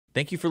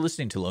Thank you for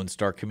listening to Lone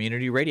Star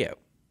Community Radio.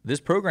 This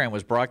program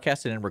was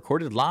broadcasted and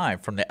recorded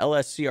live from the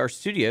LSCR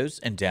studios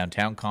in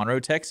downtown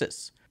Conroe,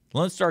 Texas.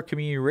 Lone Star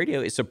Community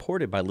Radio is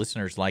supported by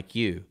listeners like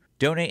you.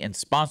 Donate and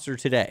sponsor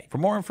today. For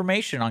more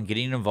information on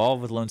getting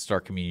involved with Lone Star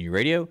Community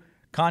Radio,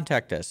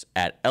 contact us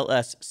at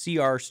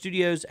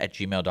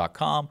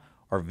lscrstudios@gmail.com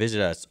or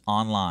visit us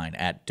online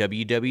at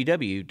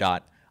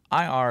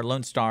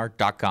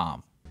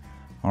www.irlonestar.com.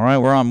 All right,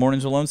 we're on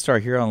Mornings with Lone Star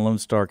here on Lone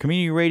Star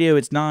Community Radio.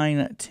 It's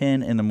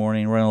 9:10 in the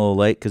morning. Running a little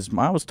late because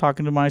I was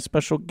talking to my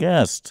special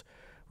guest.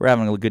 We're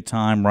having a good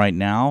time right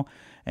now.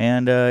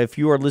 And if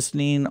you are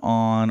listening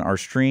on our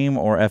stream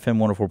or FM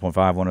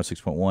 104.5,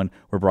 106.1,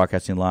 we're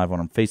broadcasting live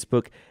on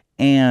Facebook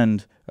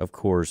and, of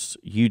course,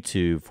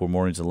 YouTube for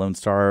Mornings with Lone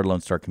Star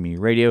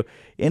Community Radio.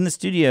 In the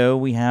studio,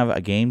 we have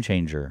a game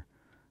changer.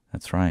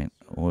 That's right.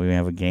 We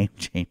have a game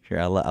changer.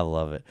 I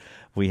love it.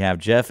 We have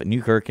Jeff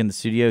Newkirk in the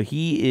studio.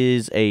 He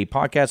is a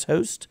podcast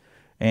host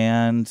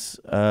and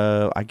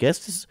I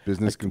guess is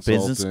business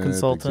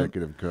consultant,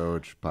 executive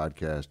coach,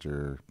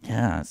 podcaster.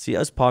 Yeah. See,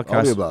 us podcasters.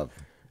 All the above.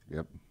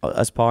 Yep.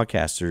 Us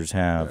podcasters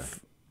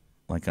have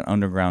like an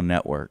underground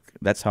network.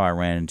 That's how I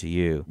ran into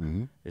you.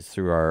 Mm-hmm. It's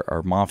through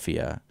our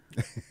mafia.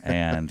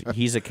 And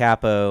he's a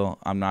capo.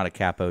 I'm not a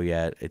capo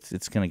yet.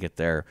 It's going to get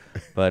there,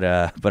 but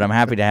I'm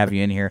happy to have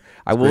you in here.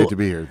 Great to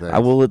be here. Thanks. I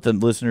will let the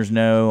listeners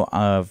know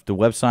of the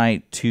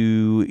website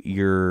to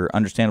your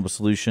Understandable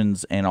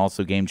Solutions and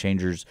also Game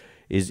Changers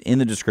is in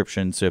the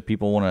description. So if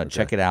people want to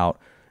check it out,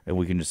 and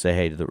we can just say,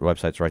 hey, the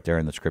website's right there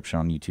in the description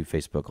on YouTube,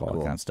 Facebook, all that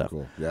kind of stuff.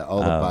 Cool. Yeah,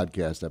 all the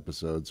podcast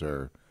episodes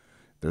are.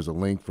 There's a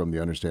link from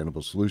the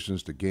Understandable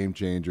Solutions to Game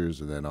Changers,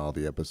 and then all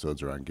the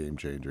episodes are on Game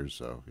Changers.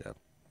 So yeah.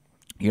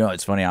 You know,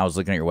 it's funny. I was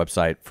looking at your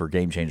website for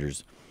Game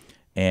Changers,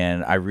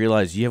 and I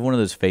realized you have one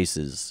of those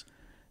faces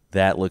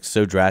that looks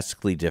so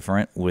drastically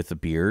different with a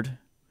beard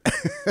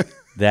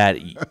that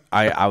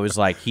I was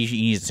like, he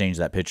needs to change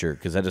that picture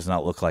because that does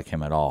not look like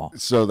him at all.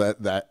 So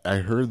that I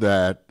heard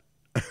that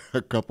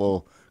a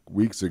couple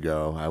weeks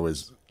ago. I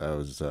was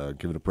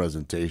giving a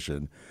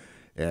presentation,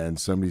 and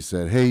somebody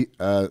said, "Hey,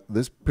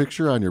 this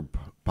picture on your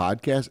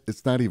podcast,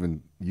 it's not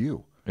even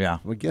you." Yeah,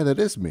 I'm like, yeah, that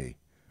is me.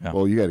 Yeah.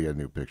 Well, you got to get a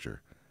new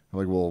picture. I'm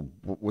like, well,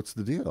 what's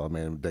the deal? I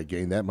mean, did I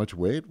gain that much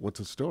weight? What's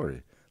the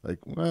story? Like,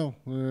 well,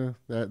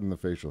 that and the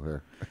facial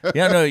hair.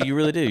 Yeah, no, you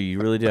really do. You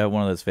really do have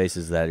one of those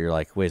faces that you're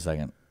like, wait a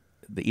second.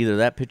 Either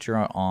that picture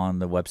on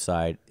the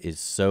website is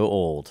so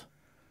old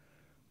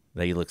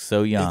that you look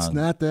so young. It's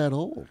not that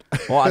old.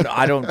 Well,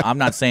 I'm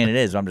not saying it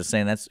is. I'm just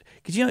saying that's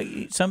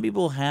because some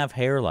people have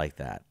hair like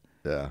that.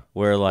 Yeah.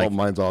 Where like, well,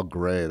 mine's all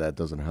gray. That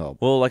doesn't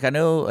help. Well, like I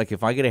know, like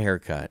if I get a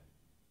haircut,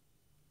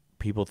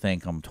 people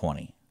think I'm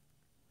 20.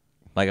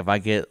 Like if I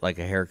get like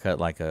a haircut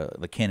like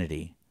the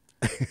Kennedy,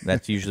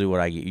 that's usually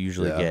what I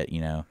usually get. You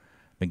know,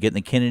 been getting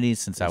the Kennedys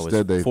since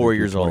Instead, I was 4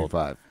 years old.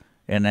 25.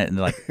 And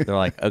they're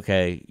like,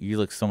 okay, you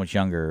look so much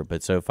younger.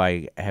 But so if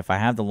I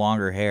have the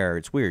longer hair,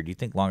 it's weird. You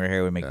think longer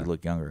hair would make you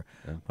look younger,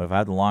 but if I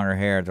have the longer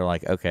hair, they're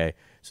like, okay,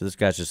 so this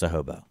guy's just a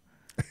hobo.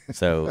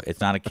 So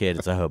it's not a kid,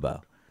 it's a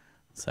hobo.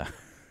 So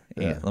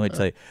let me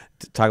tell you,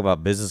 talk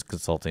about business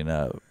consulting.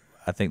 I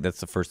think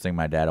that's the first thing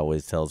my dad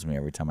always tells me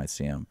every time I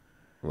see him.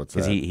 What's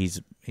that?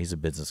 Because he's a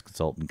business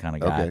consultant kind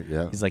of guy. Okay,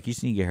 yeah. He's like, you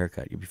just need to get a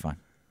haircut. You'll be fine.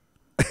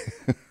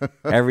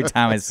 Every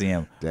time I see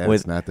him, Dad,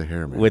 it's not the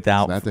hair, man.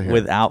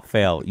 Without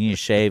fail, you need to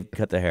shave,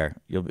 cut the hair.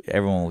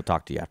 Everyone will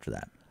talk to you after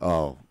that.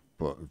 Oh,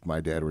 but if my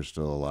dad were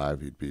still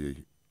alive, he'd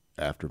be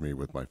after me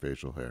with my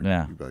facial hair.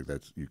 Yeah, he'd be like,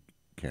 you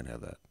can't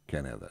have that.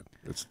 Can't have that.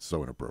 It's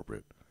so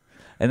inappropriate.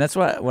 And that's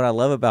what I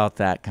love about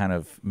that kind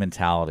of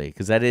mentality,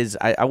 because that is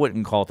I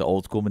wouldn't call it the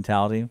old school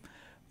mentality,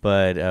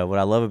 but what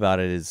I love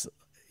about it is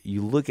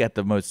you look at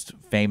the most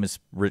famous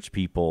rich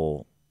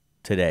people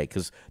today,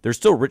 because there's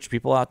still rich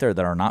people out there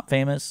that are not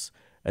famous,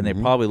 and they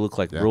probably look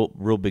like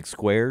real big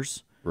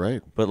squares.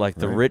 Right. But like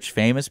the rich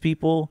famous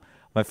people,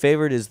 my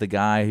favorite is the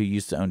guy who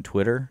used to own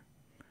Twitter.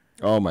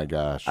 Oh my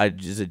gosh.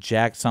 Is it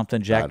Jack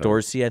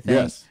Dorsey, I think?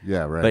 Yes.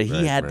 Yeah, right. But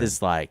he had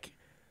this like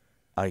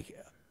a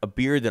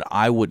beard that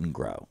I wouldn't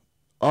grow.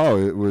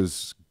 Oh, it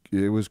was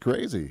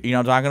crazy. You know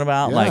what I'm talking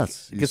about? Yes. Like,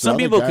 because some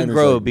people can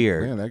grow a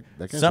beard. Man,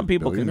 that guy's some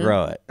people can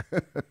grow it.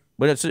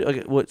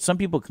 But some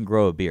people can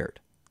grow a beard.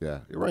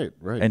 Yeah, right.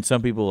 And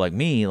some people like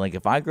me, like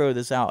if I grow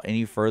this out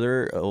any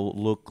further, it'll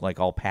look like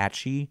all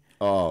patchy.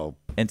 Oh.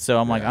 And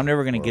so I'm like, I'm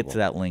never going to get to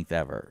that length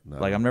ever. No.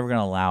 Like I'm never going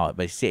to allow it.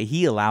 But see,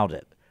 he allowed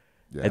it.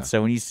 Yeah. And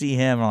so when you see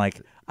him, I'm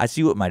like, I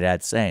see what my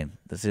dad's saying.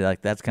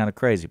 That's kind of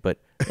crazy. But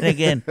then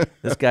again,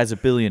 this guy's a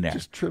billionaire.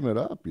 Just trim it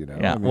up, you know.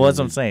 Yeah, well, that's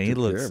what I'm saying. He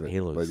looks.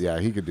 But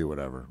yeah, he could do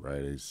whatever,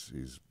 right?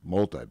 He's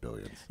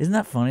multi-billions. Isn't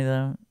that funny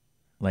though?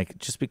 Like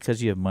just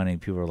because you have money,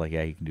 people are like,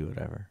 yeah, you can do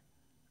whatever.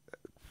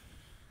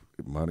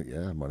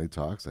 Money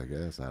talks, I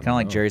guess. Kind of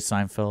like Jerry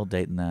Seinfeld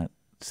dating that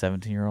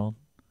 17-year-old.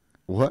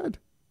 What?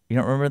 You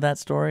don't remember that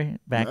story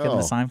back in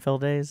the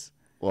Seinfeld days?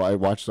 Well, I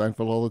watch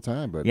Seinfeld all the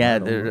time, but yeah,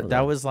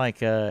 that was like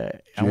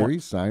Jerry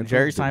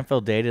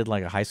Seinfeld dated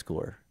like a high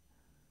schooler.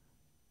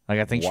 Like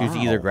I think she was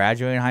either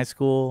graduating high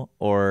school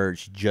or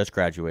she just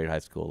graduated high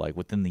school, like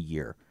within the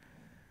year.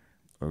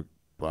 Oh,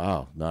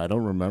 wow. No, I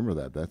don't remember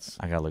that. That's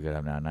I gotta look it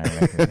up now. Now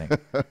you're making me think.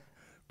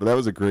 but that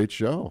was a great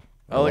show.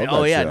 I Oh, love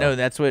oh that yeah, show. no,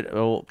 that's what.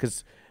 Oh,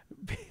 because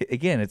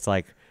again, it's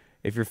like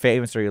if you're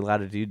famous, are you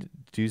allowed to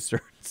do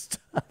certain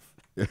stuff?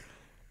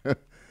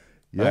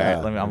 Yeah.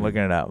 All right, I'm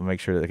looking it up. Make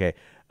sure. Okay.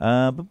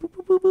 Boop, boop,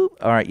 boop, boop, boop.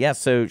 All right. Yeah.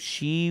 So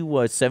she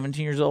was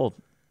 17 years old.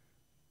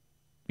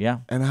 Yeah.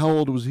 And how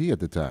old was he at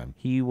the time?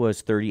 He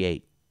was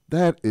 38.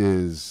 That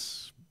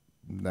is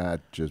not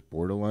just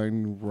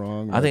borderline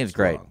wrong. I think it's that's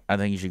great. wrong. I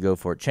think you should go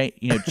for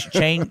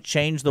it.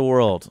 Change the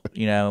world.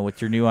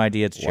 With your new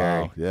idea, it's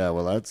Cherry. Wow. Yeah.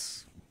 Well,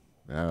 that's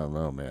I don't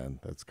know, man.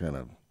 That's kind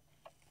of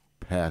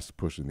past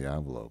pushing the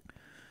envelope.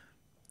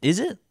 Is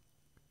it?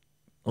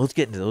 Let's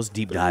get into this. Let's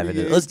deep dive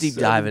into this. Let's deep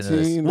dive into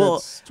this. 17, Well,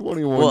 that's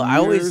 21 well, years. I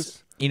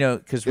always,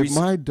 because If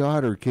my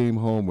daughter came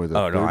home with a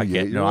I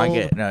get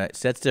it. No,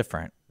 that's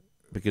different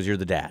because you're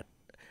the dad.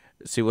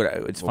 See what?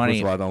 It's funny.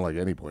 First of all, I don't like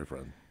any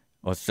boyfriend.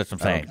 Well, it's just what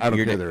I'm saying. I don't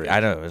You're care the- their age. I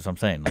know. That's what I'm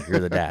saying. Like you're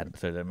the dad,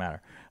 so it doesn't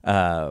matter.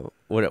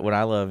 What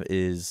I love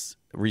is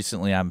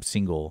recently I'm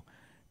single,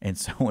 and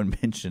someone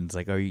mentions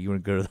like, "Oh, you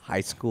want to go to the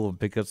high school and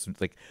pick up some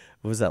like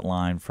what was that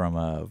line from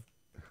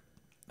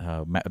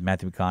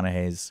Matthew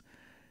McConaughey's?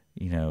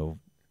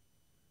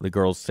 The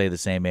girls stay the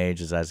same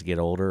age as I get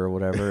older or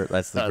whatever.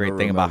 That's the I great don't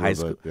thing about high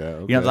remember, school. but yeah, You know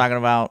what I'm okay. talking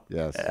about?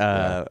 Yes,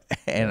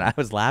 And I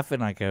was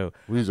laughing. I go,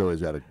 He's always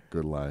got a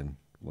good line.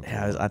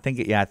 yeah, I think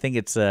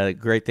it's a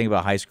great thing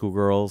about high school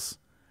girls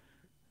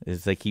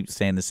is they keep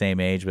staying the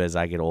same age, but as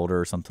I get older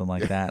or something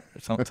like that,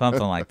 something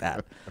like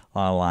that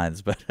on the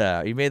lines.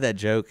 But you made that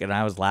joke, and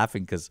I was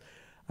laughing because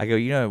I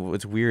go,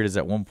 what's weird is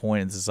at one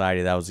point in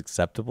society that was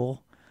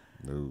acceptable,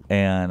 No.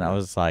 and I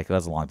was like, that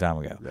was a long time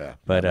ago. Yeah,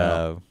 But I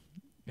know.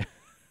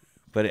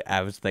 but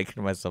I was thinking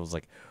to myself, I was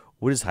like,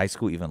 what is high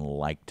school even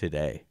like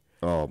today?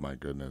 Oh my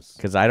goodness.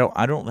 Because I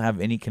don't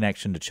have any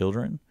connection to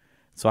children,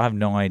 so I have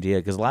no idea.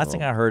 Because the last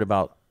thing I heard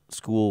about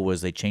school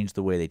was they changed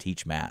the way they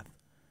teach math.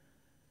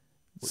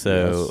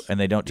 So Yes, and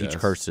they don't teach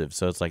yes. cursive,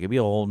 so it's like it'd be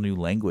a whole new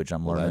language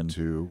I'm Well, learning. that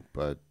too,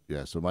 but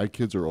yeah. So my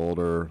kids are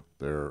older.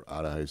 They're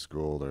out of high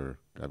school.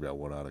 I've got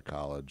one out of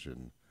college,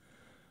 and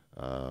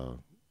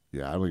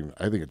yeah.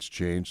 I think it's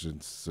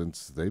changed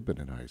since they've been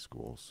in high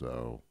school.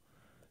 So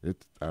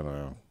I don't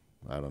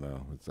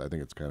know. I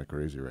think it's kind of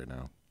crazy right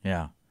now.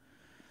 Yeah.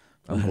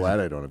 I'm glad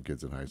I don't have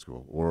kids in high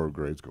school or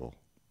grade school.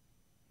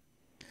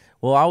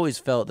 Well, I always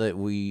felt that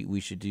we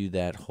should do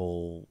that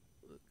whole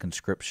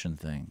conscription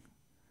thing.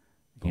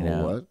 You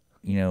know What?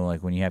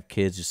 Like when you have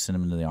kids, just send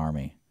them into the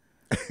army,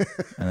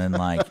 and then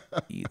like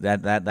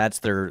that's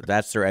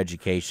their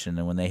education.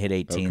 And when they hit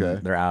 18,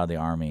 Okay. they're out of the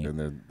army, And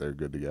they're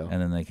good to go.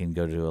 and then they can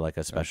go to like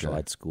a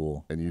specialized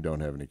school. And you don't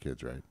have any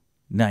kids, right?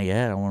 Not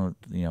yet. I want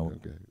to,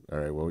 Okay. All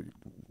right. Well,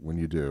 when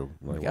you do,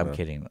 you might I'm wanna-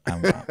 kidding.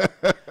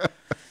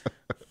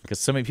 Because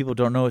so many people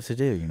don't know what to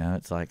do.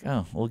 It's like,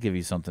 oh, we'll give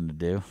you something to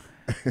do.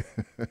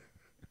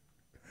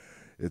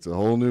 It's a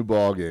whole new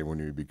ball game when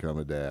you become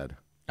a dad.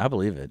 I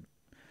believe it.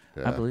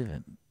 Yeah. I believe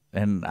it.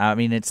 And I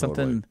mean, it's Totally.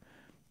 something,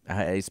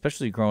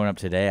 especially growing up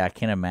today, I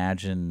can't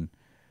imagine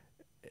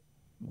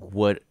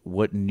what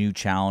new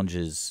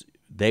challenges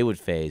they would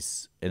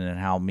face and then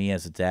how me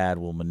as a dad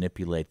will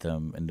manipulate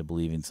them into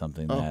believing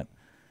something that.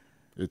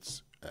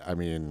 I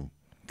mean,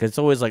 Because it's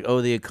always like,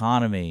 oh, the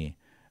economy,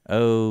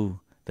 oh,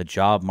 the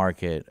job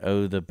market,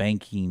 oh, the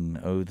banking,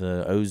 oh,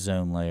 the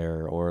ozone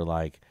layer, or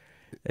like,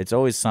 it's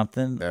always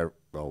something.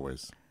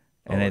 always.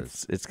 And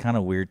Always. it's kind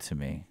of weird to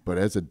me. But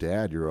as a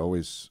dad, you're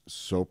always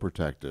so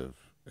protective.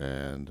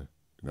 And,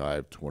 I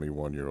have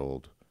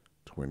 21-year-old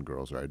twin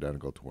girls, or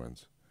identical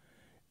twins.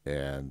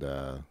 And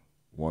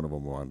one of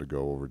them wanted to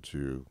go over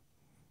to,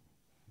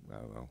 I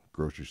don't know,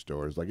 grocery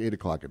stores, like 8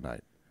 o'clock at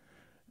night.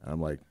 And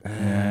I'm like,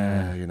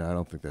 I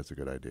don't think that's a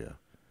good idea.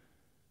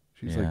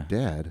 She's Yeah. like,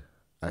 Dad,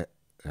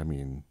 I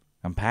mean,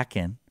 I'm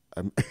packing.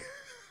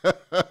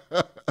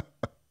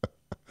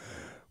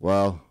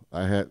 well,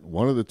 I had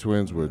one of the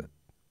twins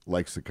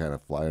likes to kind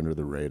of fly under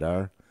the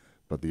radar,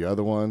 but the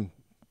other one,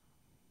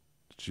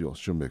 she'll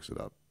mix it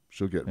up.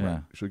 She'll get right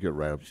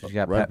up, She's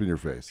got right up in your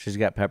face. She's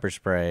got pepper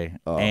spray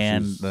Oh,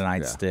 and she's- the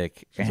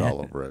nightstick. She's all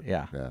over it.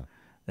 Yeah.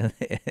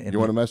 You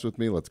want to mess with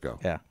me? Let's go.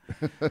 Yeah.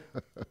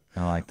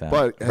 I like that.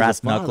 But as brass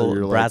a father,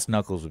 you're like- brass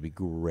knuckles would be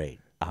great.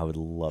 I would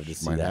love to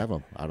see Might that. have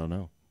them. I don't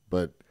know.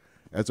 But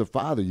as a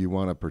father, you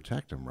want to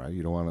protect them, right?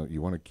 You want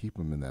to keep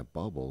them in that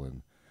bubble.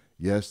 And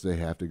yes, they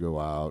have to go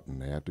out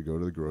and they have to go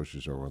to the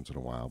grocery store once in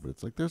a while. But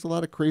it's like there's a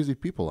lot of crazy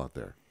people out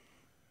there,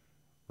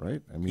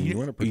 right? I mean, you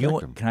want to protect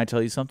them. Can I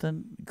tell you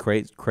something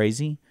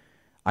crazy?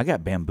 I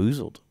got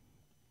bamboozled.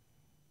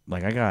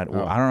 Like I got,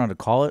 well, I don't know how to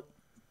call it.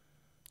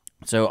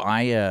 So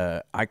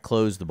I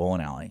closed the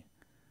bowling alley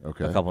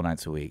Okay. a couple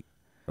nights a week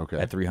Okay.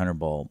 at 300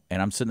 Bowl,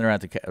 and I'm sitting there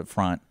at the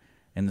front,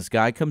 and this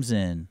guy comes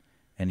in,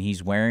 and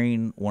he's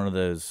wearing one of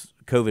those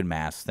COVID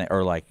masks,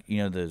 or like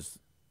those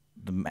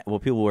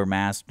what people wear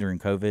masks during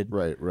COVID.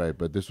 Right.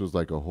 But this was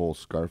like a whole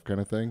scarf kind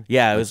of thing.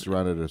 Yeah, it that was.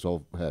 surrounded his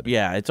whole head.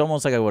 Yeah, it's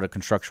almost like what a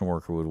construction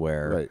worker would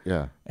wear. Right.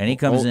 Yeah. And he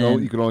comes in. Oh,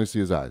 you can only see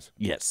his eyes.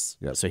 Yes.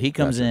 Yep, So he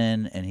comes gotcha.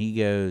 in and he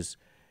goes,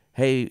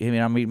 hey,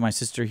 man, I'm meeting my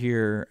sister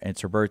here.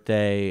 It's her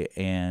birthday,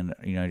 and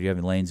do you have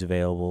any lanes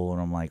available?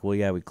 And I'm like, well,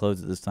 yeah, we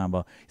close at this time.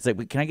 But he's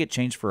like, can I get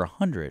change for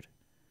 100?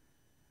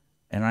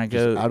 And I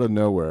Just go, out of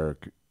nowhere.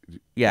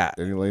 yeah,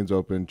 Any lanes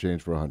open,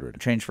 change for 100.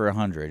 change for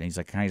 100. And he's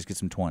like, can I just get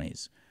some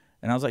 20s?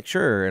 And I was like,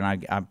 sure. And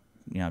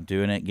I'm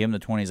doing it. Give him the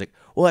 20s. He's like,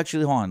 well,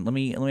 actually, hold on. Let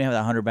me have that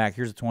 100 back.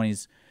 Here's the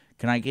 20s.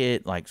 Can I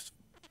get like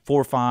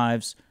 4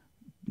 5s?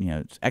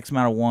 X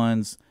amount of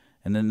ones.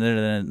 And then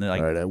they're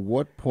like, all right. At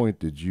what point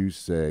did you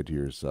say to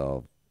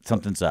yourself,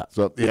 something's up?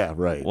 So yeah,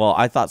 right. Well,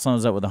 I thought something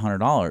was up with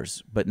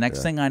 $100, but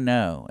next thing I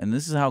know, and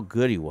this is how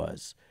good he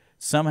was.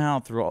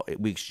 Somehow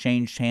we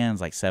exchanged hands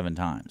like 7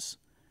 times.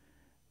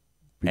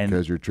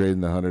 Because you're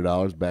trading the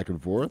 $100 back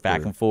and forth.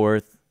 And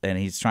forth, and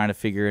he's trying to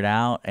figure it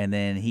out. And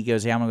then he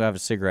goes, "Hey, I'm gonna go have a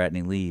cigarette," and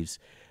he leaves.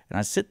 And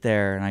I sit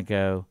there and I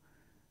go,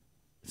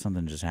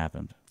 "Something just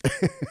happened."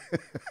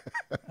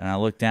 And I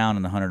look down,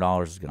 and the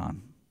 $100 is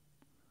gone.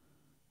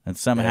 And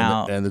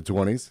somehow, and the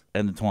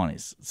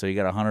 20s, So he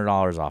got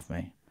 $100 off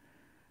me.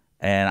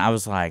 And I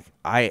was like,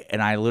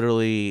 I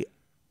literally,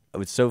 it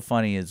was so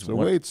funny.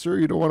 Wait, sir,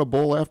 you don't want a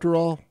bowl after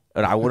all?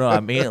 And I would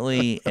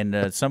immediately,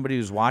 and somebody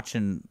who's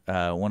watching,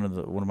 one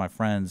of my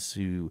friends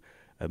who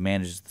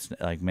manages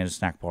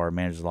snack bar,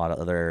 manages a lot of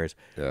other areas.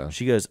 Yeah.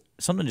 She goes,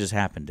 something just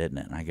happened, didn't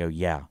it? And I go,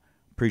 yeah,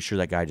 pretty sure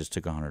that guy just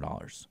took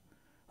 $100,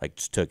 like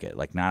just took it,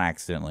 like not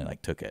accidentally,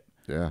 like took it.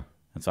 Yeah.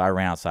 And so I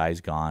ran outside. He's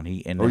gone.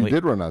 You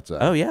did run outside.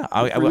 Oh yeah.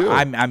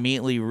 I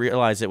immediately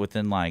realized it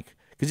within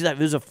because it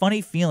was a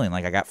funny feeling,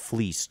 like I got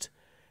fleeced,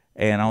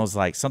 and I was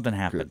like, something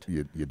happened.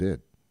 You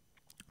did.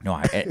 No,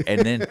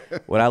 and then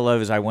what I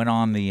love is I went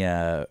on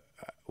the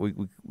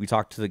we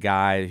talked to the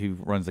guy who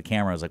runs the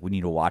camera. I was like, we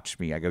need to watch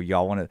me. I go,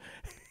 y'all want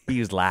to? He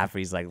was laughing.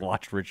 He's like,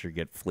 watch Richard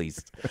get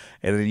fleeced,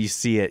 and then you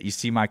see it. You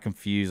see my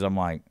confused. I'm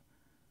like,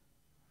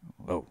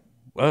 whoa.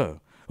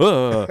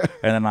 And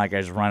then I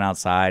just run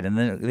outside, and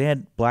then they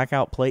had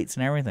blackout plates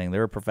and everything. They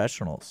were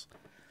professionals.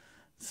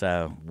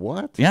 So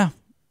what? Yeah.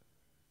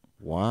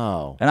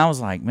 Wow. And I was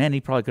like, man,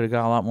 he probably could have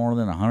got a lot more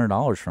than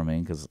 $100 from me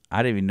because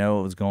I didn't even know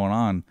what was going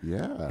on.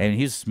 Yeah. And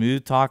he was a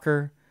smooth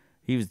talker.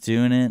 He was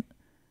doing it,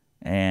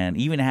 and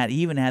he even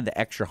had the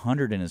extra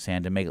 100 in his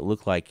hand to make it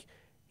look like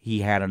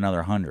he had another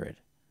 100.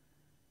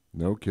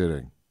 No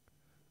kidding.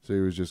 So he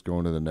was just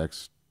going to the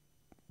next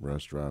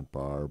restaurant,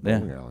 bar,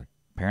 bowling alley.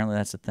 Apparently,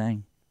 that's the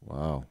thing.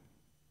 Wow.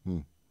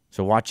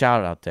 So watch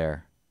out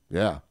there.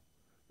 Yeah.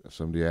 If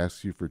somebody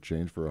asks you for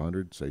change for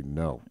 100, say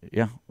no.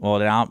 Yeah. Well,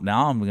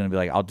 now I'm going to be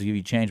like, I'll give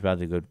you change, but I have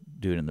to go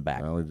do it in the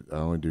back. I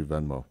only do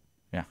Venmo.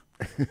 Yeah.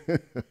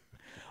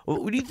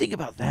 What do you think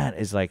about that?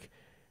 Is like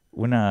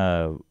when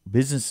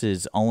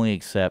businesses only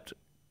accept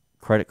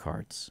credit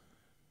cards.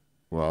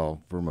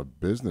 Well, from a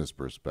business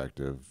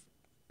perspective,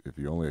 if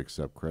you only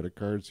accept credit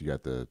cards, you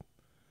got the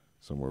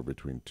somewhere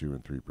between 2%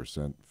 and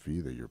 3% fee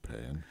that you're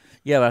paying.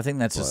 Yeah, but I think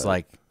that's just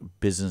like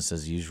business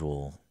as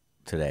usual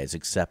today. It's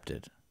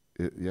accepted.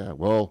 Yeah,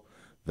 well,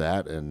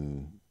 that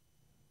and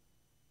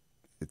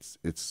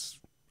it's.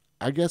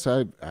 I guess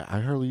I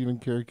hardly even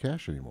carry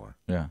cash anymore.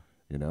 Yeah,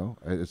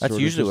 that's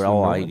usually what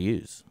all I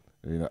use.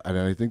 And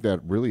I think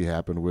that really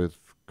happened with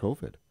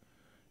COVID.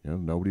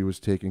 Nobody was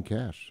taking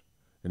cash,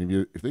 and if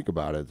you think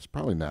about it, it's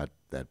probably not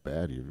that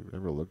bad. You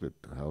ever looked at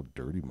how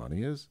dirty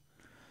money is?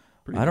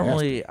 Pretty I don't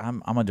nasty. really.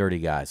 I'm a dirty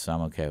guy, so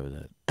I'm okay with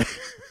it.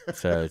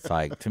 So it's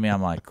like, to me,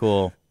 I'm like,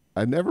 cool.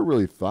 I never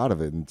really thought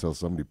of it until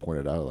somebody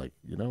pointed out, like,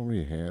 you know how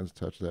many hands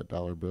touch that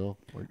dollar bill?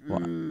 Like,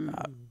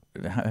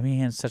 how many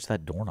hands touch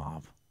that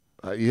doorknob?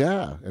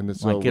 Yeah, and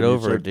it's like, get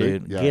over it,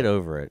 dude. Get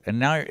over it. And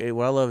now,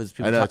 what I love is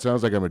people. I know it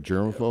sounds like I'm a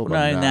germaphobe. No,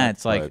 and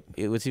that's like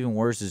what's even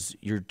worse is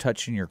you're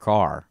touching your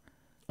car,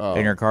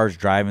 and your car's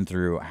driving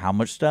through how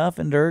much stuff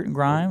and dirt and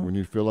grime. When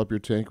you fill up your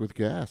tank with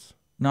gas.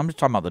 No, I'm just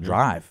talking about the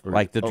drive.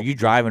 Like you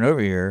driving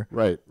over here.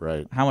 Right.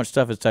 How much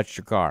stuff has touched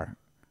your car?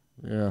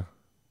 Yeah,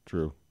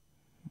 true.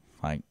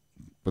 Like.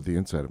 But the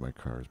inside of my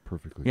car is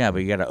perfectly Yeah, clean.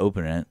 but you got to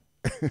open it.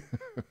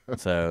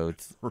 So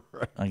it's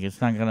like it's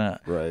not gonna.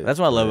 Right. That's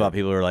what I love about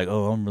people who are like,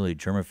 "Oh, I'm really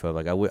germaphobe."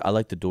 Like I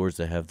like the doors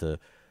that have the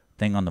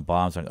thing on the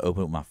bottom, so I can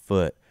open it with my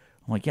foot.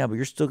 I'm like, yeah, but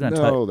you're still gonna.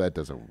 No, that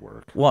doesn't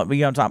work. Well, but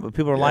I'm talking. But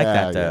people are like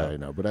that though. Yeah, I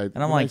know. But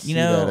I'm like,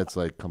 that, it's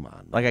like, come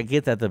on. Like I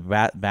get that the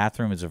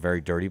bathroom is a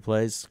very dirty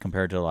place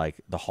compared to like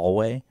the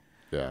hallway.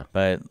 Yeah.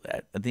 But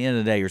at the end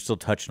of the day, you're still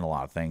touching a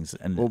lot of things.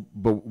 And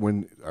but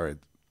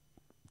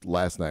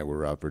last night we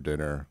were out for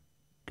dinner.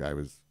 Guy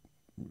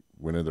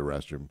went into the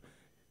restroom,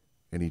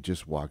 and he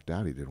just walked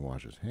out. He didn't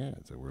wash his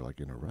hands, and we're like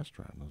in a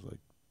restaurant. And I was like,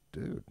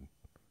 dude,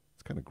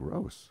 it's kind of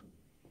gross,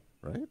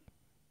 right?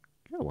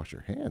 You gotta wash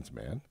your hands,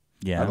 man.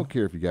 Yeah. I don't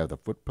care if you got the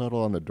foot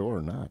pedal on the door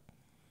or not.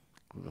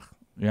 Ugh.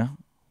 Yeah.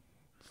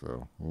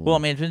 So. Well, I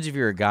mean, it depends if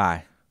you're a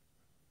guy.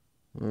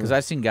 Because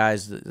I've seen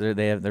guys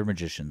they're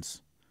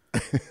magicians.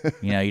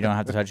 You don't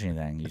have to touch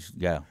anything. You just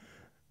go.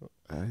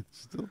 I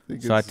still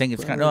think. So I think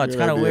it's kind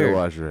of weird.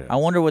 I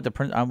wonder what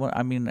the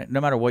I mean,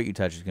 no matter what you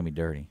touch, it's gonna be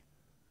dirty.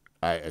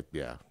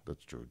 Yeah,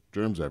 that's true.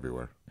 Germs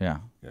everywhere. Yeah.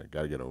 Yeah,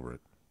 got to get over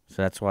it.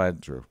 So that's why.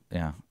 True.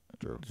 Yeah.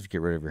 True. Just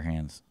get rid of your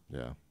hands.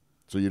 Yeah.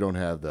 So you don't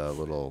have the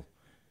little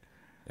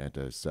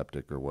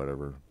antiseptic or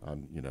whatever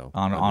on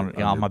on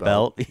your my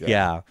belt. Yeah.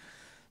 Yeah.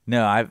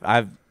 No,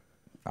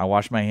 I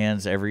wash my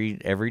hands every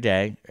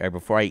day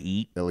before I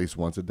eat. At least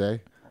once a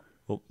day.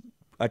 Well,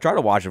 I try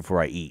to wash it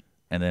before I eat,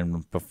 and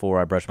then before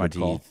I brush my Good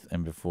call. teeth,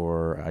 and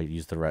before I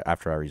use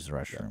after I use the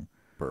restroom,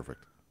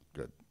 Perfect.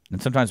 Good.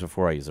 and sometimes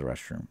before I use the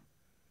restroom.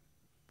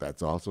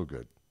 That's also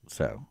good.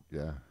 So,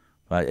 Yeah.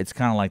 but it's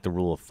kind of like the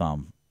rule of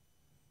thumb.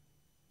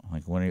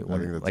 Like I think that's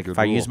a like good if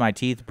I rule. use my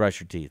teeth, brush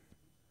your teeth.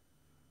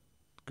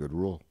 Good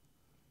rule.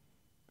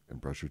 And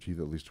brush your teeth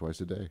at least twice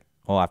a day.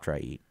 Well, after I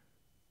eat.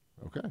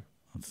 Okay.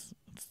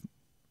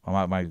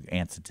 My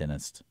aunt's a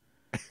dentist.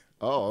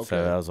 Oh, okay.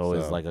 So that was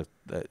always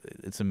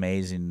it's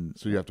amazing.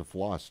 So you have to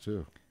floss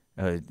too.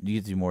 You have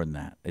to do more than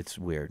that. It's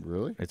weird.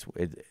 Really?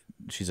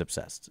 She's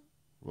obsessed.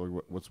 Well,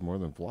 what's more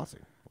than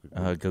flossing?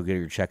 Go get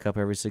your checkup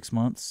every 6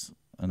 months,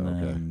 and Okay.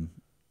 then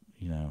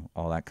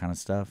all that kind of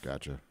stuff.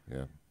 Gotcha.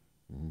 Yeah.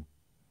 Hmm.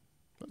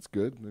 That's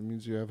good. That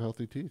means you have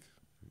healthy teeth.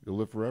 You'll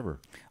live forever.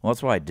 Well,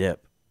 that's why I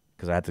dip,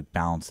 because I have to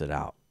balance it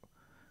out.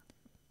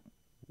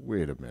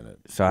 Wait a minute.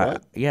 So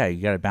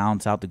you got to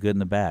balance out the good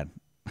and the bad.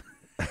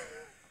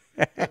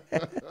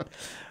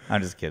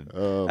 I'm just kidding.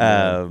 Oh,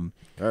 man.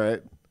 All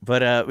right.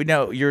 But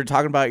you're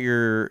talking about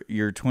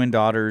your twin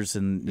daughters,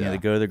 and Yeah. they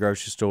go to the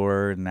grocery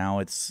store, and now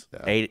it's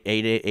 8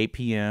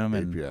 p.m. 8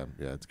 and p.m.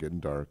 Yeah, it's getting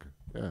dark.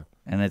 Yeah.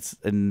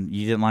 and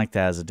you didn't like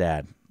that as a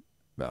dad.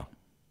 No.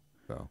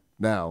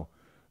 Now,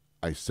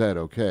 I said,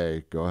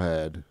 okay, go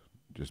ahead.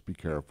 Just be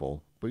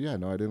careful. But yeah,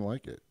 no, I didn't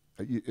like it.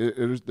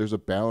 There's a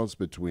balance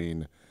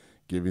between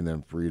giving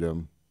them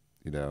freedom,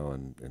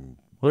 and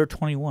Well, they're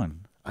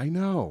 21. I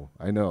know,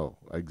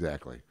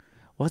 exactly.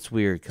 Well, that's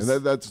weird. And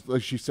that's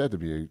like she said to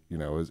me,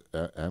 as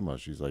Emma,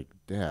 she's like,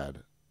 Dad,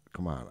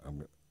 come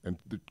on. And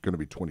they're going to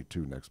be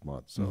 22 next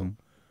month. So,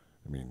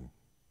 I mean,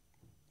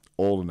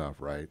 old enough,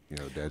 right?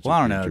 Dad. Well,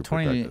 I don't know.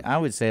 20. I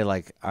would say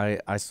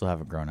I still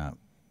haven't grown up.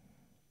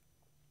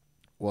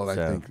 Well,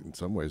 So- I think in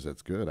some ways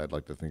that's good. I'd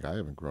like to think I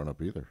haven't grown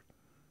up either.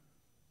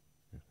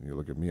 You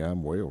look at me,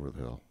 I'm way over the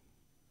hill.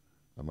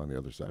 I'm on the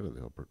other side of the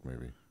hill,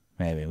 maybe.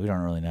 Maybe we don't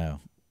really know,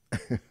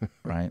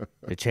 right?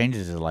 It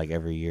changes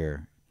every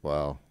year.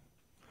 Well,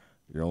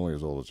 you're only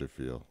as old as you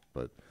feel,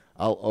 but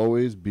I'll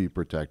always be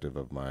protective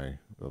of my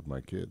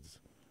kids,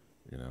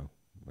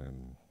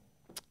 and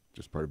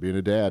just part of being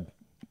a dad.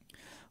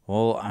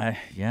 Well, I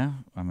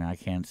mean, I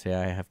can't say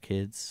I have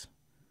kids,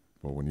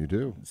 Well, when you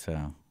do,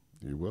 so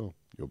you will.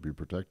 You'll be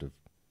protective.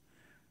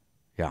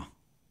 yeah.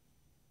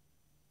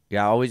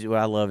 Yeah, what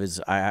I love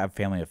is I have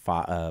family of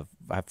five.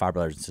 I have 5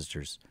 brothers and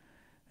sisters,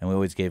 and we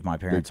always gave my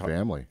Big parents.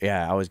 family.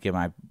 Yeah, I always give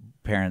my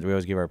parents. We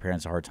always give our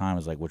parents a hard time.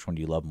 It's like, which one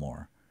do you love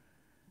more?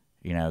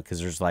 Because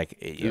there's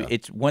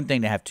it's one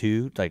thing to have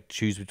 2,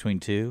 choose between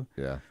 2.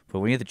 Yeah. But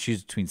when you have to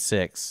choose between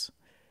 6,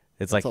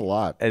 it's That's a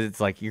lot. It's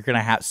like you're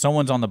gonna have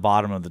someone's on the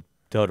bottom of the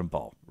totem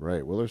pole.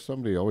 Right. Well, there's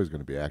somebody always going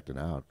to be acting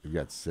out. You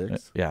got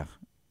 6. Yeah.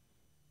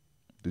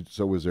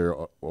 So was there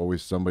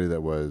always somebody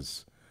that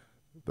was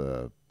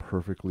the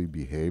perfectly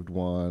behaved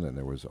one, and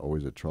there was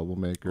always a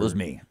troublemaker? It was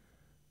me.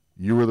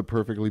 You were the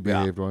perfectly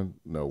behaved one?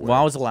 No way. Well,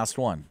 I was the last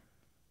one.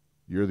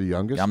 You're the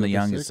youngest? I'm the of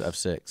youngest 6? of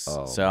 6.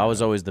 Oh, So I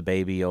was always the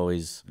baby,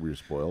 always. Were you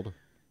spoiled?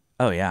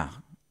 Oh yeah.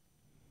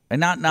 And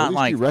not At least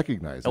like you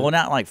recognize it. well,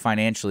 not like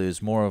financially. It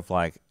was more of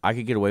I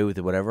could get away with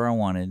it whatever I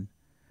wanted.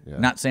 Yeah.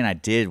 Not saying I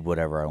did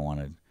whatever I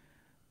wanted,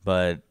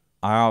 but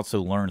I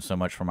also learned so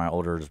much from my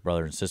older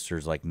brothers and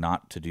sisters,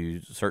 not to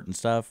do certain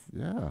stuff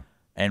Yeah.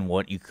 and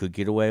what you could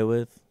get away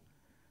with.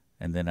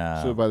 And then,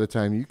 So by the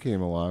time you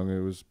came along, it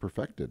was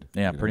perfected.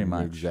 Yeah, pretty you knew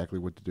much. exactly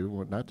what to do and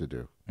what not to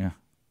do. yeah,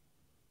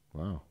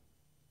 Wow.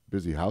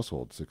 Busy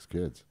household, 6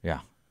 kids. yeah.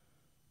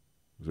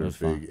 Was there It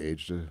was a big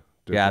age difference?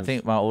 Yeah, I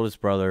think my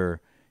oldest brother,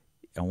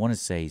 I want to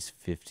say he's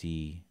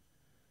 52,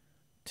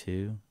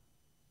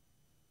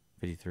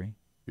 53.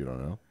 You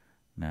don't know?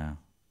 No.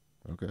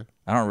 Okay.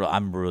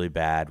 I'm really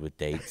bad with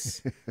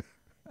dates.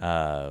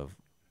 I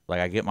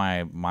get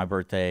my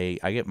birthday.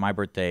 I get my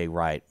birthday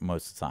right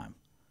most of the time,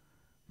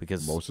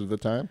 because Most of the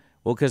time?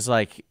 because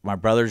my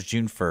brother's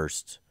June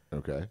 1st,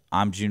 Okay.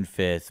 I'm June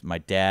 5th, my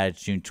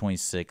dad's June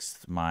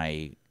 26th,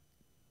 my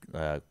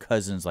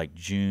cousin's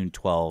June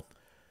 12th,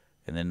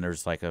 and then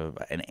there's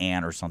an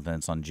aunt or something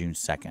that's on June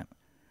 2nd.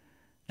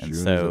 And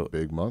June so is a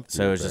big month. for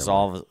So your it's just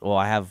family. all. Well,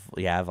 I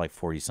have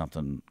 40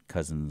 something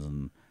cousins,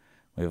 and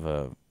we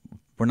have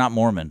we're not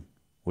Mormon,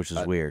 which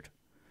is weird.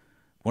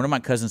 One of my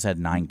cousins had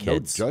 9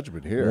 kids. No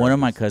judgment here. One of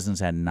my cousins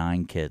had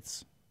 9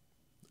 kids.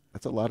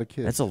 That's a lot of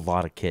kids. That's a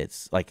lot of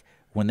kids.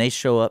 When they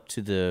show up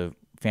to the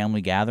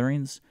family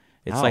gatherings,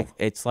 it's How?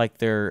 like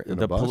they're In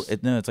a bus?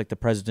 no, it's like the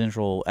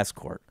presidential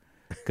escort,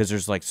 because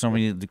there's so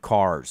many of the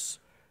cars.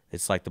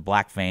 It's like the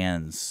black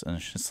vans, and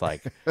it's just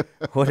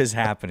what is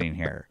happening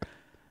here?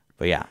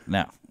 But yeah,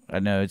 no, I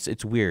know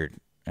it's weird,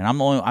 and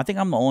I think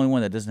I'm the only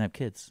one that doesn't have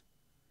kids.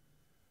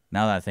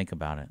 Now that I think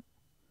about it,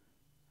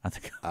 I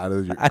think Out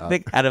of your, I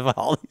think out of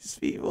all these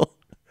people,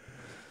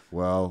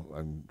 Well,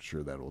 I'm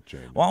sure that will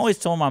change. Well, I always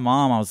told my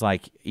mom, I was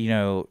like,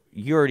 you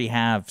already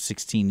have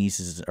 16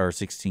 nieces or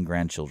 16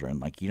 grandchildren.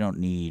 Like, you don't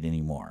need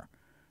any more.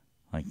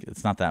 Like,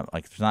 it's not that,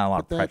 like, there's not a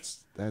lot of pressure.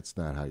 That's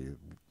not how you're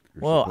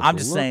Well, supposed I'm to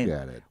just look saying,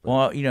 at it.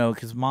 well,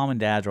 because mom and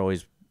dad are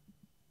always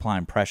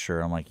applying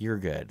pressure. I'm like, you're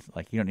good.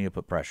 Like, you don't need to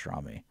put pressure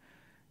on me.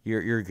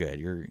 You're good.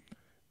 You're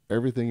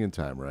everything in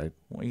time, right?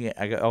 well, yeah.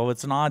 I go, oh,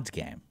 it's an odds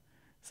game.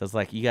 So it's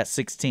like you got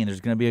 16. There's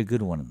going to be a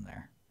good one in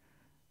there.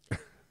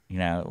 We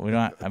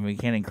don't. I mean, we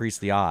can't increase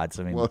the odds.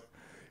 I mean, Well,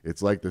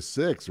 it's like the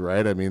six,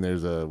 right? I mean,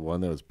 there's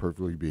one that was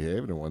perfectly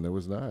behaved and one that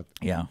was not.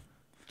 yeah.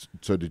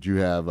 So, did you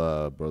have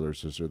a brother or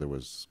sister that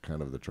was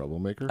kind of the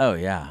troublemaker? Oh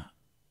yeah.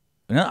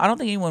 No, I don't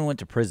think anyone went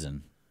to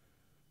prison.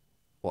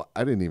 Well,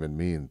 I didn't even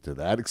mean to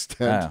that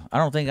extent. I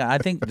don't think. I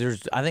think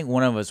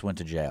one of us went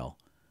to jail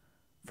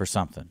for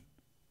something.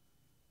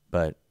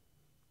 But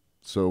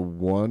So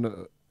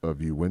one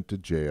of you went to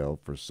jail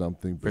for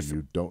something, but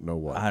you don't know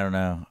what. I don't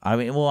know. I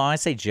mean, well, when I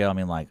say jail, I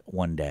mean like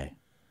one day.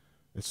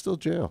 It's still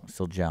jail.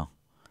 Still jail.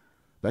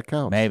 That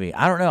counts. Maybe.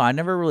 I don't know. I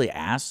never really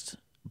asked,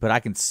 but I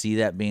can see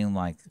that being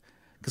like,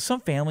 because some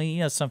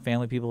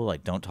family people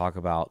like don't talk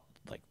about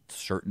like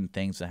certain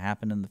things that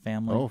happen in the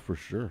family. Oh, for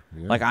sure.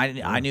 Yeah. Like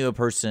I knew a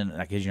person,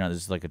 like, this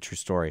is like a true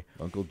story.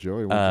 Uncle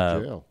Joey went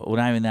to jail. Well,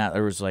 not even that.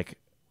 There was like,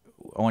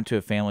 I went to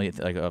a family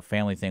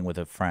thing with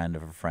a friend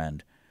of a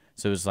friend.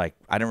 So it was like,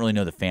 I didn't really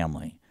know the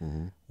family.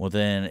 Mm-hmm. Well,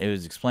 then it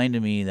was explained to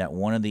me that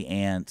one of the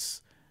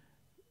aunts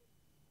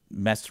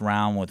messed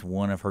around with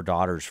one of her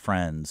daughter's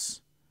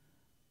friends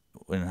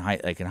in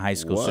high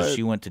school. What? So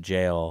she went to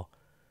jail.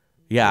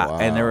 Yeah. Wow.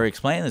 And they were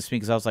explaining this to me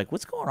because I was like,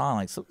 what's going on?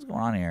 Like, something's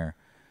going on here.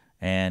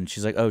 And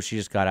she's like, oh, she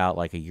just got out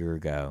like a year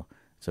ago.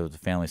 So the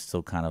family's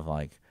still kind of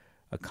like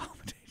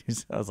accommodating.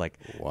 So I was like,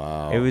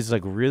 Wow. It was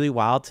like really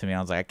wild to me.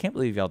 I was like, I can't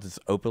believe y'all just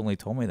openly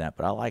told me that,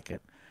 but I like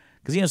it.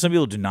 Because, some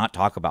people do not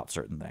talk about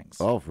certain things.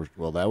 Oh,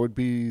 well, that would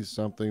be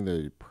something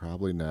that you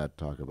probably not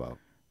talk about.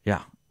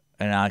 Yeah.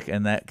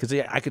 Because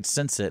I could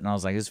sense it, and I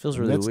was like, this feels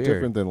really that's weird. That's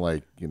different than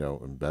like,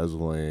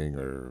 embezzling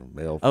or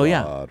mail fraud. Oh,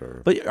 yeah.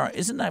 Or... But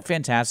isn't that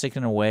fantastic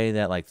in a way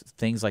that like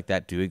things like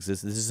that do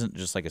exist? This isn't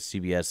just like a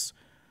CBS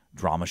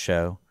drama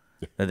show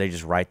that they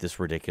just write this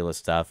ridiculous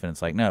stuff, and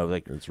it's like, no,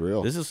 like it's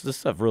real. This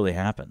stuff really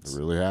happens. It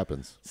really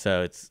happens.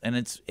 So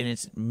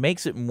it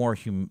makes it more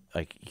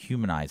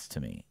humanized to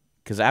me.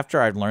 Because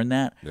after I'd learned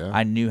that,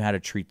 I knew how to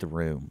treat the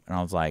room. And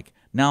I was like,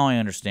 now I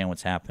understand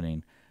what's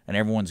happening, and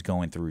everyone's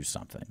going through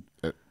something.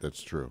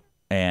 That's true.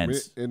 And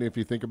and if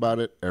you think about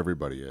it,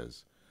 everybody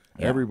is.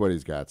 Yeah.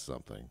 Everybody's got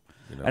something.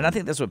 And I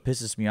think that's what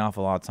pisses me off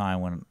a lot of time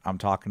when I'm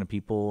talking to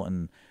people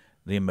and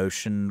the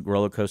emotion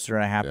roller coaster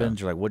that happens.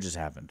 Yeah. You're like, what just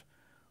happened?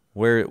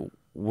 Where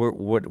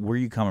are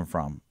you coming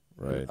from?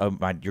 Right. Oh,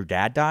 your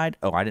dad died?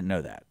 Oh, I didn't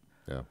know that.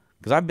 Yeah.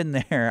 Because I've been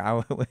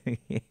there.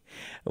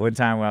 One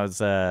time when I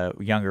was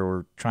younger,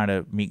 we're trying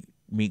to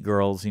meet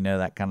girls,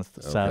 that kind of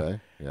stuff. Okay,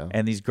 yeah.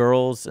 And these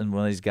girls and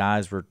one of these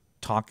guys were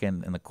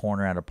talking in the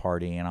corner at a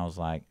party, and I was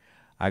like,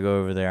 I go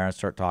over there and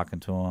start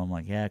talking to them. I'm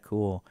like, yeah,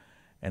 cool.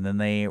 And then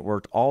they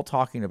were all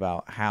talking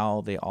about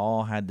how they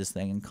all had this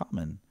thing in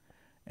common,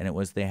 and it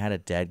was they had a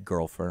dead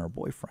girlfriend or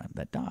boyfriend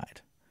that died.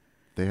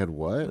 They had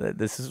what?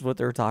 This is what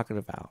they were talking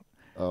about.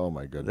 Oh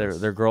my goodness!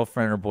 Their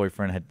girlfriend or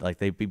boyfriend had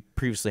they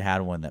previously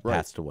had one that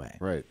passed away.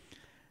 Right.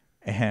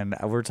 And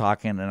we're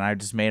talking, and I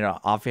just made an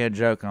offhand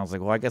joke, and I was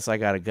like, "Well, I guess I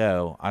got to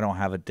go. I don't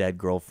have a dead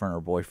girlfriend or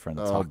boyfriend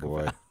to talk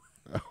about."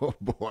 Oh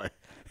boy!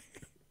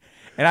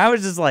 And I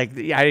was just like, I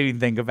didn't even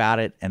think about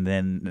it. And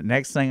then the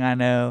next thing I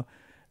know,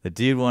 the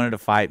dude wanted to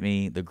fight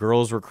me. The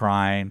girls were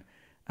crying,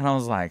 and I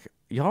was like,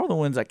 "Y'all are the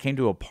ones that came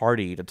to a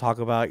party to talk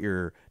about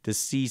your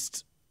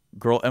deceased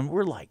girl," and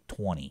we're like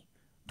 20.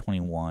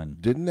 21.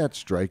 Didn't that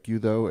strike you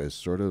though as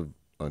sort of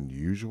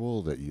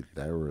unusual that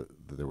there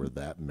were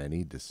that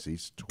many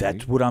deceased? 20?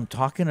 That's what I'm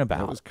talking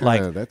about.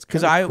 That's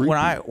because when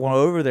I went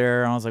over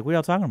there, I was like, "What are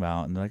y'all talking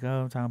about?" And they're like,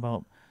 "Oh, I'm talking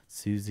about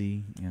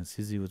Susie.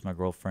 Susie was my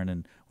girlfriend,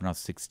 and when I was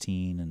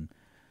 16, and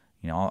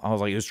I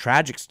was like, it was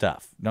tragic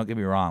stuff. Don't get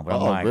me wrong, but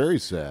I'm like, very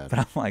sad. But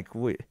I'm like,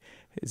 wait,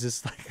 is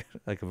this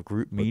like a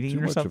group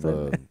meeting or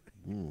something?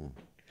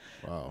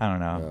 Wow. I don't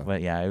know,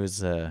 but yeah, it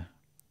was.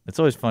 It's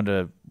always fun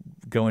to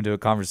go into a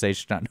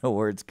conversation, not know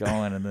where it's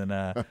going, and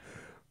then.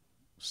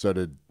 So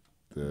did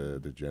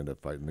you end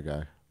up fighting the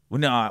guy? Well,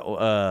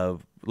 no.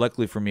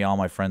 Luckily for me, all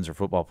my friends are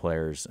football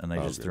players, and they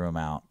just threw him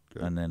out.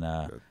 Good. And then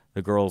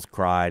the girls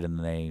cried,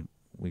 and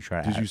we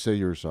tried. Did you say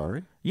you were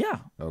sorry? Yeah.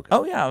 Okay.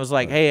 Oh yeah, I was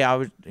like, hey,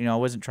 I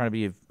wasn't trying to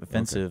be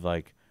offensive. Okay.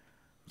 Like,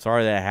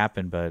 sorry that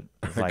happened, but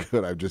like,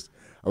 good.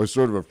 I was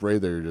sort of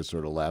afraid that you just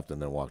sort of laughed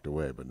and then walked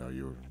away, but no,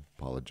 you were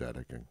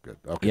apologetic and good.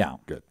 Okay. Yeah.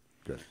 Good.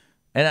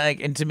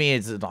 And to me,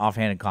 it's an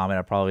offhanded comment.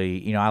 I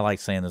probably, I like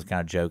saying those kind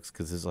of jokes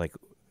because it's like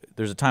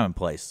there's a time and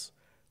place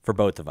for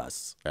both of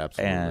us.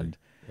 Absolutely.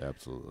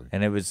 Absolutely.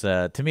 And it was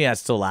to me, I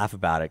still laugh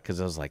about it because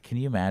I was like, can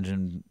you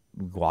imagine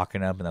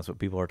walking up and that's what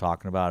people are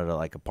talking about at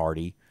like a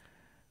party,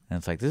 and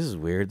it's like, this is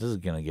weird. This is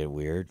gonna get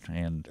weird,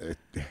 and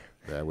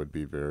that would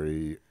be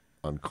very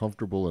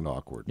uncomfortable and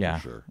awkward. Yeah,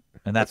 for sure.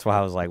 And that's why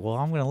I was like, well,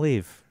 I'm gonna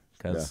leave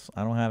because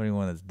I don't have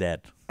anyone that's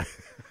dead.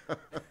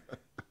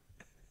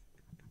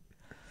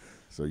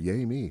 So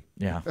yay me.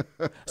 Yeah.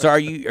 So are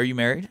you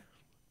married?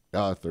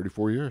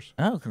 34 years.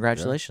 Oh,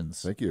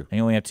 congratulations. Yeah, thank you. And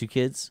you only have 2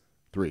 kids?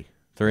 3.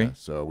 3? Yeah,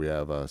 so we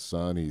have a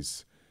son.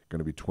 He's going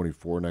to be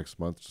 24 next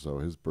month. So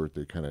his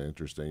birthday, kind of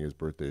interesting. His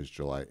birthday is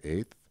July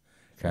 8th.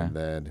 Okay. And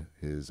then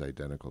his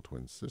identical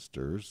twin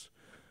sisters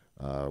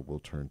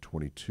will turn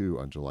 22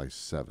 on July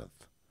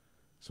 7th.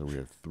 So we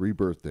have 3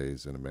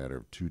 birthdays in a matter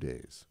of 2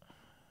 days.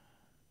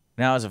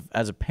 Now,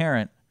 as a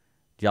parent,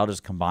 do y'all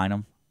just combine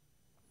them?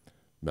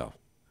 No.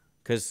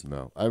 Because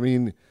No. I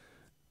mean,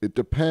 it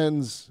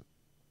depends.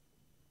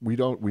 We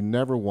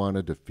never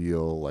wanted to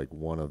feel like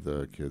one of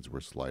the kids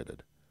were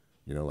slighted.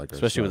 You know, like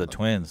especially with the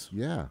twins.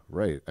 Yeah,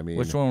 right. I mean,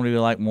 Which one would you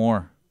like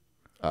more?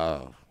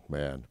 Oh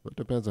man, it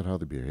depends on how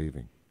they're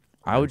behaving.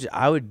 I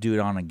would do it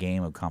on a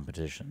game of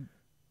competition,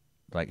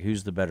 like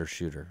who's the better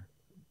shooter.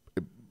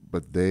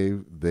 But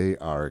they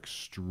are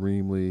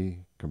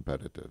extremely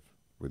competitive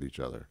with each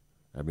other.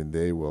 I mean,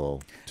 they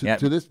will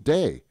to this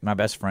day. My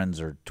best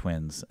friends are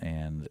twins,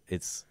 and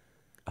it's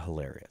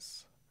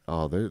hilarious.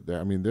 Oh, they're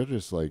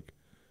just like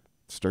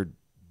start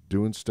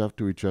doing stuff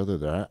to each other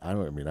that I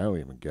don't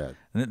even get.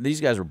 And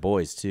these guys were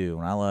boys too.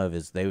 What I love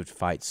is they would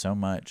fight so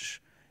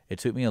much. It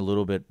took me a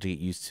little bit to get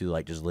used to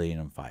like just letting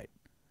them fight.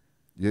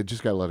 You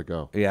just gotta let it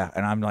go. Yeah,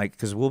 and I'm like,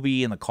 because we'll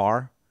be in the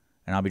car,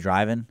 and I'll be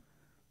driving.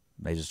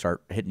 They just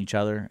start hitting each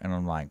other, and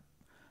I'm like,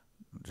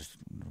 I'm just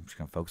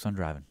gonna focus on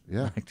driving.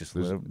 Yeah, like, just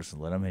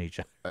let them hit each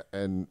other.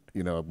 And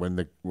you know, when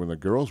the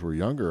girls were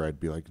younger, I'd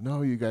be like,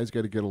 no, you guys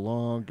got to get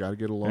along.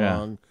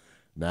 Yeah.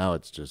 Now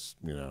it's just,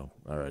 you know,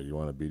 all right, you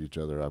want to beat each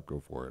other up, go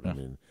for it. Yeah. I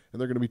mean, and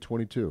they're going to be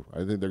 22.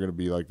 I think they're going to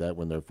be like that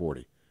when they're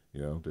 40.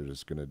 You know, they're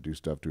just going to do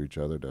stuff to each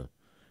other to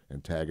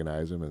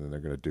antagonize them, and then they're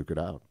going to duke it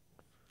out.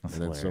 That's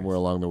and hilarious. Then somewhere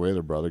along the way,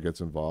 their brother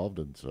gets involved,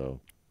 and so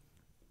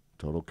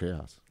total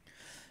chaos.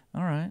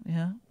 All right,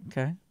 yeah,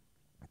 okay.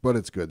 But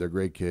it's good. They're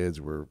great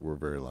kids. We're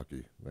very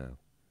lucky. Yeah.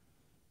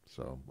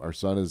 So our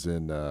son is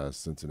in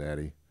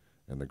Cincinnati,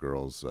 and the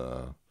girls,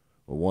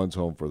 one's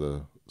home for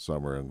the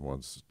summer, and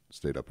one's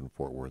stayed up in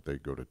Fort Worth. They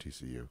go to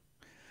TCU.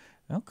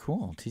 Oh,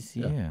 cool.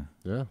 TCU.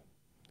 Yeah.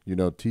 You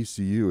know,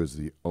 TCU is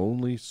the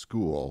only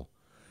school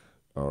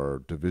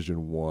or Division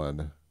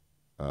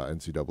I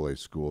NCAA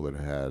school that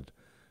had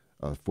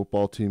a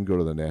football team go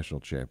to the national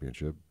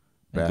championship,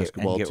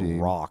 basketball and get team.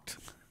 Rocked.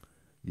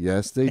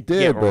 Yes, they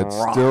did, but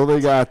still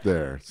they got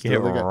there.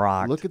 Still they got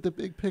rocked. Look at the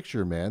big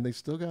picture, man. They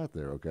still got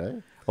there,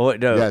 okay? Oh,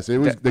 no. Yes, it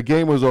was. The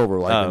game was over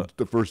in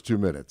the first 2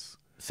 minutes.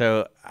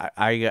 So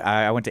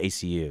I went to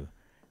ACU,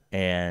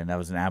 and I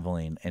was in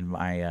Abilene, and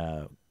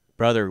my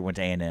brother went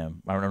to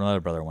A&M. My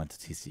another brother went to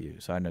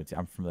TCU, so I know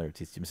I'm familiar with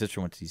TCU. My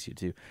sister went to TCU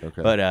too.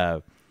 Okay. But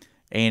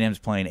A&M's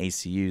playing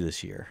ACU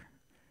this year.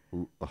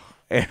 Oh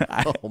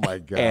my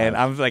god! And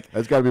I was like,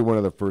 that's got to be one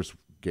of the first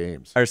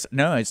games.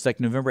 No, it's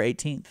like November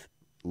 18th.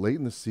 Late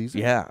in the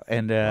season. Yeah,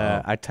 and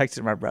wow. I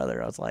texted my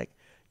brother. I was like,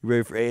 "You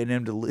ready for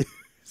A&M to lose?"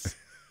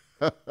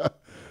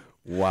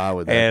 Wow,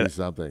 would that be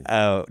something?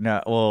 Oh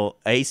no! Well,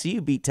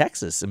 ACU beat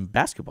Texas in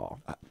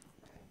basketball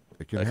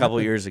a couple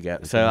of years ago.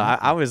 So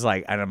I was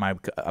like, I don't know,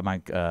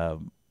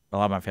 a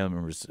lot of my family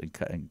members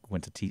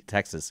went to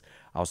Texas.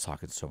 I was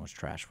talking so much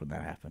trash when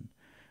that happened.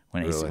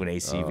 When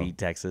ACU beat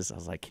Texas, I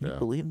was like, "Can you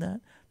believe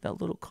that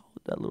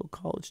little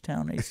college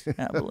town,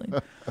 Abilene?"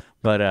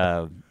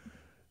 But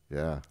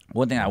yeah,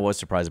 one thing I was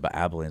surprised about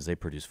Abilene is they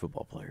produce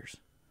football players.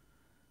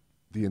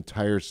 The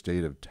entire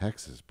state of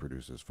Texas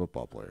produces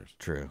football players.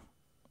 True.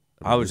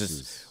 I was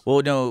just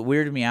what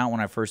weirded me out when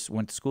I first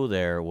went to school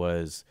there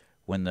was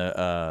when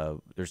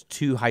there's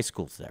 2 high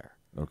schools there.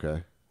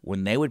 Okay.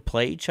 When they would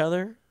play each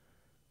other,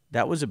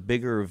 that was a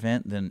bigger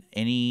event than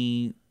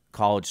any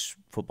college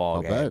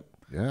football game. Bet.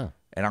 Yeah.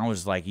 And I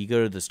was like, you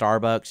go to the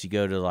Starbucks, you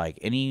go to like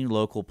any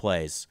local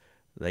place,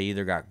 they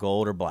either got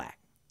gold or black.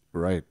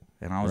 Right.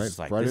 And I was just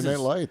like, Friday Night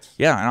Lights.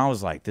 Yeah, and I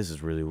was like, this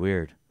is really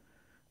weird.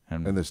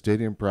 And the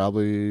stadium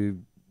probably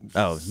it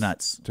was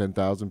nuts.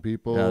 10,000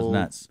 people. That was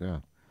nuts. Yeah.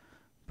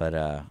 But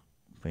yeah.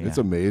 It's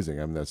amazing.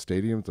 I mean, the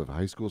stadiums, the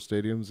high school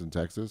stadiums in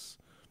Texas,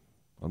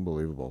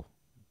 unbelievable.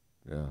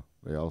 Yeah.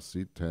 They all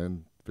seat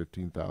 10,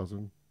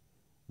 15,000,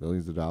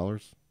 millions of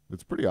dollars.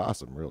 It's pretty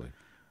awesome, really.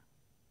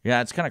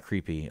 Yeah, it's kind of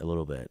creepy a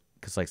little bit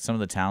because like some of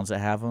the towns that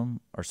have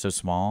them are so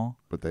small.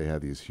 But they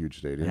have these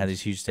huge stadiums. They have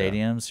these huge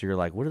stadiums. So you're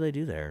like, what do they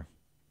do there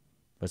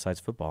besides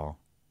football?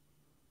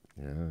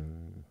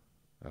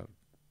 Yeah.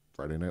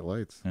 Friday Night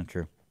Lights. Yeah,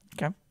 true.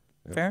 Okay.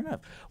 Yeah. Fair enough.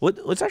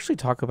 Let's actually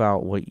talk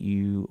about with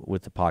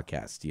the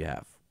podcast you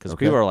have, because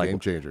people are like game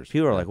changers.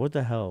 People are like, what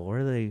the hell? Where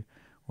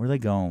are they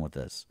going with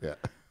this?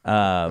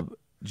 Yeah.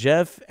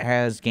 Jeff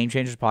has Game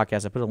Changers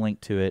podcast. I put a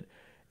link to it.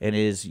 It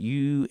is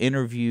you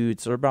interview.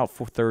 It's about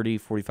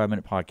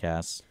 45-minute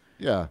podcasts.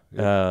 Yeah.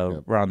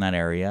 Around that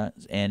area,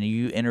 and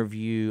you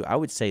interview, I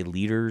would say,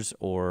 leaders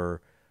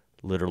or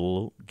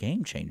literal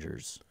game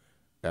changers.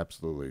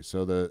 Absolutely.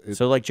 So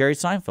like Jerry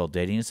Seinfeld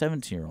dating a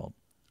 17-year-old.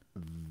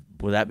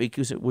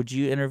 Would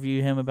you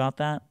interview him about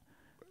that?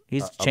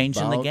 He's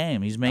changing the about-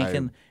 game. He's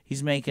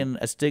making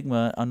a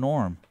stigma a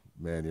norm.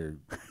 Man,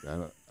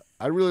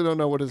 I really don't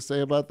know what to say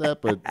about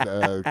that, but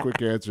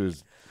quick answer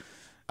is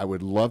I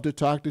would love to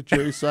talk to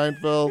Jerry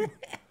Seinfeld.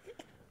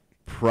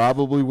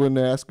 Probably wouldn't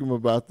ask him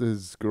about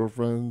his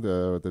girlfriend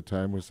at the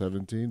time was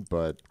 17,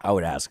 but I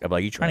would ask. I'm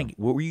like,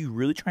 what were you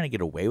really trying to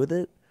get away with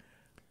it?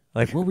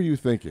 Like, what were you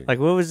thinking? like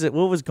what was it?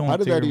 What was going? How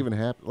did through that your- even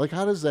happen? Like,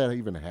 how does that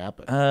even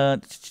happen?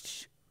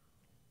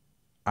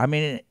 I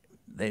mean,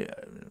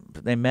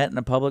 they met in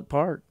a public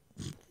park.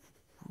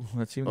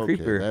 That's even Okay,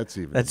 creepier. that's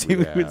even That's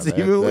weird. even, it's Yeah,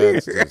 even that- weird.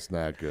 That's just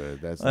not good.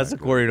 That's not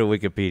according to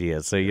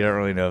Wikipedia, so you don't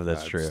really know if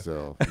that's good. true.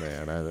 Still,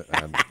 man,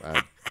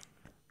 I'm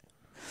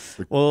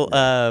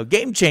Well,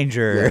 game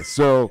changer. yeah,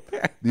 so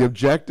the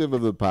objective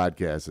of the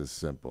podcast is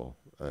simple: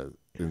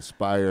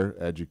 inspire,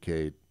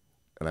 educate,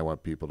 and I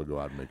want people to go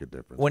out and make a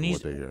difference When in you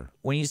what they hear.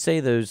 when you say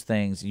those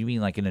things, you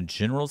mean like in a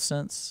general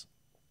sense?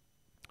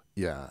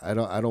 Yeah, I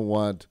don't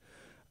want.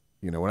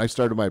 When I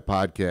started my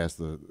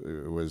podcast,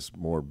 it was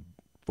more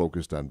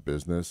focused on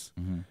business,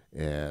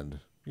 and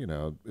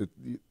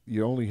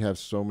you only have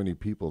so many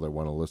people that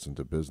want to listen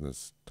to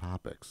business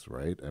topics,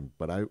 right?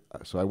 But I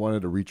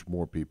wanted to reach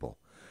more people,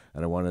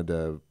 and I wanted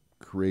to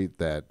create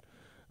that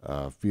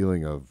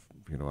feeling of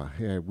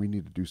hey, we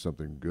need to do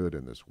something good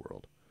in this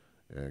world,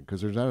 and because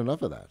there's not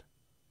enough of that,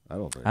 I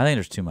don't think. I think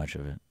there's too much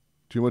of it.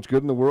 Too much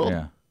good in the world.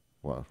 Yeah.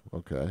 Well,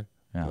 okay.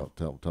 Yeah.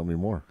 Well, tell me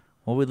more.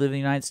 Well, we live in the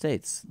United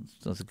States,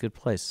 so it's a good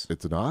place.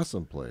 It's an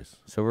awesome place.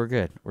 So we're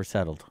good. We're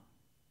settled.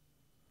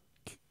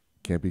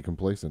 Can't be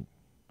complacent.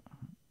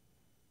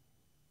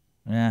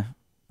 Yeah,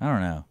 I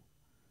don't know.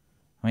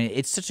 I mean,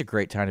 it's such a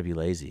great time to be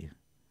lazy.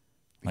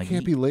 You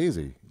can't be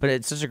lazy. But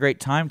it's such a great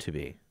time to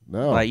be.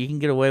 No. Like, you can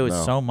get away with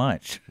No. so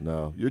much.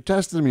 No, you're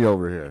testing me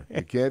over here.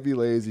 You can't be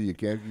lazy. You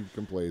can't be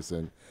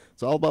complacent.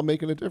 It's all about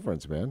making a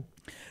difference, man.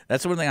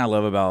 That's one thing I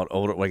love about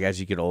older, like as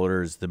you get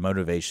older, is the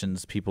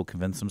motivations people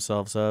convince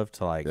themselves of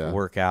to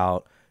work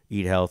out,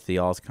 eat healthy,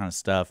 all this kind of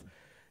stuff.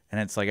 And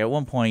it's like at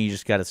one point you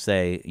just got to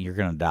say you're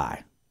gonna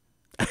die,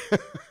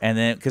 and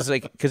then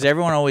because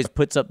everyone always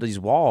puts up these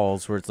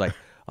walls where it's like,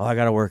 oh, I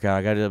got to work out,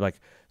 I got to like.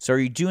 So are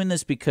you doing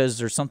this because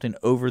there's something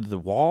over the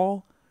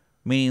wall,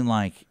 meaning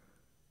like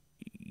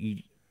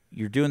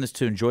you're doing this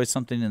to enjoy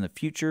something in the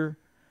future?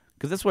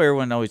 Because that's what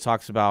everyone always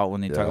talks about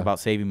when they talk about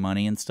saving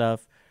money and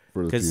stuff.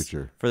 For the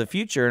future. For the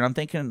future. And I'm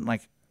thinking,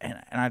 like, and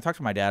I talk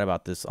to my dad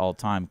about this all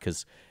the time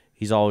because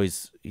he's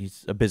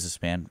a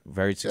businessman,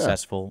 very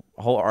successful.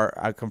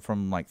 I come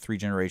from like 3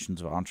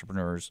 generations of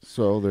entrepreneurs.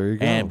 So there you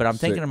go. But I'm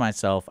thinking to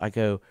myself, I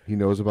go, he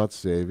knows about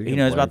saving. he and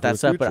knows planning about that for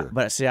stuff. the future.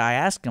 But see, I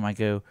ask him, I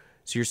go,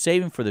 so you're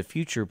saving for the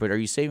future, but are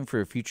you saving for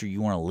a future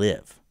you want to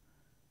live?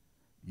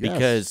 Yes.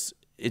 Because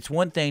it's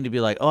one thing to be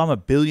like, oh, I'm a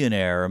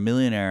billionaire or a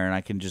millionaire and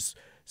I can just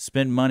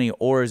spend money,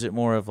 or is it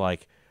more of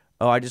like,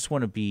 oh, I just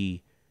want to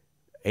be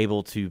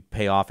able to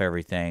pay off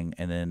everything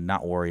and then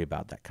not worry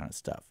about that kind of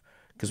stuff?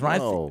 Because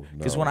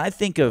when I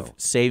think of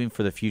saving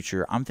for the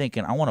future, I'm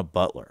thinking I want a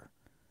butler.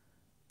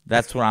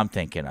 That's what I'm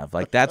thinking of.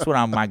 Like that's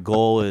what my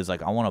goal is.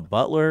 Like I want a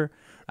butler.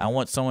 I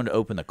want someone to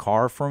open the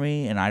car for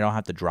me, and I don't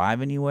have to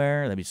drive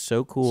anywhere. That'd be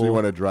so cool. So you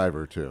want a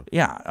driver too?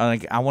 Yeah,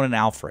 like I want an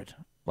Alfred.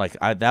 Like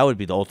that would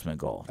be the ultimate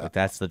goal. Like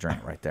that's the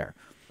dream right there.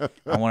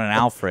 I want an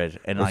Alfred,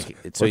 and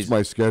What's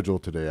my schedule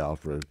today,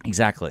 Alfred?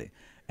 Exactly.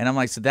 And I'm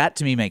like, so that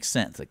to me makes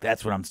sense. Like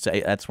that's what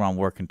I'm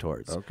working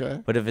towards.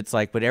 Okay. But if it's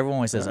like, but everyone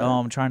always says, oh,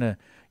 I'm trying to,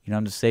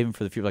 I'm just saving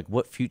for the future. Like,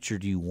 what future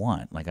do you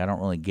want? Like, I don't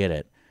really get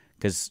it,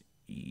 because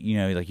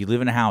like you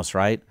live in a house,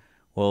 right?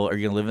 Well, are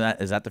you gonna live in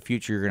that? Is that the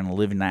future? You're gonna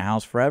live in that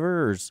house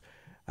forever? Or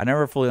I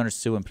never fully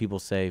understood when people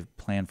say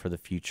plan for the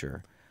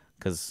future,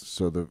 because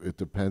it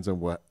depends on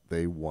what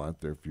they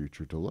want their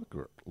future to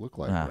look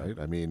like, right?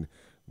 I mean,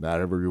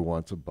 not everybody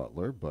wants a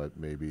butler, but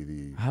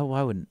maybe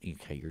why wouldn't?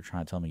 Okay, you're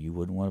trying to tell me you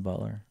wouldn't want a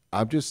butler?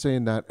 I'm just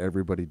saying not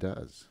everybody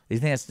does. You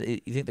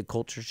think the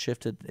culture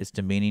shifted? It's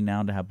demeaning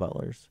now to have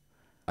butlers?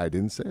 I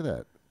didn't say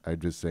that. I'm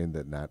just saying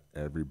that not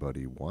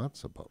everybody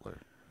wants a butler.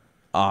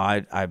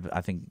 I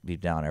think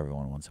deep down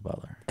everyone wants a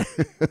butler.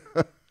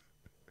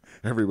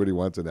 Everybody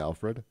wants an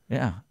Alfred?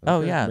 Yeah. Okay,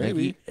 Oh, yeah.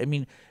 maybe.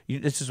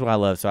 This is what I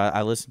love. So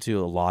I listen to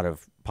a lot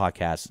of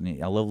podcasts,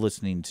 and I love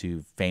listening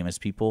to famous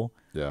people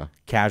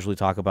casually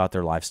talk about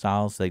their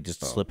lifestyles. They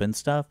just slip in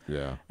stuff.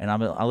 Yeah. And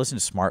I listen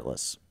to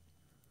Smartless.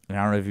 And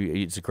I don't know if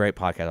it's a great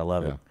podcast. I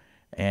love it.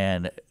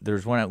 And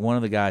there's one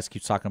of the guys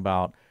keeps talking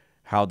about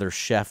how their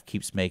chef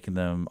keeps making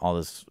them all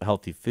this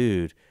healthy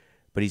food,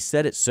 but he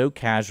said it so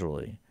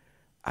casually.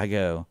 I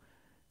go,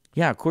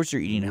 yeah, of course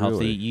you're eating healthy.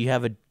 Really? You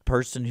have a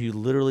person who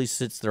literally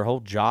sits, their whole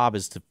job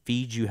is to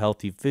feed you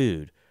healthy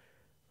food.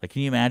 Like,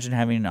 can you imagine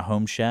having a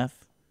home chef?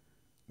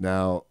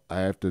 Now, I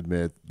have to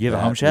admit, you have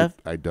a home chef?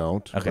 I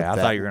don't. Okay, I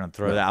thought you were going to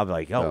throw that. I'll be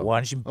like, why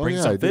don't you bring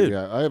some food?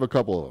 I have a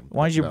couple of them.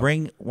 Why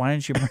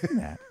didn't you bring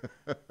that?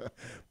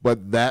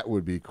 But that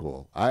would be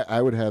cool.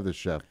 I would have the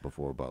chef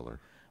before butler.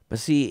 But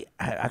see,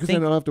 I Because think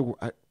I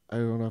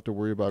don't have to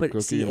worry about But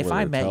cooking. see, if whether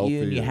I it's met you and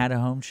healthy you or- had a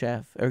home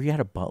chef or you had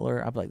a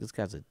butler, I'd be like, this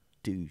guy's a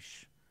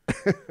douche.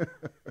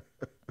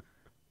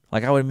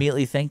 Like, I would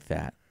immediately think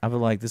that. I was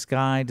like, this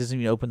guy doesn't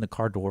even open the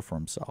car door for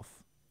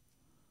himself.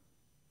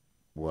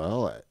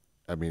 Well,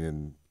 I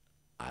mean,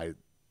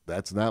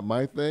 that's not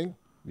my thing.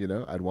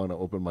 I'd want to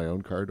open my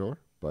own car door,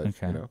 but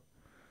Okay.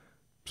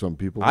 some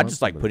people. I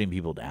just like putting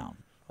people down.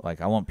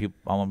 Like I want to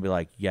be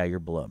like, yeah, you're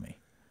below me.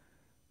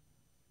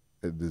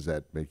 Does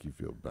that make you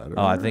feel better?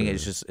 Oh, I think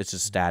it's a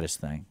status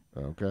thing.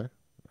 Okay.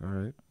 All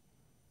right.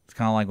 It's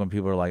kind of like when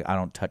people are like, I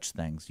don't touch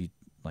things. You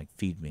like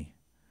feed me.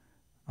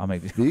 I'll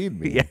make Feed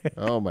me. Yeah.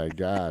 Oh my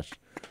gosh,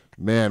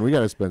 man, we got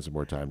to spend some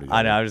more time together.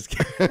 I know. I'm just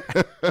kidding.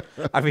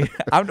 I mean,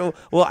 I don't.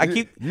 Well,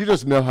 You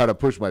just know how to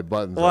push my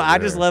buttons. Well, I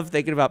just love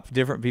thinking about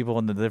different people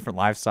and the different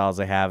lifestyles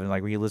they have, and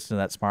like when you listen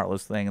to that Smart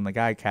List thing, and the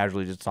guy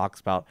casually just talks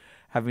about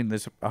having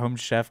this home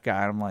chef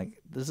guy. And I'm like,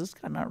 does this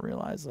guy not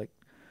realize like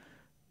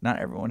not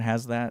everyone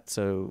has that?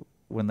 So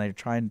when they're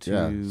trying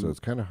to, so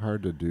it's kind of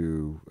hard to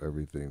do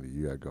everything that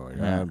you got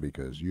going on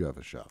because you have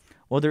a chef.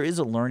 Well, there is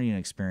a learning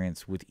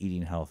experience with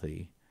eating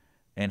healthy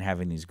and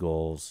having these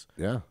goals,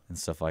 and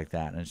stuff like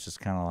that. And it's just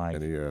kind of like,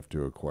 and you have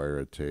to acquire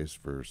a taste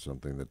for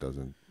something that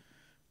doesn't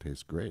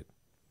taste great.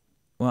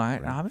 Well,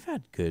 I've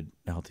had good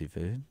healthy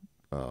food.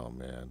 Oh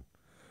man,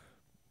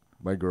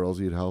 my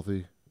girls eat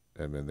healthy,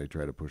 and then they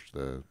try to push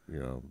the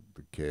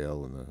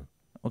kale and the.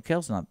 Well,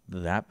 kale's not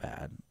that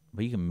bad,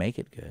 but you can make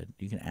it good.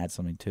 You can add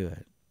something to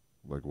it.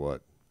 Like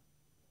what?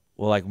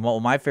 Well, like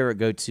my favorite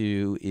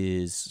go-to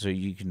is so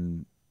you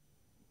can.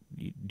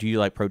 Do you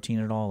like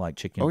protein at all, like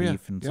chicken,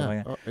 beef, and stuff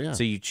like that? Yeah.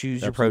 So you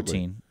choose your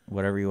protein,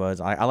 whatever you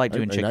was. I like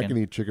doing chicken. I can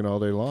eat chicken all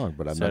day long,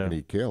 but I'm not going to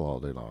eat kale all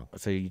day long.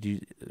 So you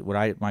do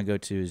my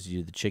go-to is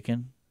you do the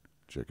chicken,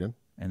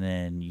 and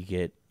then you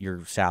get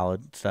your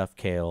salad stuff,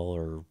 kale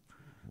or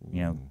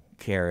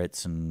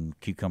carrots and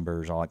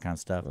cucumbers, all that kind of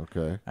stuff.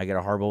 Okay. I get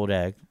a hard-boiled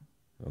egg.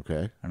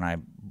 Okay. And I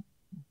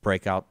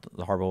break out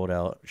the hard-boiled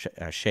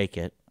egg, shake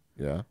it.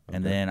 Yeah. Okay.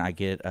 And then I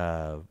get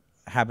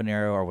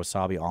habanero or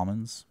wasabi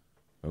almonds.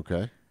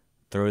 Okay.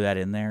 Throw that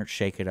in there,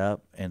 shake it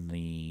up, and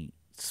the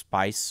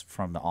spice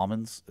from the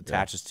almonds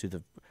attaches to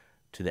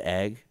the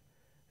egg.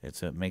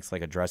 So it makes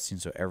like a dressing.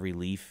 So every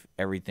leaf,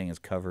 everything is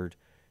covered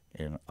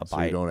in a bite.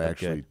 So you don't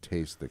actually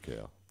taste the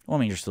kale. Well, I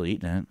mean, you're still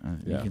eating it.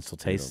 You can still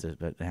taste it,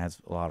 but it has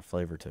a lot of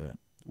flavor to it.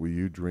 Will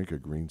you drink a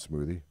green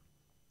smoothie?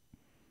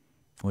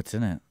 What's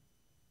in it?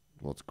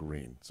 Well, it's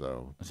green,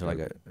 so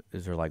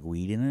is there like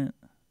weed in it?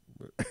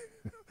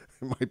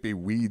 It might be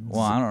weeds.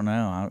 Well, I don't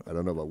know. I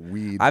don't know about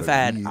weed. I've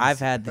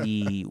had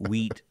the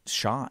wheat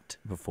shot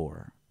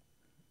before.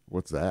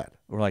 What's that?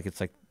 Or like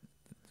it's like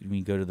when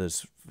you go to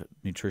those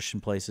nutrition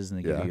places and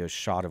they give you a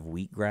shot of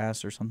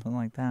wheatgrass or something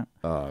like that.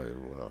 Oh,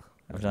 well.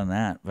 I've done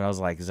that, but I was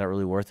like, is that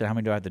really worth it? How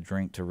many do I have to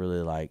drink to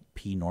really like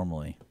pee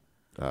normally?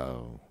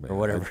 Oh, man. Or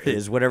whatever it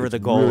is, whatever the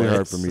goal is. It's really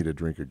hard for me to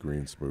drink a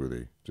green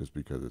smoothie just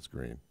because it's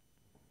green.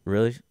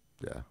 Really?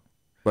 Yeah.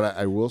 But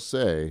I will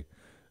say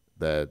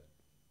that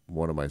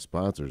one of my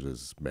sponsors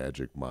is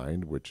Magic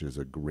Mind, which is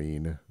a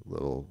green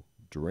little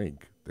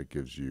drink that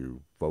gives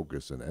you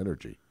focus and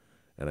energy.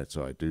 And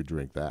so I do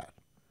drink that.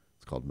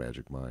 It's called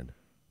Magic Mind.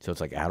 So it's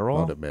like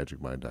Adderall? Found at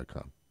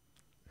magicmind.com.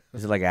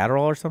 Is it like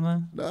Adderall or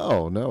something?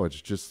 No.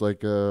 It's just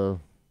like all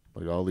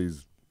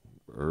these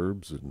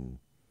herbs and,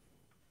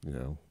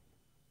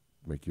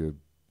 make you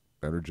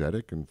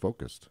energetic and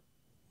focused.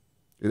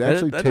 It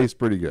actually tastes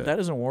pretty good. That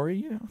doesn't worry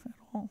you at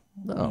all?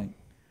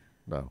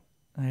 No.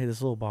 Hey,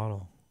 this little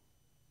bottle.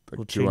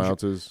 Like 2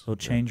 ounces. It'll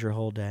change your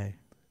whole day.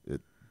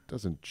 It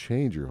doesn't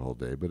change your whole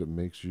day, but it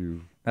makes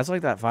you. That's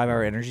like that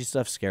 5-hour energy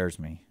stuff scares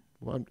me.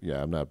 Well,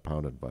 I'm not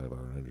pounding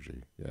 5-hour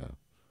energy. Yeah.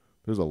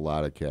 There's a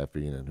lot of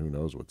caffeine, and who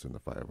knows what's in the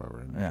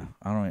 5-hour energy.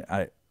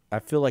 Yeah. I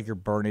feel like you're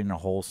burning a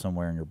hole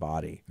somewhere in your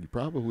body. You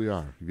probably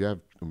are. If you have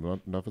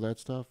enough of that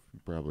stuff, you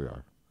probably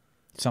are.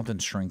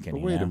 Something's shrinking.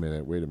 But wait a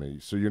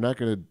minute. So you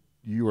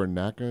are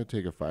not gonna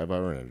take a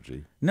 5-hour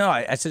energy. No,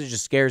 I said it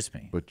just scares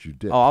me. But you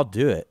did. Oh, I'll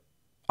do it.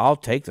 I'll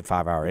take the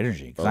 5-hour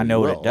energy because I know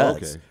what it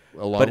does. Okay.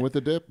 Along with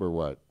the dip or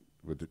what?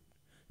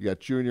 You got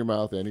chew in your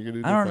mouth and you're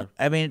gonna do. I don't know.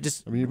 I mean,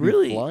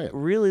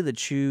 really, the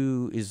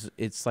chew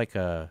it's like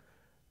a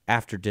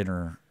after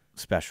dinner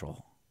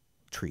special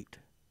treat.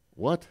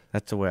 What?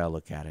 That's the way I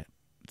look at it.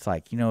 It's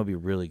like it'd be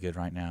really good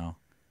right now.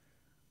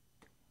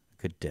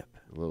 Good dip.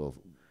 A little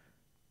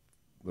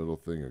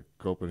thing of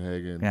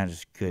Copenhagen. Yeah,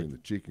 just good. The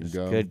chicken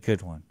gum.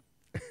 Good one.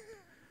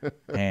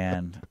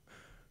 And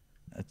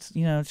it's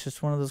it's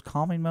just one of those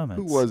calming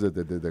moments. Who was it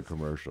that did the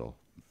commercial?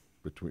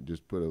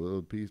 Just put a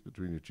little piece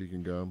between your cheek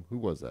gum. Who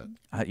was that?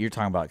 You're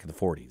talking about like the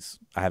 40s.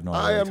 I have no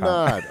idea. I am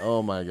not.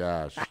 Oh my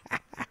gosh!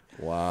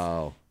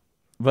 Wow.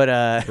 But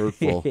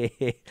hurtful.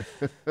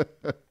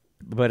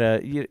 But I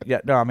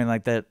mean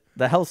like the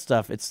health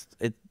stuff.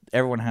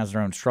 Everyone has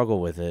their own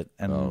struggle with it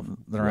and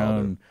their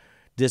own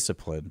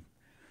discipline.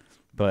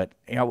 But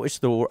I wish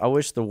the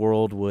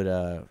world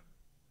would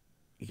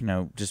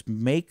just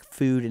make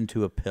food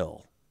into a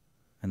pill,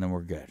 and then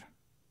we're good.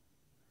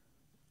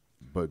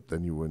 But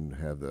then you wouldn't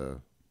have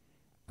the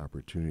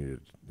opportunity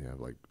to have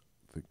like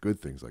the good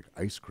things like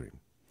ice cream.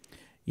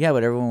 Yeah,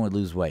 but everyone would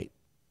lose weight.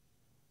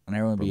 And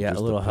everyone would be a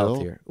just a little pill?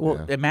 healthier.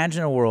 Well, Yeah.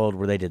 imagine a world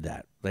where they did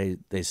that.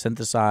 They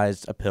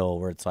synthesized a pill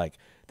where it's like,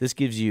 this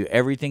gives you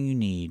everything you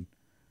need.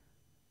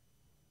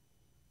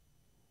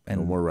 No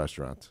And more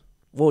restaurants.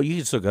 well, you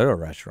can still go to a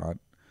restaurant,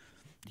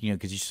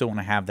 because you still want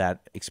to have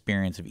that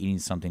experience of eating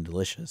something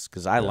delicious.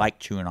 Because I like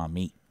chewing on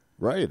meat.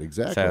 Right,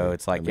 exactly. So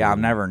it's like,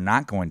 I'm never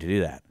not going to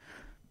do that.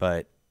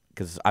 But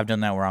because I've done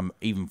that where I'm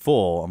even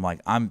full, I'm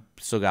like, I'm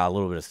still got a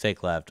little bit of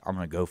steak left. I'm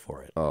going to go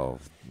for it. Oh,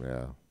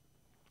 yeah.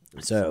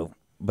 So,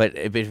 but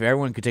if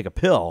everyone could take a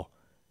pill,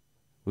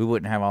 we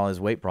wouldn't have all these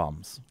weight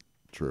problems.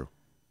 True.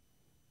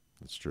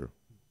 It's true.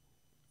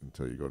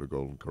 Until you go to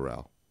Golden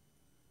Corral.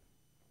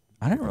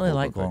 I didn't really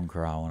like buffet. Golden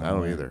Corral when I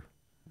don't went. either.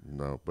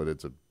 No, but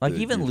it's a Like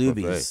big, even huge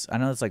Luby's. buffet. I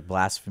know it's like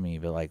blasphemy,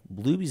 but like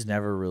Luby's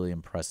never really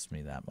impressed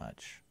me that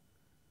much.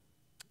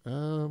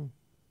 You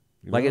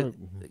Like, know,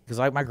 because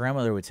like my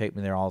grandmother would take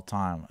me there all the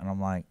time, and I'm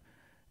like,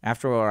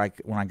 after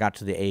when I got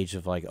to the age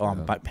of like,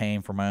 I'm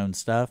paying for my own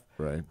stuff,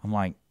 right? I'm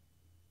like,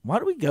 why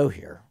do we go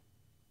here?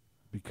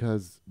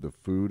 Because the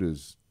food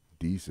is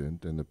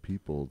decent and the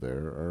people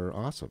there are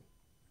awesome.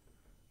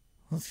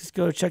 Let's just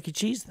go to Chuck E.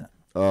 Cheese then,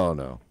 Oh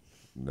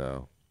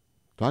no.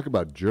 Talk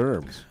about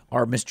germs.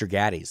 or Mr.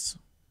 Gaddy's.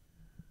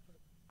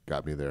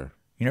 Got me there.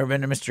 You never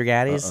been to Mr.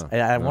 Gaddy's?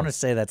 I no. want to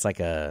say that's like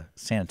a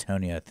San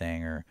Antonio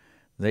thing, or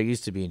they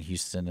used to be in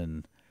Houston,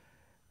 and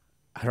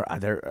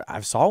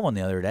I saw one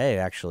the other day.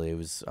 Actually, I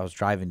was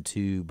driving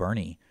to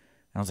Bernie,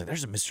 and I was like,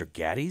 "There's a Mr.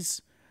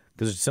 Gaddy's,"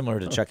 because it's similar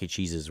to Chuck E.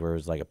 Cheese's, where it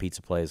was like a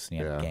pizza place and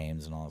you had Yeah.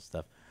 games and all that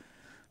stuff.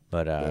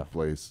 But That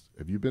place.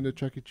 Have you been to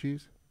Chuck E.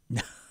 Cheese?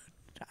 not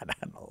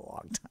in a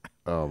long time.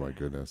 Oh my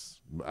goodness.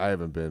 I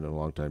haven't been in a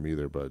long time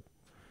either, but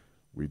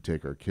we'd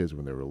take our kids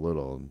when they were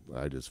little, and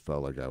I just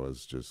felt like I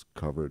was just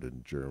covered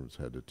in germs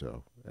head to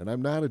toe. And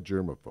I'm not a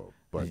germaphobe,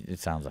 but It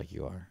sounds like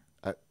you are,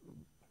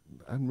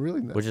 I'm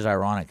really not. which is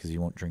ironic because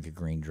you won't drink a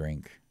green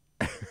drink,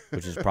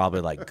 which is probably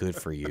like good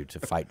for you to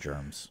fight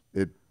germs.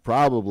 It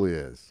probably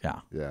is. Yeah.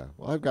 Yeah.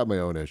 Well, I've got my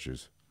own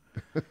issues.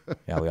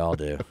 Yeah, we all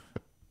do.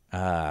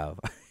 But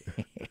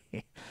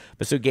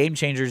so Game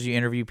Changers, you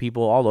interview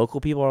people, all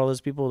local people, all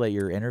those people that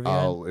you're interviewing.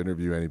 I'll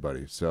interview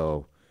anybody.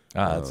 So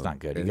That's not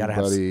good. You gotta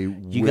have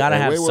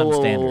wait, some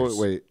standards.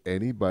 Wait,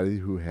 anybody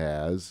who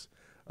has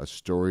a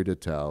story to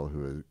tell,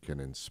 who can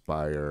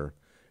inspire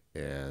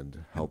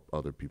and help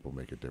other people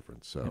make a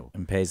difference. So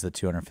And pays the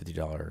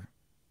 $250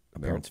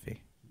 appearance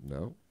fee.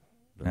 no.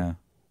 Yeah.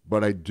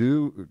 But I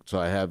do. So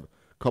I have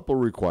a couple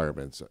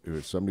requirements.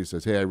 If somebody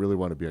says, "Hey, I really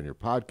want to be on your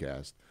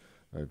podcast,"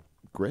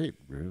 great.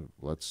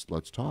 Let's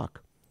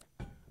talk.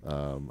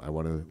 I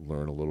want to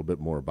learn a little bit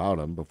more about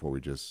them before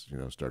we just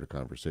start a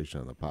conversation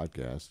on the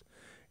podcast,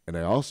 and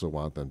I also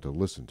want them to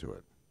listen to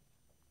it,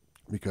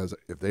 because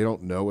if they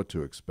don't know what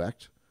to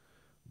expect,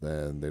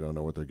 then they don't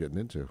know what they're getting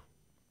into.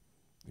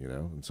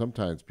 And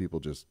sometimes people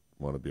just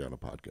want to be on a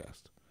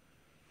podcast.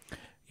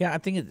 Yeah, I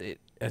think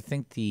I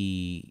think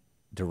the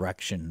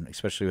direction,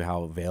 especially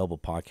how available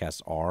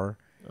podcasts are,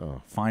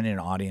 finding an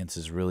audience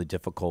is really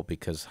difficult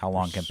because how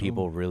long can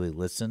people really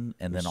listen?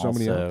 And then There's so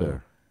many out also,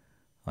 there.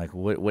 like,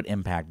 what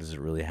impact does it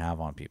really have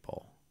on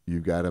people?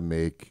 You've got to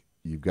make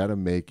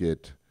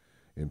it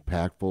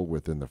impactful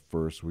within the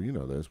first.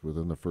 Well,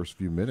 within the first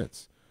few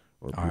minutes.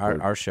 Or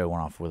Our show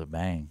went off with a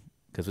bang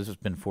because this has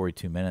been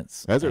 42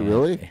 minutes. Has it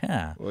really?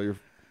 Yeah. Well, you're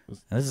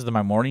And this is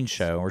my morning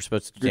show. We're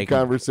supposed to good take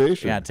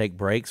conversation. take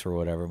breaks or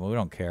whatever, but we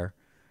don't care.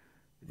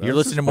 This You're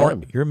listening is to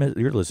fun.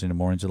 You're listening to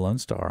Mornings at Lone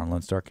Star on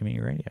Lone Star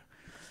Community Radio.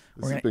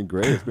 This has been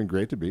great. It's been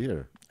great to be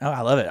here. Oh,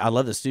 I love it. I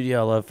love the studio.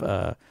 I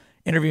love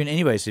interviewing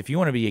anybody. So if you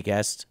want to be a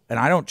guest, and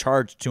I don't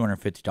charge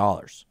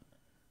 $250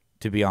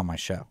 to be on my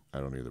show. I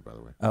don't either, by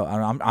the way. Oh,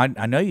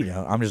 I know you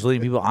don't. I'm just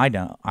leading people. I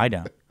don't.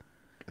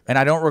 And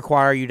I don't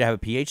require you to have a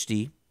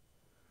PhD.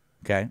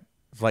 Okay,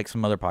 it's like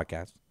some other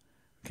podcasts.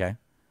 Okay,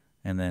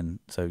 and then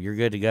so you're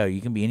good to go.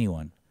 You can be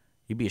anyone.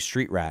 You be a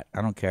street rat.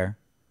 I don't care.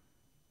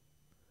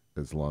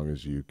 As long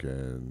as you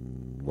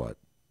can, what?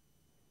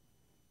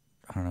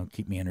 I don't know.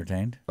 Keep me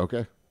entertained.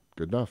 Okay,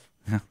 good enough.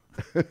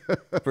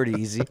 Pretty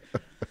easy.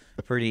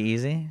 Pretty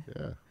easy.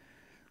 Yeah.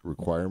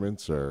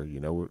 Requirements are, you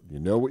know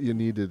what you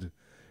needed.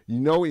 You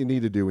know what you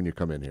need to do when you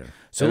come in here.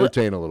 So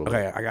entertain a little bit.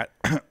 Okay, I got.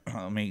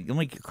 let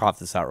me cough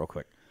this out real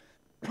quick.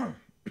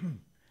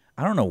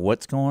 I don't know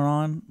what's going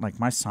on. Like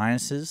my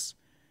sinuses,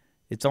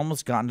 it's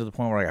almost gotten to the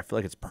point where I feel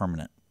like it's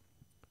permanent.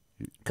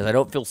 Because I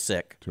don't feel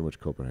sick. Too much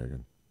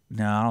Copenhagen.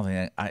 No, I don't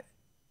think I.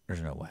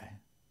 There's no way.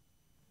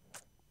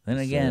 Then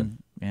again,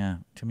 yeah,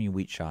 too many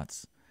wheat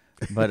shots.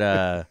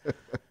 But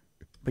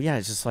but yeah,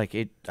 it's just like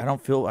it. I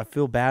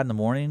feel bad in the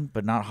morning,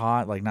 but not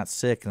hot, like not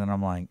sick. And then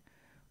I'm like,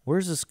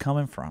 where's this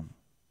coming from?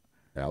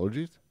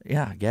 Allergies?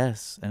 Yeah, I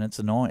guess. And it's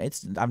annoying.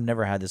 I've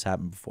never had this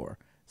happen before.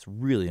 It's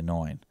really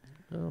annoying.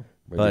 Oh,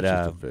 maybe But it's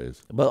just a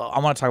phase. But I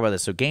want to talk about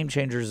this. So Game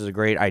Changers is a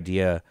great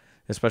idea,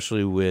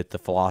 especially with the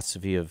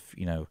philosophy of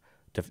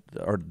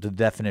or the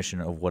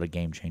definition of what a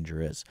game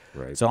changer is.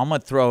 Right. So I'm going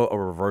to throw a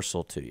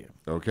reversal to you.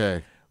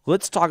 Okay.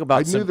 Let's talk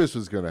about. I knew this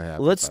was going to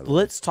happen.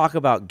 Let's talk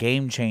about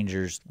game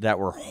changers that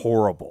were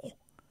horrible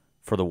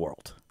for the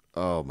world.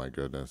 Oh my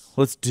goodness.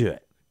 Let's do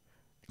it.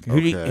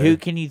 Who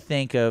can you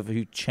think of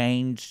who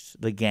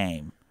changed the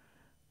game,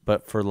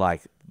 but for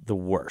like the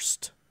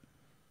worst?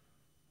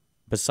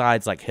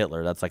 Besides like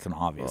Hitler, that's like an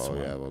obvious one.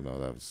 Oh yeah, well no,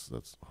 that's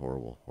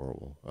horrible.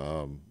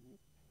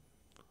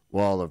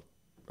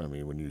 I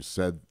mean, when you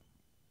said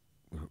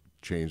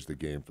change the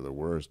game for the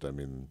worst, I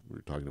mean, we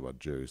were talking about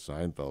Jerry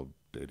Seinfeld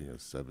dating a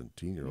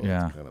 17-year-old.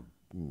 Yeah. It's kind of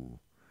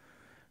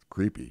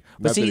creepy.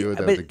 But Not see, that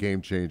that was a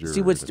game changer.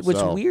 See, what's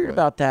weird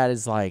about that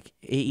is like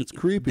it's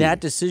creepy.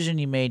 That decision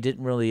he made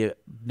didn't really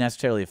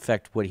necessarily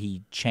affect what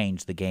he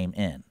changed the game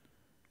in.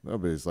 No,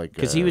 but it's like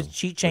because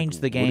she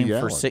changed the game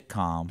for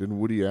sitcom. Didn't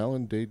Woody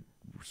Allen date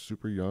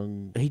super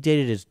young? He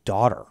dated his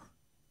daughter,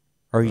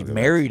 or he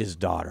married his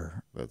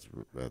daughter.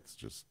 That's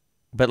just.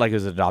 But like it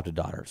was an adopted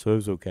daughter, so it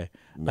was okay.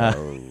 No,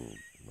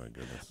 my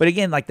goodness. But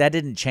again, like that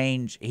didn't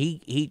change.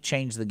 He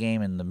changed the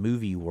game in the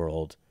movie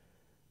world,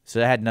 so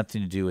that had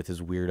nothing to do with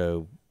his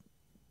weirdo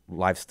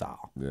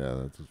lifestyle. Yeah,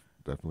 that's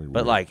definitely.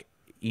 But weird. like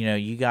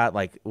you got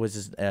like was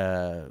this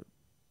the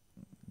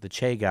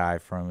Che guy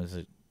from is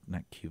it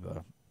not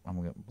Cuba? I'm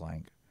gonna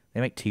blank.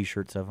 They make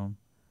T-shirts of him.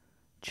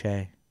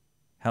 Che,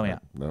 help me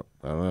out. No,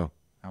 I don't know.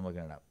 I'm looking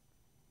it up.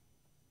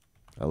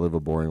 I live a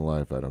boring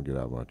life. I don't get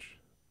out much.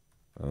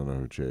 I don't know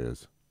who Che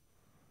is.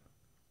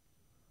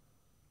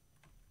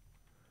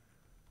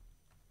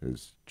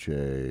 Is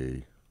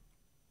Che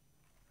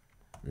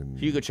in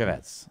Hugo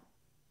Chavez?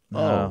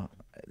 No,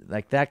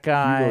 like that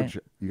guy.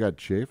 You got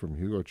Che from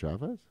Hugo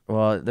Chavez?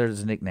 Well,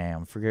 there's a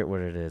nickname. I forget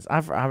what it is.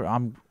 I'm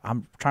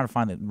trying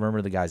to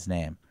remember the guy's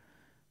name.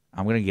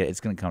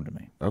 It's gonna come to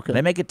me. Okay.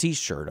 They make a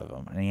T-shirt of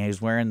him, and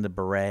he's wearing the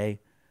beret,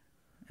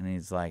 and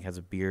he's like has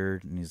a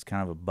beard, and he's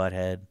kind of a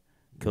butthead.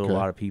 Killed a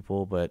lot of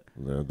people, but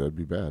that'd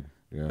be bad.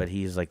 Yeah. But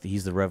he's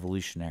the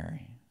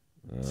revolutionary.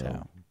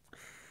 So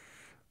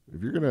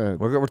if you're gonna,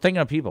 we're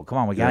thinking of people. Come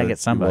on, we gotta get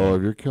somebody. Well,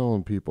 if you're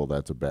killing people,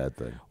 that's a bad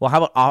thing. Well,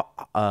 how about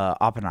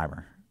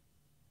Oppenheimer?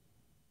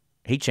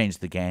 He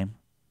changed the game,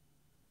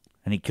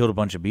 and he killed a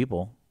bunch of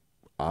people.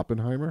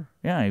 Oppenheimer?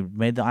 Yeah, he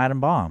made the atom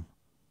bomb.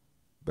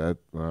 That's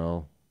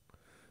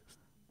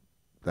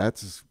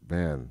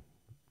man.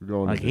 We're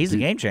going like he's a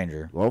game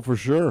changer. Well, for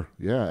sure.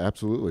 Yeah,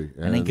 absolutely.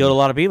 And he killed a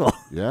lot of people.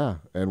 Yeah,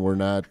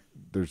 and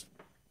there's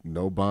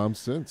no bombs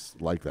since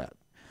like that.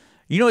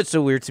 You know what's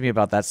so weird to me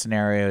about that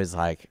scenario is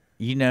like,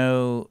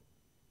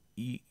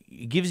 it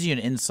gives you an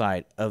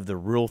insight of the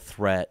real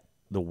threat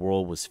the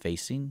world was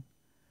facing.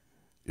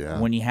 Yeah.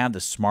 When you have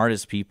the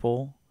smartest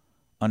people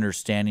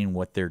understanding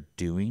what they're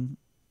doing.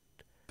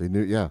 They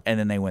knew, yeah. And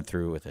then they went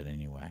through with it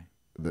anyway.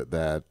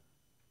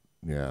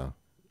 Yeah.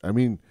 I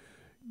mean,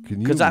 can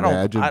you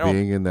imagine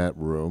being in that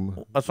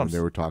room when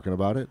they were talking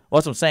about it? Well,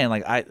 that's what I'm saying.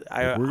 Like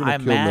we're going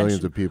to kill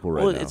millions of people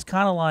right now. It's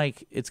kind of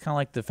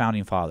like the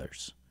founding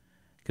fathers,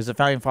 because the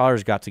founding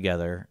fathers got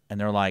together and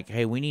they're like,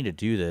 "Hey, we need to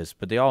do this,"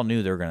 but they all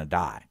knew they were going to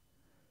die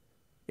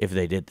if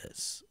they did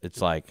this. It's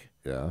like,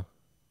 yeah,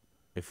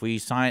 if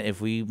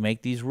we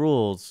make these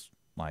rules,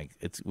 like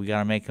we got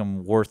to make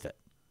them worth it.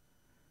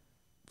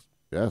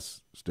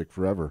 Yes, stick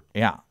forever.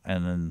 Yeah,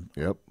 and then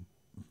yep,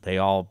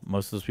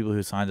 most of those people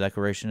who signed the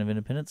Declaration of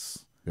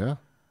Independence. Yeah.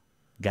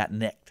 Got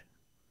nicked.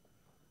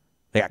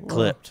 They got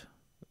clipped.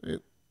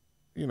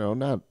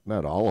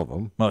 Not all of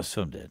them. Most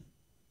of them did.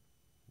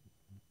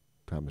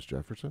 Thomas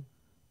Jefferson?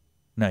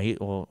 No,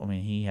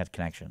 he had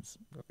connections.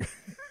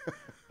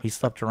 He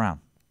slept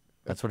around.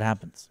 That's what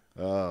happens.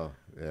 Oh,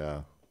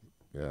 yeah.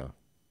 Yeah.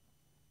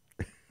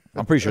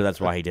 I'm pretty sure that's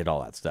why he did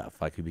all that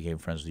stuff. Like he became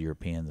friends with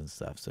Europeans and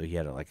stuff. So he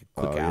had a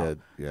quick out.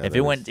 Yeah, if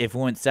it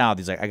went south,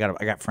 he's like, I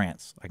got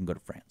France. I can go to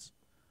France.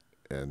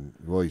 And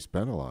he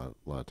spent a lot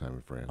of time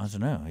in France. I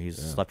don't know. He's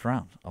slept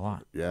around a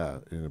lot. Yeah,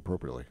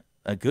 inappropriately.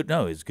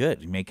 He's good.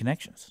 He made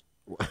connections.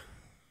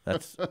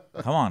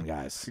 Come on,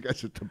 guys. I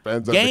guess it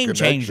depends on game the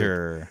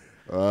changer.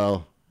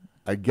 Well,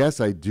 I guess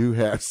I do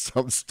have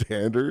some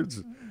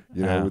standards,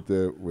 with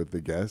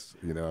the guests.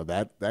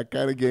 That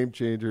kind of game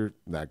changer,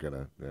 not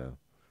gonna. Yeah,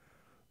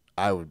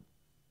 I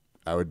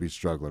would be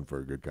struggling for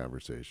a good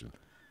conversation.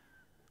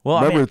 Well,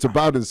 remember, it's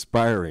about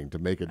inspiring to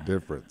make a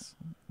difference.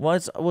 Well,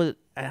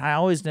 I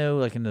always know,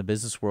 like in the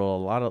business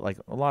world,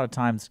 a lot of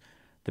times,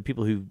 the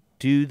people who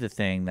do the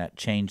thing that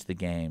change the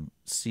game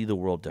see the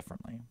world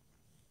differently,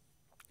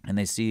 and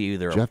they see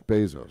either Jeff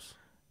Bezos.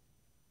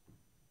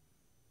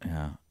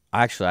 Yeah,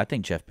 actually, I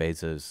think Jeff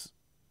Bezos,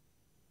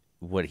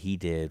 what he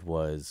did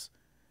was,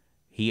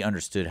 he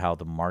understood how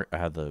the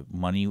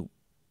money,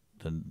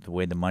 the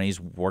way the money's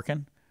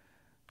working,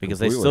 because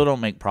they still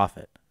don't make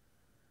profit.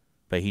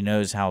 But he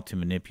knows how to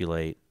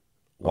manipulate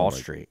Wall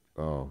Street.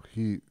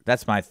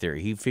 That's my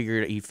theory. He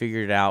figured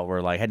it out where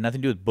it had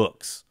nothing to do with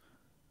books.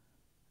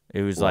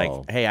 It was like,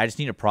 hey, I just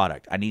need a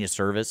product. I need a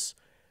service,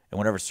 and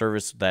whatever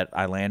service that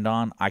I land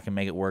on, I can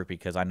make it work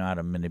because I know how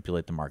to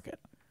manipulate the market.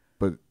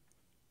 But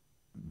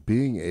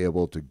being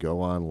able to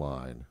go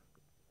online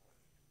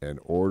and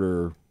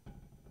order,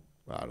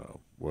 I don't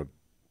know,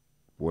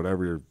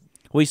 whatever you're.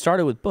 Well, he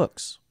started with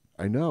books.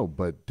 I know,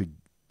 but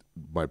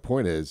my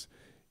point is,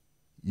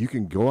 you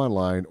can go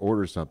online,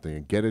 order something,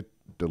 and get it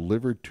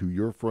delivered to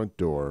your front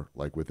door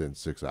like within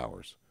 6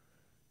 hours.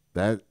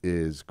 That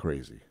is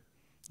crazy.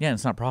 Yeah, and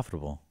it's not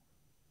profitable.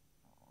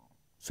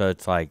 So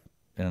it's like,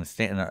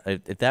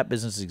 if that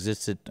business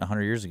existed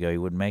 100 years ago, you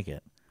wouldn't make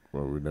it.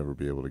 Well, we'd never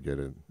be able to get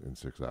it in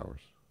 6 hours.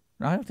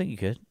 No, I don't think you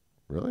could.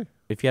 Really?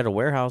 If you had a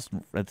warehouse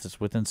that's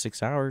within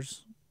 6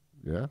 hours.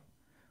 Yeah.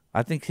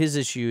 I think his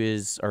issue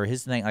is, or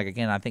his thing, like,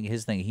 again, I think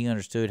his thing, he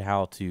understood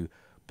how to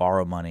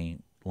borrow money,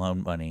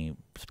 loan money,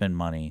 spend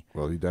money.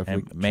 Well, he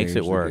definitely makes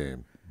it work. The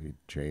game. He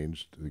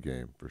changed the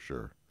game for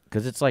sure.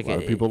 Because it's like a lot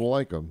of people don't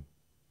like him,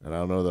 and I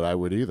don't know that I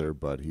would either,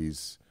 but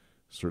he's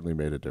certainly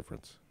made a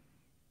difference.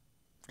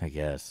 I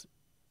guess.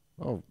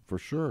 Oh, for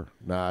sure.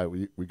 Nah,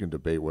 we can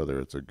debate whether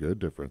it's a good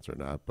difference or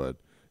not, but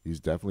he's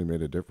definitely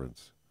made a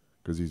difference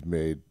because he's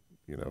made,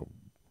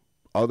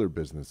 other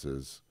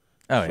businesses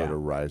sort of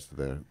rise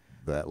to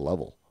that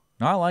level.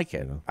 No, I like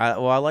it.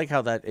 I like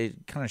how that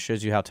it kind of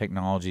shows you how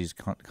technology is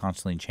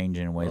constantly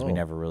changing in ways we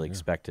never really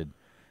expected.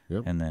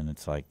 Yep. And then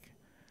it's like,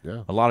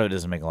 a lot of it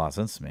doesn't make a lot of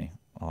sense to me.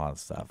 A lot of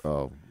stuff.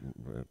 Oh,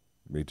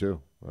 me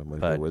too. I'm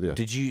right there with you.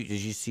 Did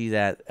you see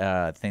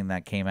that thing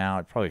that came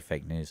out? Probably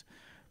fake news,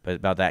 but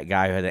about that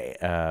guy who had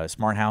a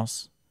smart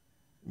house.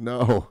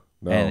 No.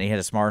 And he had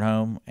a smart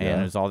home,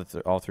 and it was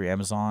all through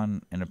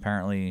Amazon. And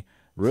apparently,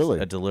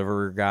 a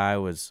deliverer guy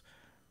was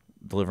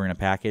delivering a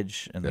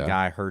package, and the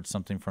guy heard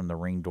something from the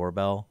Ring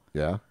doorbell.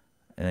 Yeah.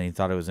 And he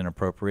thought it was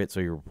inappropriate,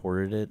 so he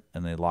reported it,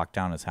 and they locked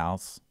down his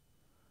house.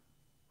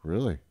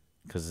 Really?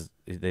 Because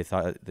they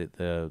thought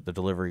the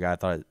delivery guy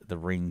thought the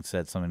Ring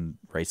said something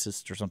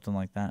racist or something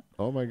like that.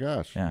 Oh my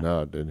gosh! Yeah.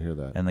 No, I didn't hear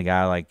that. And the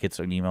guy gets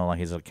an email like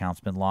his account's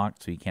been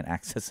locked, so he can't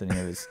access any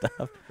of his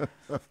stuff.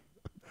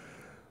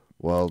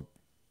 Well,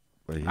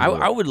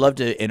 I would love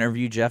to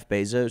interview Jeff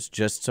Bezos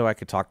just so I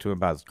could talk to him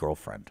about his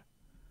girlfriend.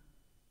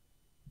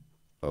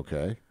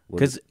 Okay.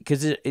 Because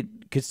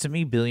to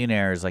me,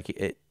 billionaire is like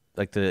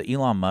the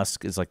Elon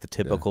Musk is like the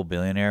typical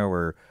billionaire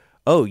where,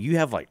 you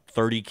have like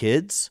 30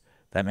 kids.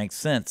 That makes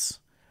sense.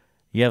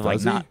 You have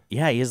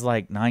he has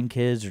like 9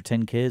 kids or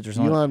 10 kids or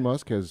something. Elon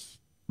Musk has,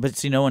 but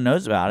see, no one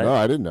knows about it. No,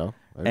 I didn't know.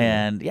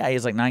 He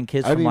has like 9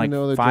 kids I from didn't like even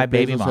know that 5 Jeff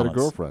baby Bezos mamas. had a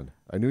girlfriend.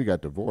 I knew he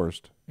got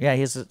divorced. Yeah, he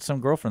has some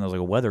girlfriend that was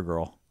like a weather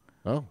girl.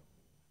 Oh.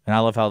 And I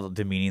love how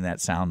demeaning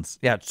that sounds.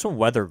 Yeah, it's a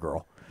weather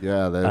girl.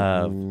 Yeah,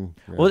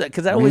 well,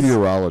 because that always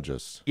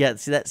meteorologist. Yeah,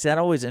 see that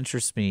always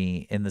interests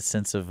me in the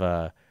sense of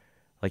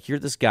like you're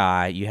this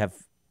guy, you have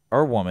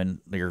or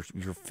woman, you're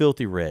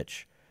filthy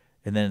rich,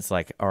 and then it's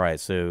like, all right,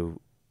 so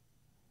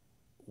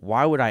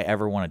why would I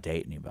ever want to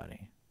date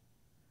anybody?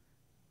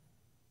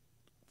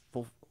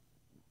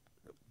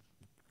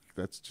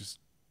 That's just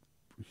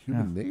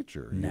human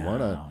nature.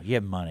 You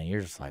have money.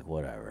 You're just like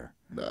whatever.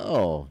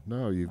 No,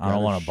 I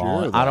don't want a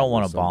ball. I don't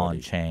want a ball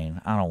and chain.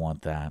 I don't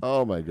want that.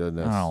 Oh my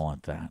goodness! I don't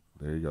want that.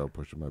 There you go,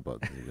 pushing my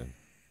buttons again.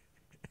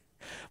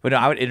 But no,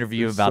 I would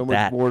interview There's about so much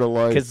that more to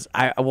life. because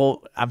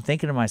I'm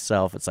thinking to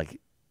myself, it's like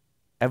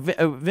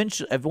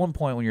eventually at one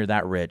point when you're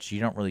that rich,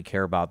 you don't really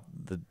care about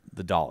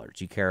the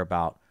dollars. You care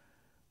about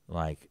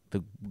like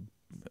the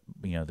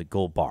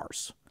gold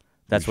bars.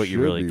 That's what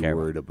you really care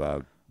about. Worried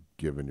about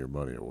giving your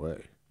money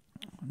away.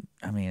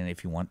 I mean,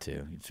 if you want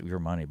to, it's your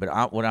money.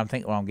 But what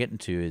I'm getting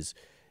to is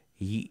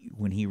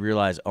when he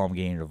realized, I'm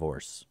getting a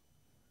divorce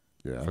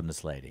from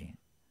this lady.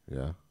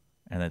 Yeah.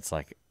 And it's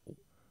like,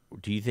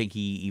 do you think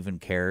he even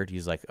cared?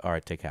 He's like, all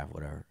right, take half,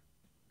 whatever.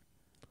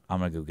 I'm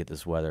going to go get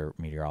this weather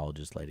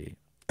meteorologist lady.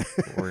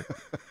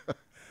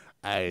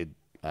 I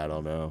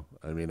don't know.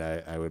 I mean,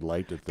 I would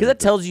like to think. Because that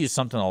tells you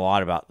something a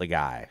lot about the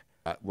guy.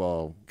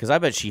 Well. Because I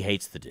bet she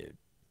hates the dude,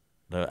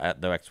 the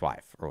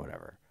ex-wife or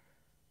whatever.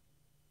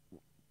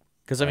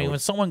 Because, I mean, when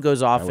someone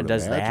goes off and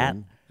does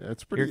imagine.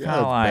 That's pretty you're kind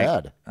of like,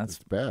 bad. That's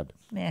bad.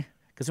 Nah.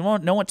 Because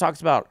no one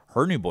talks about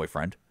her new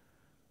boyfriend.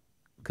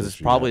 Because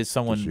it's probably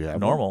someone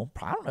normal.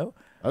 I don't know.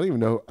 I don't even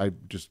know. I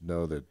just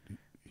know that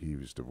he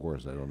was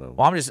divorced. I don't know.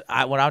 Well,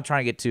 what I'm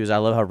trying to get to is I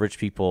love how rich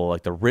people,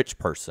 like the rich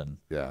person,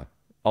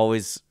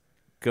 always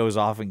goes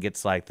off and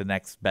gets like the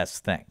next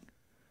best thing.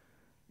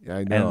 Yeah,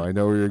 I know. I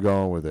know where you're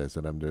going with this,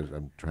 and I'm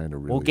trying to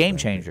really. Well, game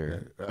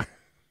changer.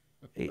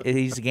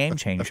 He's a game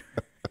changer.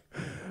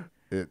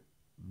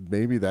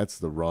 Maybe that's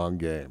the wrong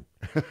game.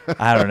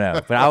 I don't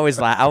know, but I always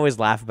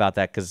laugh about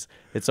that because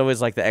it's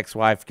always like the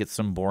ex-wife gets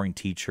some boring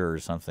teacher or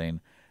something,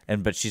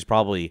 but she's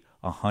probably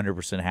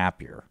 100%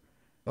 happier.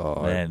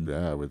 Oh,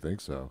 I would think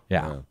so.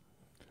 Yeah.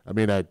 I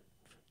mean,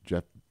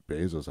 Jeff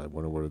Bezos. I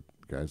wonder what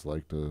guys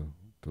like to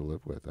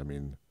live with. I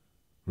mean,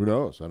 who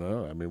knows? I don't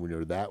know. I mean, when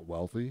you're that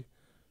wealthy,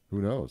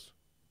 who knows?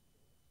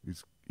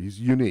 He's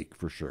unique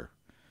for sure.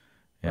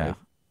 Yeah, right?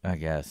 I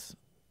guess.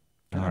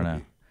 I don't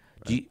know.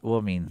 Well,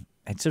 I mean,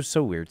 it's just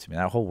so weird to me.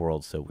 That whole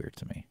world's so weird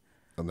to me.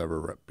 I'll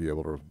never be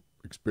able to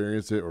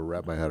experience it or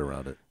wrap my head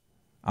around it.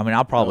 I mean,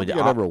 I'll probably. I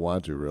never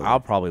want to really. I'll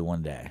probably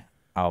one day.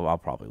 I'll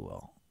probably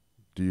will.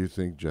 Do you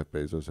think Jeff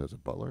Bezos has a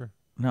butler?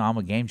 No, I'm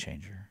a game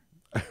changer.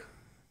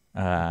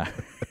 Do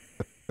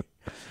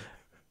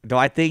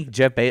I think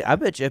I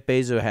bet Jeff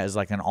Bezos has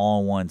like an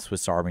all-in-one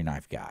Swiss Army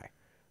knife guy.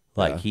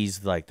 Like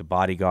he's like the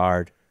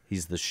bodyguard.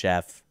 He's the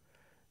chef.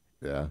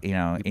 Yeah. You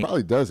know, He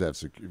probably does have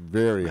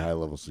very high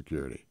level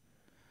security.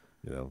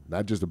 You know,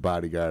 not just a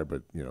bodyguard,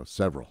 but, you know,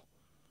 several.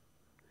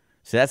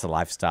 so that's a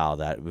lifestyle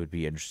that would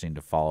be interesting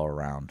to follow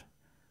around.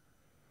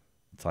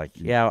 It's like,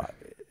 yeah,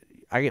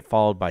 I get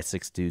followed by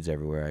 6 dudes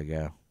everywhere I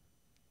go.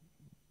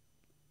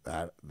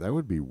 That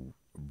would be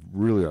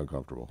really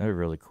uncomfortable. That'd be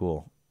really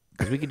cool.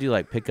 Because we could do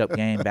like pickup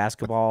game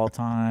basketball all the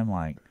time.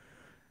 Like,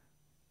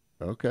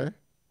 Okay.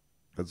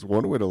 That's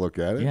one way to look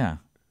at it. yeah.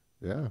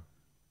 Yeah.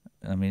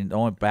 I mean, the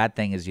only bad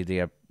thing is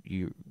you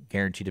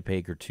guaranteed to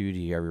pay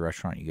gratuity every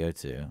restaurant you go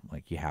to.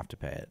 Like, you have to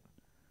pay it.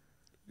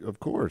 Of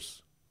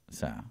course.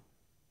 So,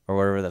 or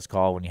whatever that's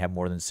called when you have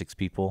more than 6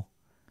 people.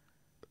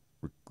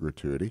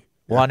 Gratuity.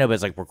 Well, I know, but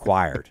it's like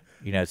required.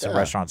 You know, some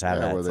restaurants have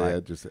that. Where It's they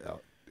like, just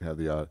have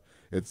the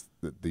it's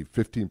the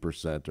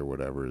 15% or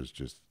whatever is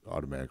just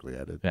automatically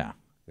added. yeah.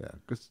 Yeah,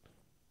 because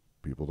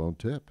people don't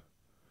tip.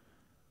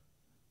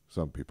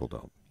 Some people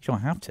don't. You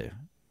don't have to.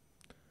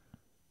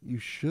 You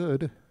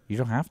should. You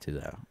don't have to,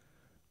 though.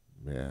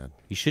 Man,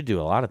 You should do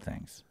a lot of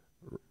things,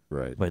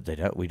 right. but they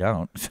don't. We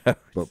don't. So,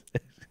 But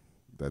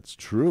that's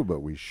true, but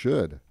we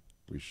should.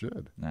 We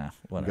should. nah,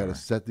 We whatever. got to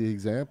set the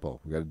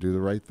example. We got to do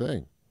the right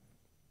thing.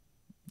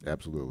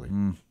 Absolutely.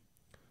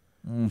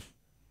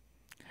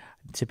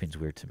 Tipping's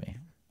weird to me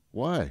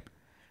Why?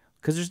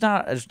 because there's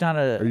not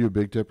Are a you a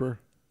big tipper?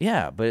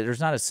 yeah, but there's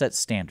not a set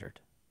standard.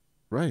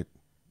 Right.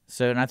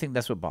 So, and I think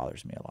that's what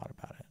bothers me a lot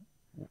about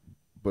it.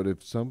 But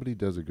if somebody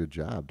does a good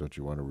job, don't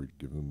you want to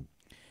give them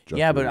just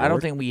Yeah, a but I don't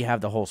reward? think we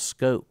have the whole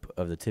scope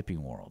of the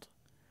tipping world.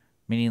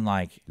 Meaning,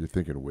 like, You're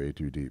thinking way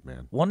too deep,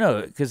 man. well,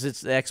 no, because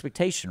it's the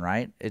expectation,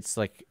 right? It's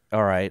like,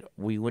 all right,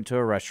 we went to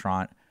a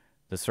restaurant,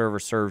 the server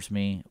serves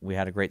me, we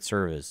had a great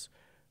service,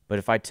 but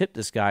if I tip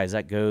this guy, does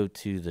that go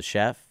to the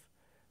chef?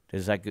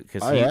 Does that go?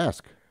 Because I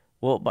ask.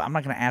 well, but I'm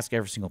not going to ask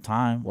every single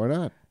time. Why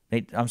not?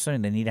 I'm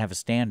saying they need to have a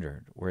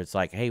standard where it's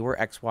like, hey, we're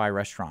XY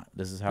restaurant.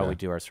 This is how Yeah. we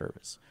do our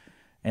service.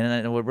 And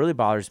then what really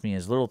bothers me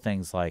is little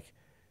things like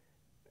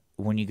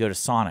when you go to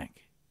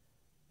Sonic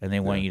and they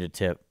want you to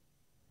tip,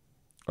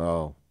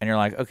 Oh, and you're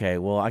like, okay,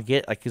 well, I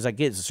get, like, because I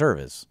get it's a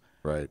service,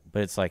 right.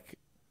 but it's like,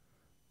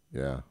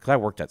 Yeah. because I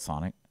worked at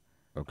Sonic,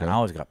 Okay. and I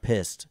always got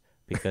pissed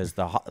because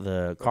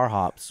the car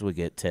hops would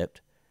get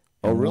tipped.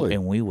 Oh, and really?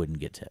 And we wouldn't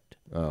get tipped.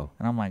 Oh.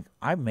 And I'm like,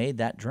 I made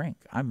that drink,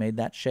 I made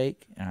that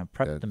shake, and I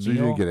prepped Yeah. the So meal.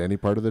 you didn't get any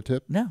part of the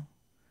tip? No.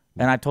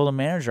 And I told the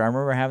manager, I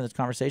remember having this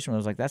conversation where I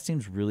was like, that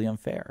seems really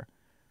unfair.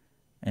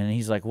 And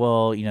he's like,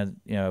 well, you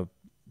know,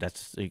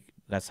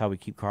 that's how we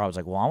keep car hops. I was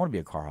like, well, I want to be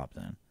a car hop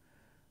then.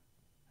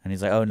 And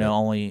he's like, oh no,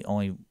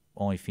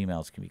 only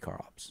females can be car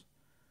hops.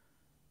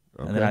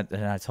 Okay. And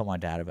then I told my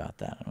dad about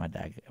that. And my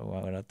dad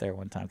went up there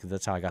one time because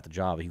that's how I got the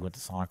job. He went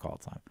to Sonic all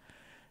the time.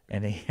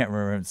 And I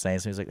remember him saying,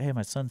 so he's like, hey,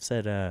 my son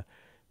said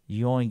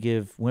you only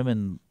give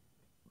women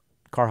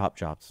car hop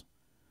jobs.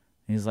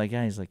 And he's like,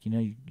 yeah. He's like, you know,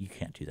 you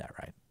can't do that,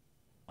 right?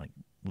 Like,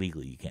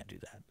 legally, you can't do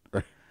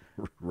that.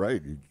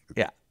 Right.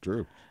 Yeah.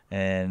 True.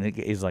 And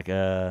he's like,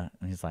 let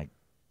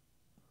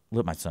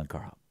my son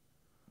car hop.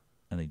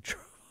 And he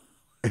drove.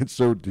 And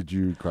so did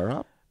you car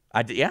hop?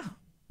 I did, yeah.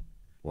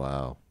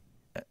 Wow.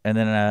 And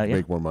then, yeah.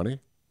 Make more money?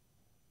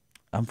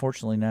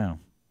 Unfortunately, no.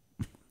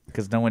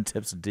 Because no one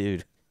tips a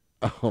dude.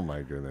 Oh,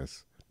 my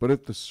goodness. But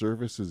if the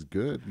service is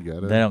good, you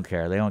got to. They don't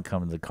care. They don't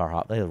come to the car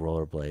hop. They have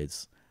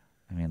rollerblades.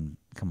 I mean,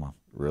 come on.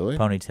 Really?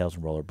 Ponytails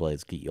and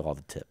rollerblades get you all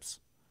the tips.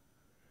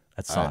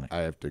 That's Sonic.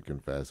 I have to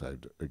confess,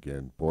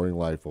 again, boring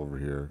life over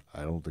here.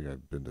 I don't think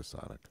I've been to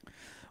Sonic.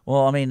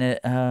 Well, I mean,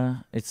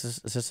 it's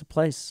just a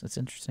place. It's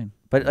interesting.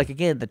 But, like,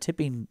 again, the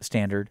tipping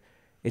standard,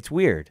 it's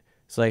weird.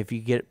 So, like, if you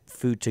get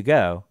food to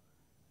go,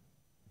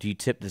 do you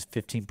tip this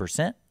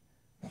 15%?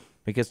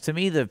 Because to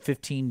me, the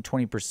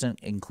 15-20%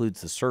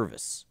 includes the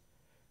service.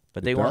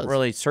 But they weren't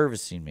really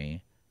servicing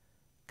me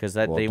because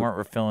they weren't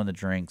refilling the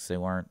drinks. They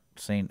weren't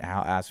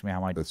asking me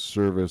how my... The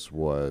service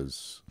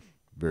was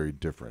very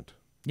different.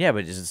 Yeah,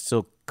 but does it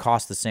still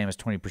cost the same as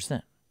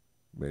 20%?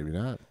 Maybe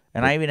not.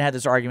 And I even had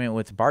this argument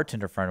with a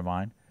bartender friend of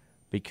mine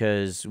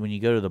because when you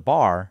go to the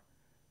bar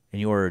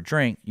and you order a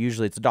drink,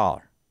 usually it's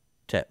 $1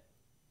 tip.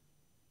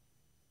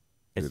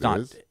 It's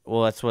not.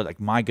 Well, that's what, like,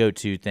 my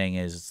go-to thing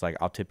is. It's like,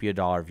 I'll tip you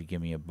 $1 if you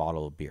give me a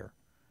bottle of beer.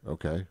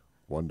 Okay.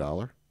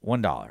 $1?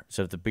 $1.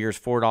 So if the beer's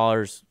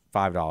 $4,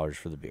 $5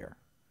 for the beer.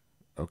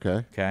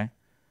 Okay. Okay?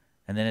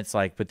 And then it's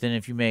like, but then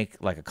if you make,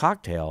 like, a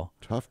cocktail...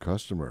 Tough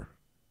customer.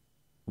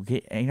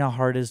 You know how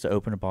hard it is to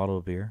open a bottle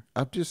of beer?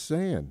 I'm just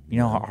saying. You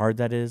know how hard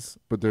that is?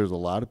 But there's a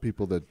lot of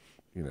people that,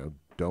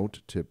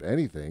 don't tip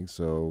anything.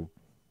 So,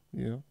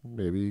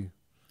 maybe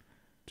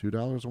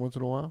 $2 once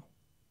in a while.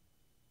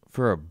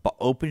 For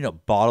opening a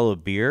bottle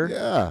of beer?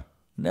 Yeah.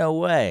 No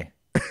way.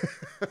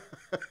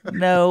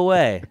 No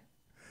way.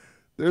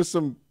 There's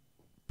some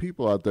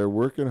people out there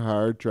working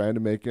hard, trying to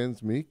make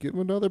ends meet. Give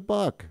them another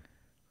 $1.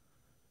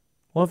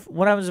 Well,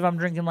 what happens if I'm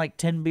drinking like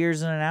 10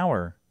 beers in an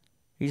hour?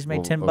 You just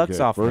made $10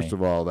 off me. First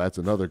of all, that's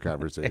another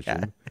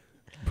conversation.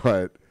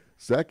 But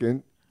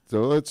second,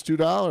 so that's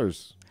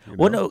 $2.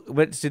 Well, no,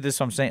 but see, this is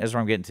what I'm saying. That's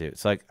what I'm getting to.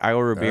 It's like I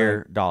order a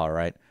beer, $1,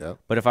 right? Yep.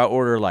 But if I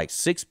order like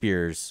 6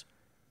 beers,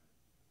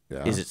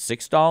 Yeah. Is it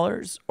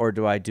 $6 or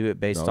do I do it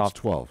based No, off? it's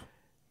 12.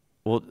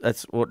 Well,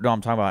 that's what. No, I'm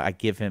talking about. I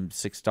give him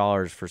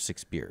 $6 for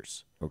 6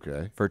 beers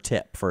Okay. for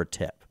a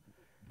tip.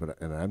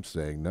 And I'm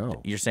saying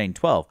no. You're saying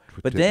 12,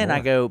 but tip then I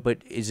more. go.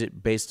 But is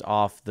it based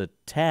off the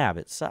tab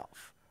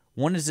itself?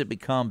 When does it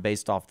become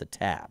based off the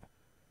tab?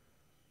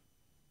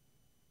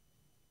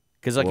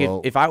 Because like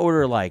Well- if I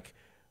order like,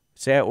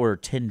 say I order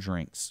 10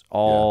 drinks,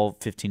 all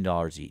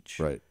 $15 each.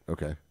 Right.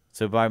 Okay.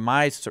 So by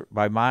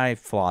my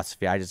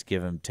philosophy, I just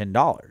give him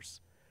 $10.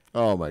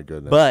 Oh my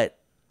goodness. But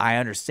I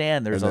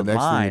understand there's and the a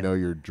next line. thing you know,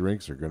 your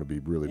drinks are going to be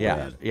really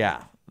bad.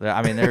 Yeah.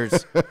 I mean,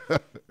 there's,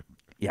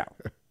 yeah,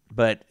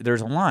 but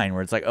there's a line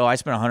where it's like, oh, I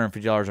spent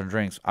 $150 on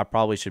drinks. I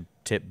probably should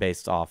tip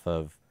based off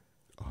of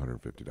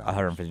 $150.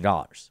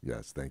 $150.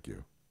 Yes, thank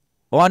you.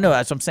 Well, I know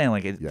that's what I'm saying.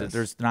 Like, Yes.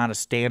 there's not a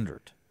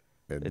standard.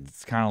 And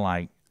It's kind of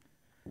like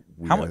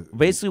we how had- much.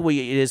 Basically, what it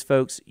is,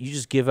 folks. You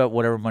just give up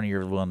whatever money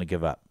you're willing to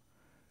give up.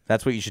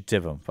 That's what you should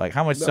tip them. Like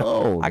how much?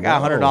 No, I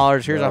got no,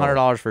 $100. Here's no.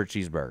 $100 for a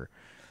cheeseburger.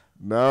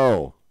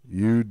 No,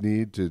 you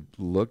need to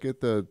look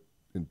at the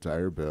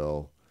entire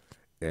bill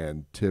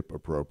and tip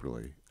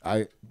appropriately.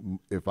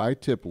 If I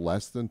tip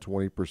less than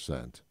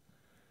 20%,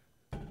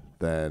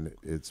 then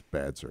it's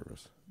bad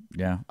service.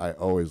 Yeah. I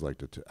always like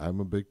to tip. I'm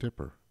a big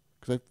tipper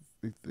because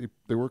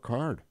they work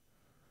hard.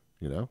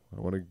 You know, I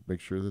want to make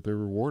sure that they're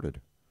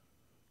rewarded.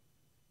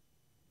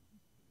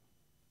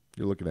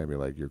 You're looking at me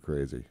like you're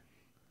crazy.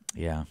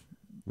 Yeah.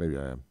 Maybe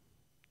I am.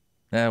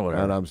 Yeah.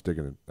 Whatever. And I'm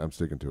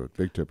sticking to it.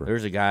 Big tipper.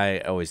 There's a guy I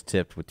always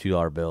tipped with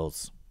 $2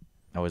 bills.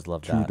 I always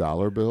loved that.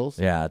 $2 bills?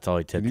 Yeah, that's all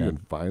he Can tipped you in.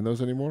 even find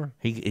those anymore?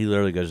 He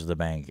literally goes to the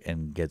bank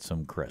and gets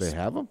some crisp. They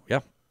have them? Yeah.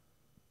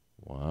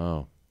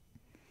 Wow.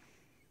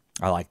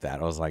 I like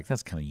that. I was like,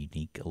 that's kind of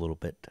unique a little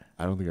bit.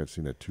 I don't think I've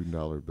seen a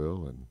 $2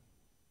 bill in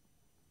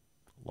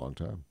a long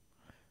time.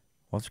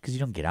 Well, it's because you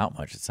don't get out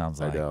much, it sounds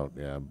like. I don't.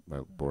 Yeah, my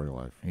boring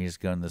life. You just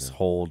go in this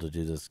hole to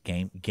do this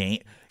game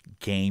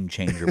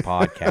changer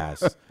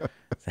podcast.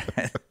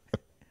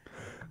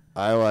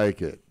 I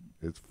like it.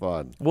 It's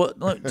fun. Well,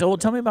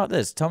 tell me about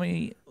this. Tell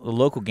me the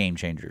local game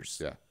changers.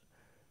 Yeah.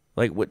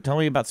 Like, tell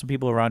me about some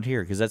people around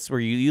here, because that's where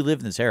you live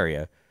in this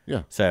area.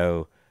 Yeah.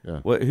 So, Yeah.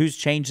 who's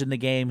changing the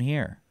game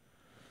here?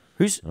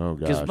 Oh,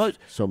 gosh.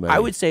 So many. I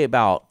would say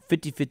about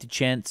 50-50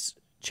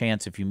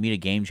 chance if you meet a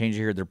game changer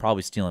here, they're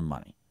probably stealing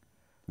money.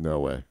 No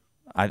way.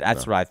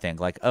 That's what I think.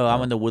 Like, oh,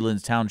 I'm in the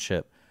Woodlands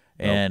Township,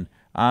 and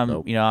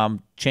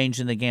I'm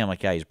changing the game.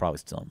 Like, yeah, he's probably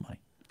stealing money.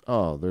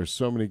 Oh, there's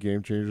so many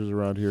game changers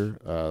around here.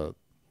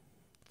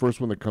 First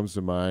one that comes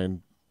to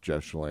mind,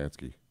 Jeff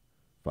Shalansky,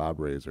 Fob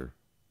Razor,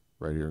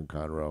 right here in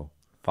Conroe.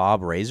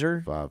 Fob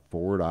Razor?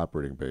 Forward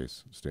Operating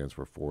Base stands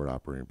for Forward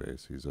Operating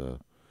Base. He's a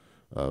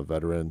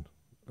veteran,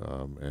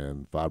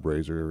 and Fob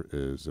Razor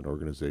is an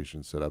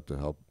organization set up to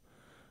help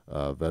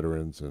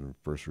veterans and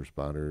first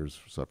responders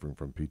suffering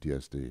from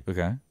PTSD.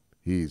 Okay.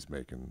 He's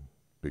making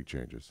big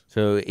changes.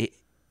 So he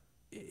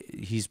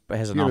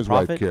has a He and his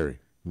wife, nonprofit? Carrie.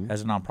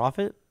 Has a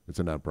nonprofit? It's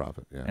a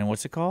nonprofit, yeah. And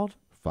what's it called?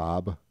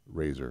 Fob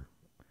Razor.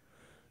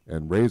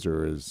 And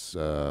Razor is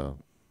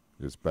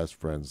his best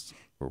friend's,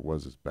 or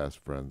was his best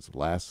friend's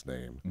last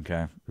name,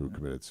 Okay. who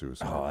committed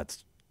suicide. Oh,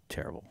 that's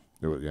terrible.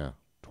 It was,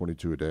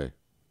 22 a day.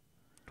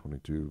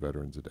 22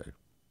 veterans a day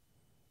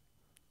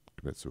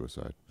commit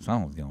suicide.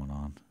 Something's going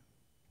on.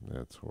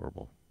 That's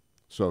horrible.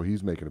 So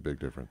he's making a big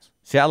difference.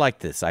 See, I like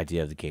this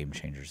idea of the game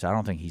changers. I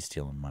don't think he's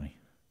stealing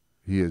money.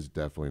 He is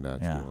definitely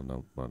not Yeah. stealing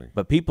no money.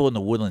 But people in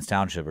the Woodlands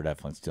Township are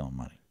definitely stealing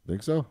money.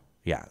 Think so?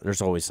 Yeah,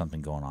 there's always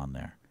something going on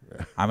there.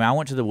 I mean, I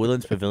went to the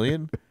Woodlands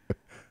Pavilion,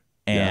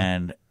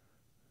 and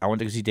I went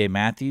to go see Dave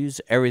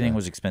Matthews. Everything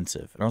was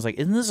expensive. And I was like,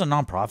 isn't this a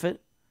nonprofit?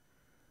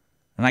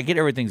 And I get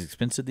everything's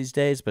expensive these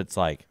days, but it's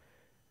like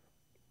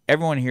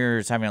everyone here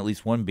is having at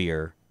least one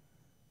beer,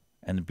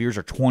 and the beers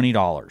are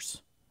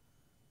 $20.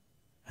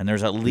 And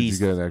there's at Did least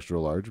you get an extra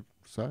large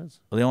size?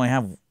 well, they only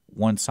have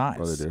one size.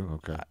 Oh, they do?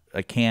 Okay.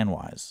 A can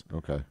wise.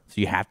 Okay.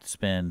 So you have to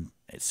spend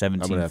I'm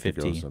going to have to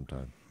go $17.50.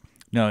 sometime.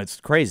 No, it's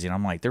crazy. And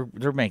I'm like,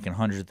 they're making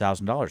hundreds of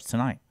 $1,000s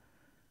tonight.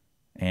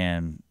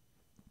 And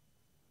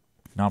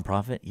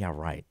nonprofit, yeah,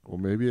 right. Well,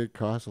 maybe it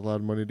costs a lot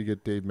of money to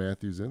get Dave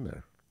Matthews in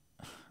there.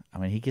 I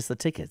mean, he gets the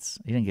tickets.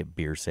 He didn't get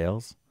beer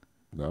sales.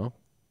 No?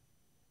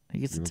 He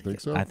gets You the don't think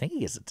tickets. so? I think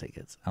he gets the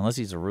tickets, unless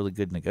he's a really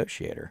good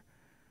negotiator.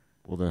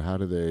 Well, then how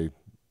do they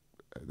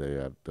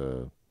have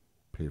to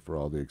pay for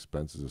all the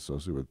expenses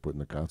associated with putting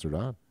the concert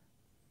on?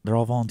 They're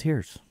all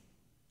volunteers.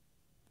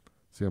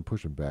 See, I'm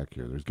pushing back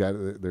here. There's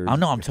I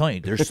know. I'm telling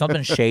you, there's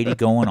something shady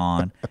going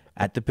on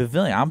at the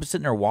pavilion. I'm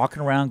sitting there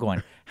walking around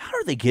going, how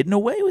are they getting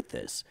away with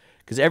this?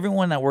 Because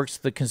everyone that works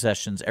the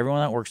concessions, everyone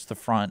that works the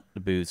front, the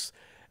booths,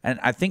 and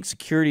I think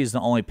security is the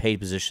only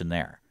paid position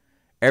there.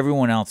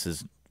 Everyone else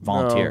is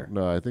volunteer.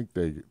 No, I think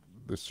the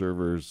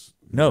servers.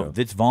 No,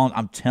 it's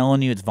I'm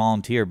telling you, it's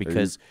volunteer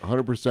because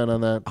 100%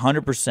 on that.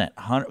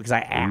 100%, because I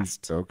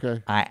asked.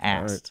 Okay. I All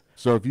asked. right.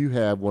 So if you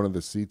have one of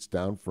the seats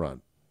down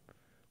front,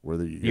 where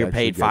You're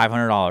paid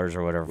 $500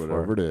 or whatever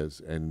whatever for it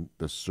is, and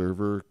the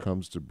server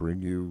comes to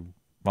bring you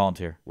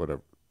volunteer.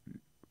 whatever,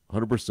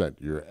 100%.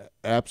 You're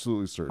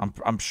absolutely certain.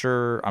 I'm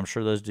sure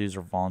those dudes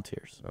are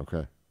volunteers.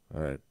 Okay.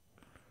 All right.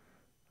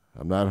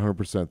 I'm not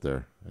 100%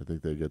 there. I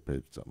think they get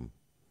paid something.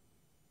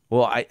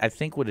 Well, I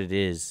think what it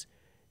is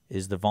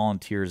the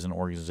volunteers an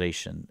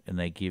organization, and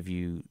they give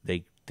you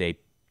they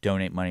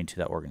donate money to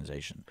that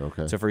organization.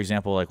 Okay. So, for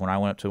example, like when I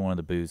went up to one of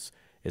the booths,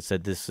 it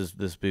said this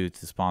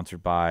booth is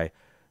sponsored by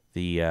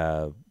the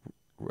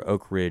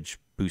Oak Ridge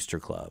Booster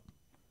Club.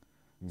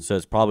 So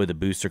it's probably the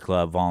Booster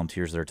Club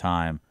volunteers their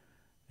time,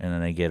 and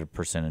then they get a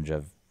percentage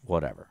of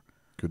whatever.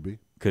 Could be.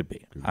 Could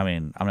be. I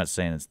mean, I'm not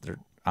saying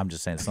I'm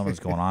just saying something's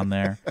going on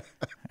there,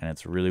 and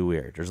it's really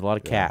weird. There's a lot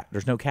of cash.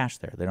 There's no cash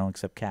there. They don't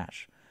accept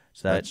cash.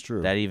 So That's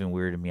true. That even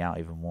weirded me out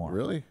even more.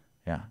 Really?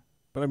 Yeah.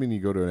 But I mean, you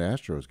go to an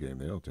Astros game,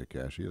 they don't take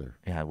cash either.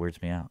 Yeah, it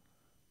weirds me out.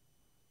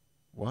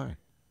 Why?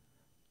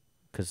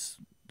 Because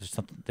there's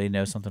something they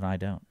know something I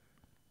don't.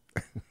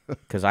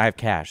 Because I have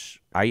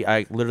cash.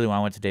 I literally when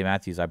I went to Dave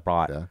Matthews, I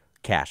brought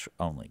cash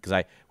only.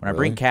 Because when I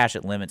bring cash,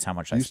 it limits how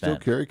much I spend. You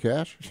still carry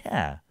cash?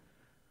 Yeah.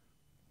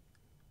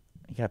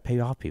 You gotta pay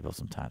off people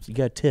sometimes. You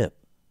gotta tip.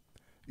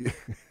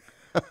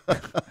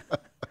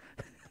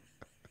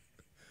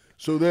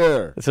 So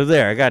there.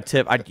 I got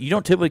tip. You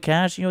don't tip with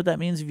cash. You know what that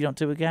means? If you don't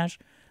tip with cash,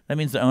 that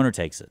means the owner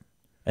takes it,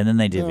 and then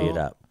they divvy it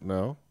up.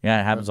 No.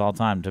 Yeah, it happens all the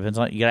time. Depends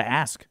on you. Gotta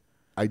ask.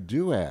 I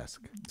do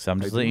ask. So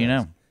I'm just letting you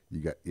know.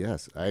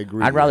 Yes, I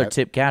agree. I'd rather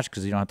tip cash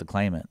because you don't have to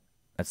claim it.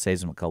 That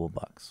saves them a couple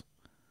bucks.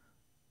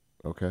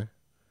 Okay.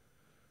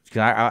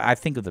 Because I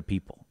think of the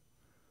people.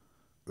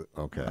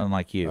 Okay.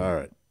 Unlike you. All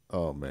right.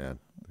 Oh man.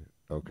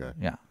 Okay.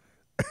 Yeah.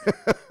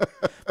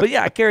 But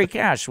yeah, I carry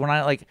cash when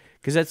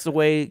because that's the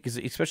way. Because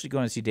especially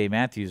going to see Dave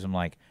Matthews, I'm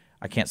like,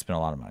 I can't spend a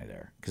lot of money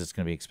there because it's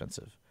going to be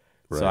expensive.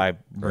 Right. So I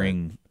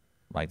bring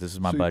this is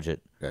my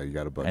budget. Yeah, you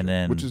got a budget, and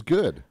then, which is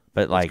good.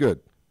 But that's good.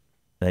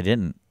 They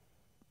didn't.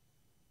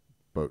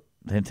 But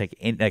they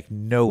didn't take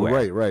nowhere.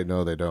 Well, right.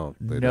 No, they don't.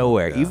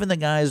 Nowhere. Don't, yeah. Even the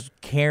guys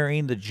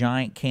carrying the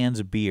giant cans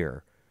of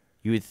beer,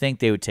 you would think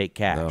they would take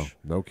cash.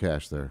 No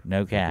cash there.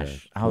 No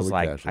cash. I was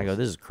totally like, cashless. I go,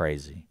 this is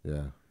crazy.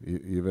 Yeah.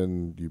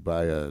 Even you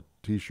buy a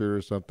T-shirt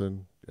or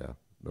something. Yeah.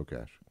 No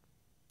cash.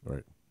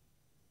 Right.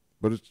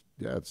 But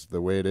it's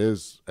the way it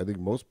is. I think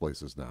most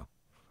places now.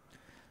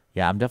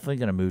 Yeah, I'm definitely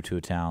going to move to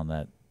a town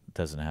that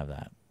doesn't have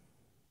that.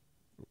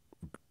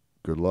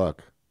 Good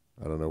luck.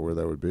 I don't know where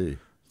that would be.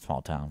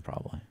 Small town,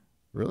 probably.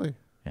 Really?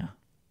 Yeah.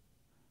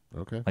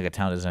 Okay. Like a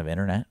town that doesn't have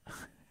internet.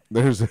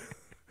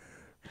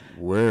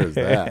 Where is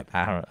that?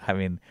 I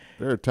mean,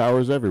 there are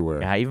towers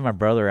everywhere. Yeah, even my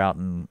brother out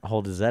in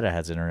Holdezetta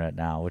has internet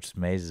now, which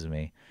amazes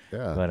me.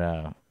 Yeah.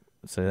 But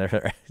so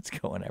it's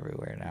going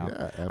everywhere now.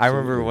 Yeah, absolutely. I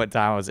remember one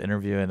time I was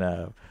interviewing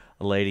a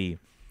lady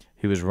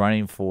who was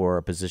running for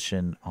a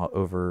position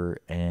over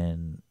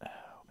in what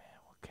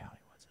county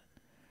was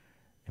it?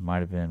 It might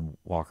have been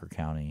Walker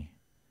County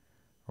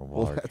or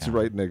Waller that's County.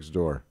 right next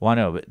door. Well, I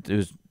know, but it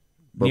was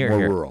near more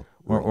here. rural.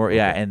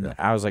 Yeah, okay, and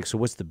I was like, so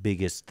what's the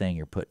biggest thing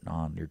you're putting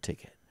on your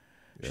ticket?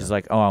 She's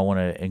like, oh, I want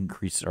to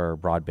increase our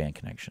broadband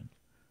connection.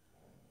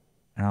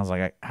 And I was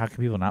like, how can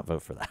people not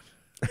vote for that?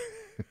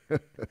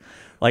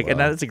 And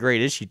that's a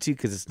great issue, too,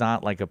 because it's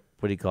not like a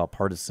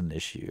partisan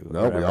issue.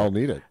 No, we all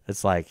need it.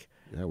 It's like,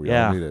 we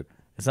all need it.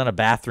 It's not a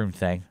bathroom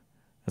thing.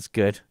 That's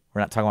good.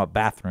 We're not talking about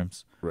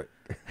bathrooms. Right.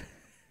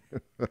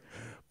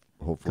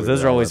 Hopefully, because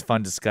those are always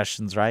fun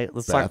discussions, right?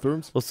 Let's talk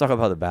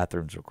about the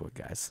bathrooms real quick,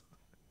 guys.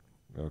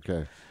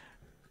 Okay.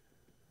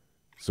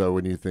 So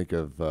when you think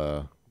of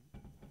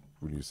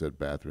when you said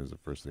bathrooms, the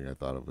first thing I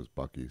thought of was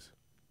Buc-ee's.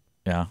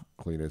 Yeah.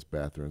 Cleanest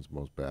bathrooms,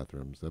 most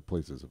bathrooms. That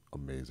place is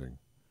amazing.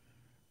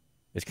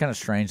 It's kind of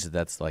strange that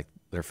that's like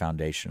their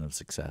foundation of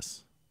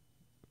success.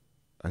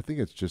 I think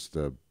it's just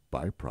a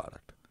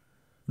byproduct.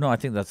 No, I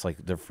think that's like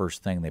their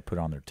first thing they put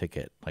on their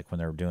ticket, like when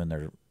they're doing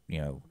their,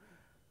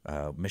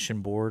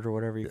 mission board or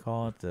whatever you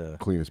call it. The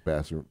cleanest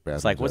bathrooms.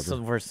 It's like, what's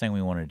the first thing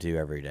we want to do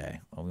every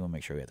day? Well, we want to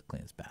make sure we have the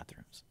cleanest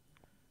bathrooms.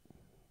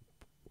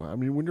 Well, I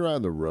mean, when you're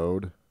on the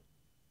road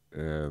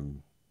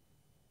and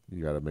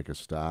you got to make a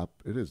stop,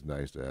 it is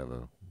nice to have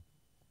a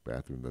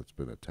bathroom that's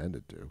been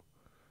attended to.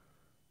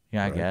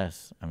 Yeah, right? I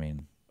guess. I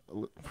mean,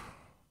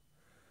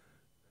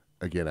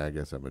 again, I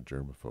guess I'm a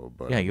germaphobe,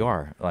 but yeah, you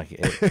are.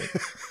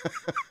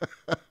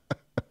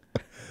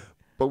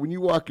 But when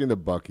you walk into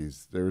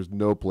Buc-ee's, there's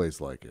no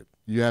place like it.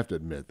 You have to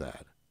admit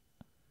that.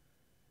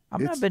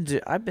 I've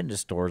been to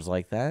stores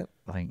like that.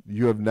 Like,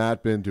 you have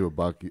not been to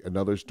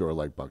another store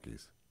like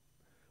Buc-ee's,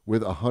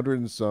 with 100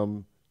 and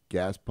some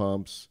gas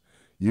pumps.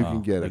 You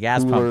can get a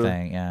gas cooler, pump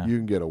thing. Yeah, you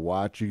can get a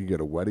watch. You can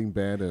get a wedding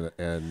band,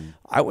 and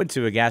I went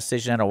to a gas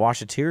station that had a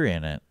washateria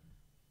in it.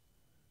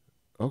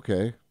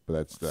 Okay, but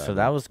that's so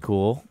that was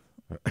cool.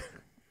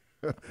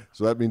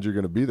 So that means you're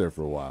going to be there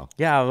for a while.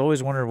 Yeah, I've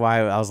always wondered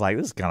why. I was like,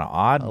 this is kind of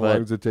odd. How long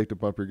does it take to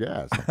pump your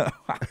gas? I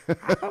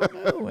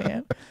don't know,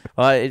 man.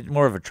 Well, it's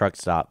more of a truck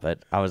stop,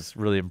 but I was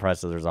really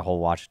impressed that there's a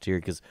whole washateria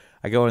because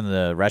I go in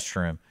the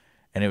restroom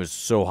and it was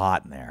so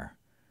hot in there.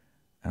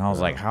 And I was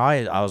like,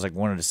 I was like,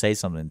 wanted to say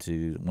something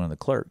to one of the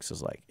clerks. I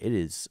was like, it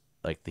is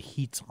like the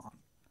heat's on.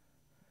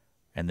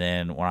 And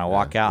then when I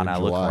walk out and I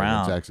look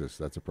around, in Texas,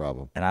 that's a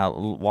problem. And I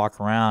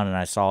walk around and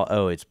I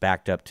saw, it's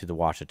backed up to the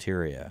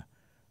washateria.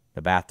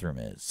 The bathroom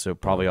is. So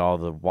probably all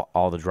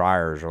the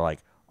dryers are like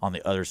on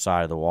the other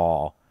side of the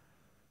wall,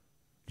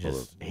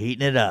 just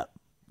heating it up.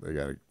 They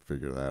got to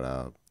figure that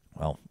out.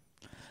 Well,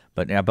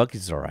 but yeah,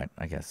 Buc-ee's is all right,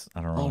 I guess.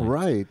 I don't know. All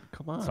right,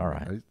 come on. It's all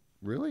right.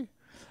 Really?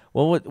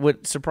 Well,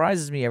 what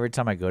surprises me every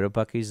time I go to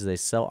Buc-ee's is they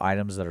sell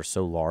items that are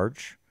so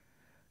large,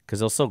 because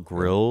they'll sell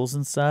grills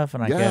and stuff.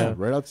 And I go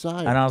right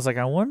outside. and I was like,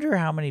 I wonder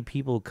how many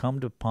people come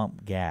to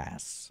pump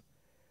gas.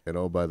 And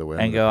oh, by the way,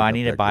 and go, I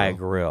need to buy a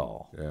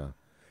grill. Yeah.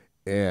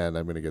 And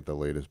I'm going to get the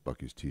latest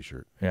Buc-ee's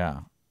T-shirt.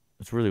 Yeah.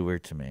 It's really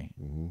weird to me.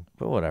 Mm-hmm.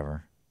 But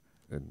whatever.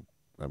 And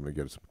I'm going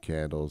to get some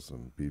candles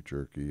and beef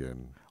jerky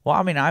and. Well,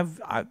 I mean,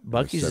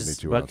 Buc-ee's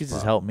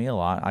has helped me a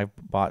lot. I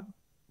bought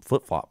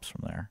flip-flops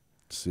from there.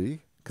 See?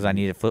 Because I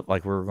needed we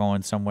were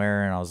going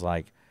somewhere, and I was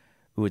like,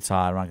 ooh, it's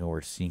hot. I'm not going to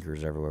wear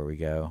sneakers everywhere we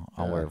go.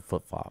 I'll wear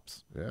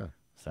flip-flops. Yeah.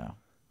 So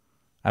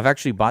I've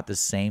actually bought the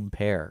same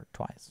pair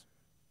twice.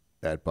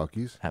 At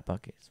Buc-ee's? At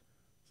Buc-ee's.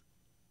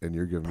 And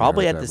you're giving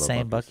probably at the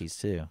same Buc-ee's,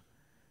 too.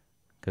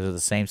 Because of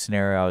the same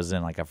scenario I was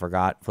in. Like, I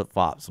forgot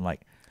flip-flops. I'm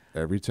like.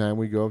 Every time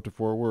we go up to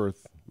Fort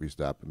Worth, we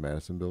stop at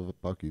Madisonville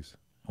at Buc-ee's.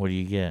 What do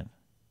you get?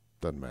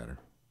 Doesn't matter.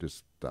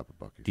 Just stop at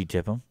Buc-ee's. Do you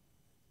tip them?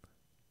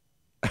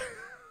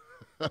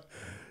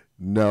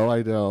 No,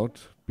 I don't.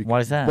 Why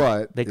is that?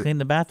 But they clean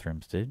the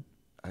bathrooms, dude.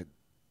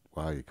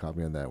 Wow, you caught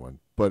me on that one.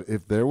 But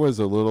if there was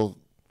a little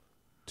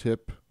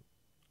tip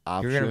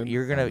option.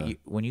 You're gonna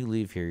when you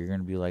leave here, you're going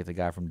to be like the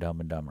guy from Dumb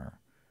and Dumber,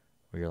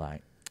 where you're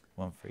like,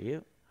 one for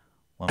you,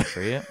 one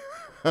for you,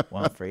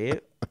 one for you.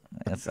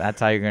 That's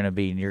how you're going to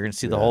be. And you're going to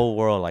see the whole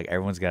world like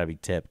everyone's got to be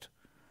tipped.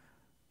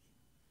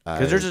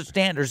 Because there's a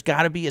standard. There's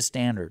got to be a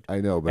standard.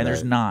 I know, but and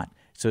there's not.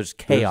 So it's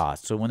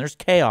chaos. So when there's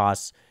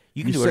chaos,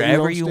 you can do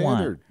whatever you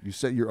want. You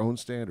set your own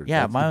standard.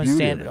 Yeah, That's my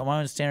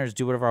own standards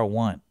do whatever I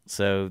want.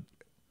 So.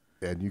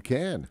 And you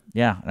can.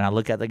 Yeah, and I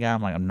look at the guy.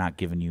 I'm like, I'm not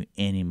giving you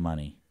any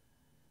money.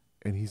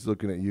 And he's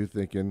looking at you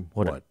thinking,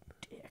 what? A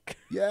dick.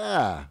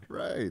 Yeah,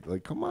 right.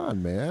 Like, come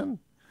on, man.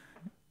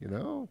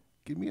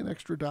 Give me an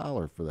extra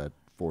 $1 for that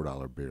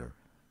 $4 beer.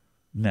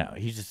 No,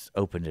 he just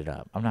opened it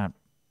up. I'm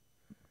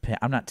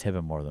not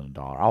tipping more than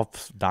 $1. I'll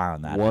die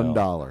on that hill.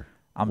 $1.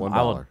 I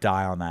will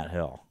die on that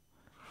hill.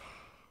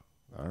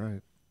 All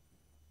right.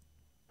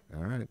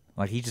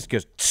 Like he just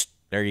goes,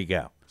 there you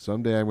go.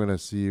 Someday I'm going to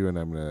see you and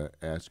I'm going to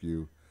ask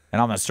you.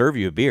 And I'm going to serve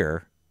you a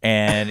beer.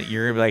 And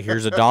you're going to be like,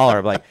 here's $1.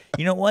 I'm like,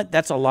 you know what?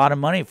 That's a lot of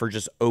money for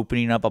just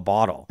opening up a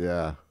bottle.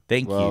 Yeah.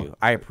 Thank you.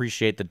 I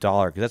appreciate the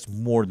 $1 because that's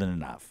more than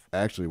enough.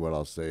 Actually, what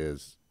I'll say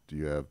is, do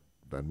you have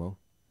Venmo?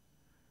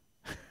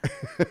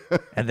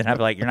 And then I'd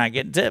be like, you're not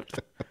getting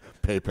tipped.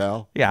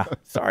 PayPal? Yeah.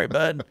 Sorry,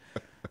 bud.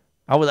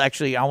 I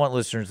want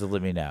listeners to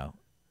let me know.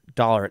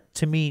 $1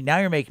 to me, now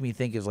you're making me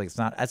think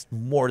that's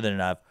more than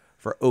enough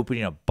for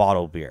opening a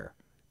bottle of beer.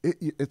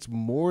 It's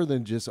more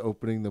than just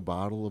opening the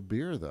bottle of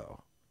beer,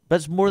 though. But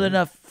it's more than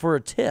enough for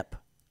a tip.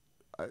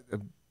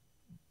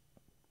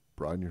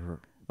 Broaden your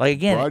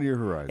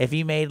horizon. If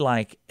you made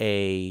like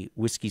a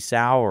whiskey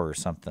sour or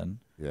something,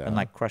 and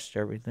like crushed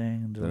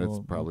everything, then it's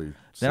probably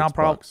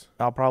 $6.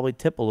 I'll probably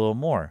tip a little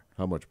more.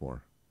 How much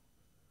more?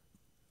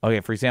 Okay,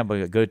 for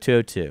example, go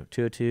to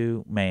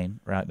 202 Main,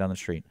 right down the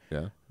street.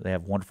 Yeah, they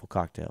have wonderful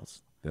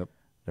cocktails. Yep,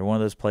 they're one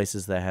of those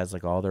places that has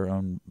like all their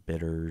own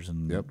bitters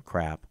and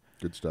crap.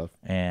 Good stuff.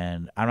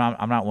 And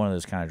I'm not one of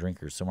those kind of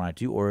drinkers, so when I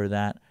do order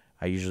that,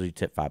 I usually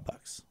tip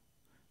 $5.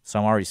 So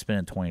I'm already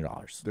spending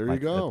 $20. There you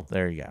go.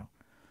 There you go.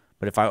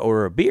 But if I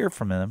order a beer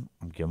from them,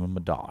 I'm giving them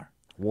 $1.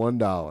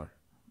 $1.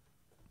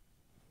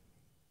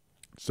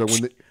 So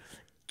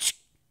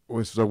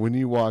when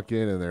you walk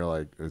in and they're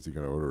like, "Is he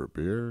going to order a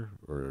beer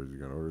or is he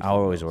going to order?" I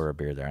always order a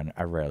beer there.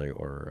 I rarely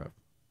order a.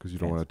 Because you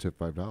don't want to tip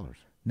 $5.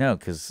 No,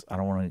 because I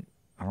don't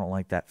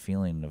like that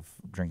feeling of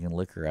drinking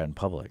liquor out in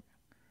public.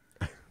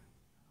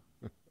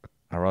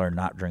 I'd rather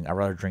not drink. I'd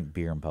rather drink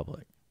beer in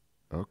public.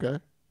 Okay.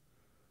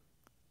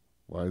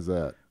 Why is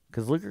that?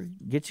 Because liquor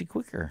gets you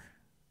quicker.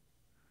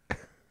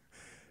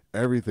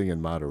 Everything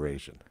in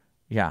moderation.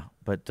 Yeah,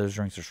 but those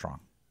drinks are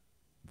strong.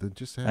 Then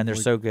just have they're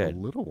so good. A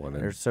little one.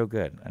 They're so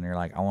good, and you're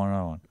like, I want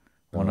another one.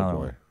 Another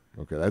one.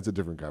 Okay, that's a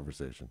different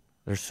conversation.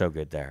 They're so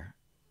good there.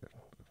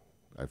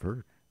 I've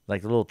heard.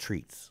 Like the little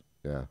treats.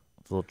 Yeah.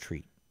 It's a little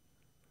treat.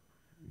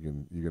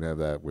 You can have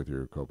that with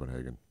your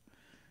Copenhagen.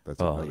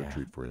 That's another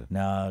treat for you.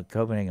 No,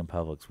 Copenhagen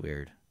Public's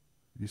weird.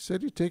 You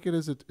said you take it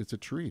as it's a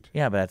treat.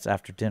 Yeah, but that's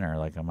after dinner.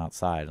 Like I'm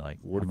outside. Like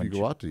what if you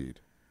go out to eat?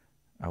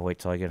 I wait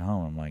till I get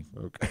home. I'm like,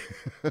 okay.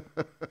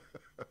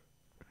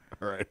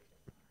 All right.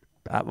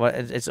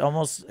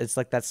 It's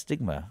like that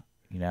stigma.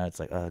 It's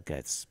like, oh,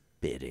 God,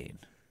 spitting.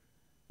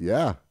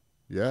 Yeah,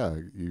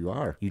 you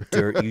are. You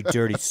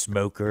dirty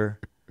smoker.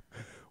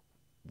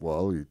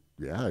 Well,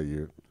 yeah.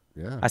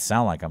 I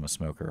sound like I'm a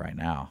smoker right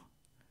now.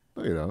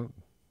 No, you don't.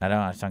 I don't.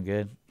 I sound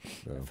good.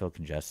 No. I feel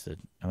congested.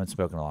 I've been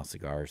smoking a lot of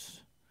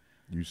cigars.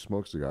 You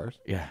smoke cigars?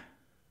 Yeah.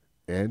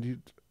 And you?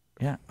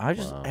 Yeah.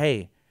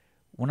 Hey,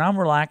 When I'm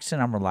relaxing,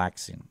 I'm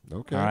relaxing.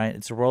 Okay. All right.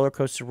 It's a roller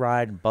coaster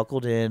ride and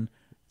buckled in.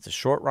 It's a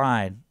short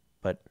ride,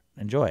 but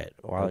enjoy it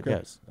while it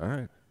goes. All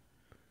right.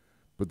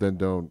 But then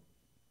don't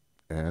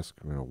ask,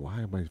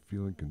 why am I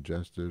feeling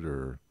congested?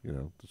 Or,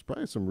 there's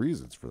probably some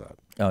reasons for that.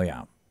 Oh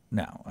yeah.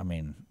 No, I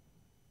mean,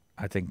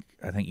 I think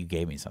you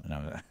gave me something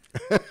out of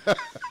that.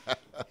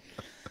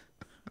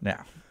 No,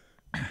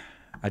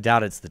 I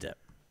doubt it's the dip.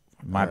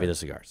 It might be the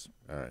cigars.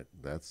 All right.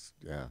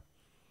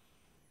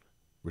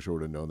 Wish I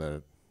would have known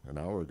that an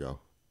hour ago.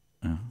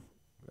 Uh-huh.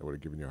 I would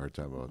have given you a hard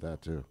time about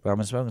that too. But I've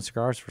been smoking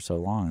cigars for so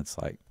long. It's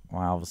like,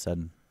 wow, all of a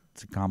sudden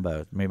it's a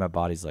combo. Maybe my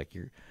body's like,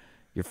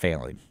 you're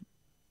failing.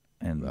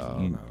 And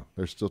No.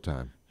 There's still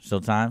time.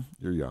 Still time?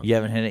 You're young. You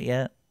haven't hit it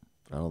yet?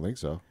 I don't think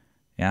so.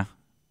 Yeah?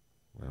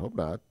 I hope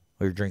not.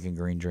 Well, you're drinking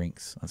green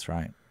drinks. That's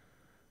right.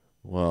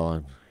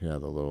 Well, the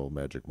little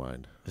Magic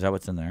Mind. Is that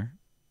what's in there?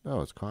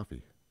 No, it's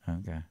coffee.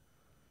 Okay.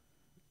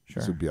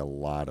 Sure. This would be a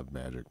lot of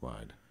Magic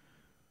Mind.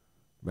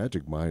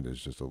 Magic Mind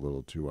is just a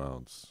little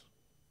 2-ounce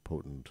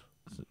potent.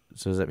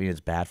 So does that mean it's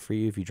bad for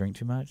you if you drink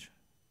too much?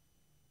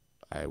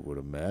 I would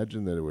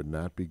imagine that it would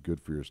not be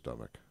good for your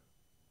stomach.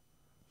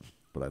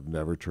 But I've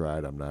never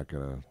tried. I'm not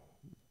going to.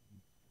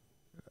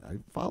 I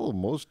follow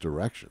most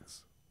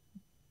directions.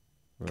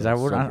 Because I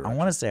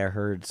want to say I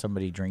heard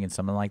somebody drinking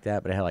something like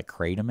that, but it had like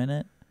kratom in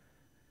it.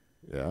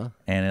 Yeah.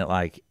 And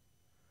it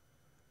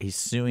he's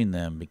suing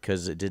them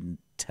because it didn't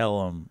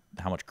tell him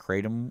how much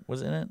kratom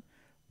was in it,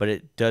 but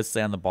it does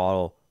say on the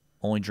bottle,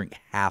 only drink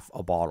half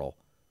a bottle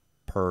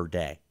per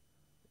day.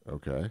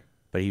 Okay.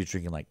 But he was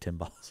drinking like 10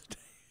 bottles a day.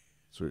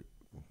 So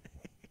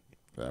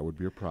that would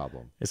be a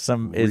problem.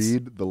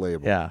 Read the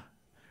label. Yeah.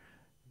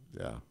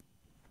 Yeah.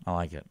 I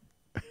like it.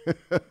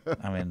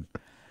 I mean,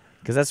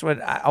 because that's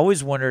what I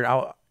always wondered.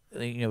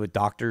 With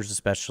doctors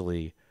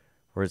especially,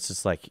 where it's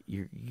just like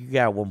you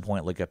got at one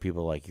point look at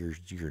people like you're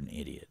an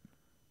idiot.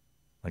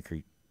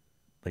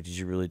 Did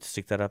you really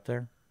stick that up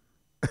there?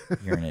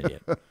 You're an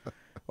idiot.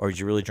 Or did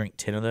you really drink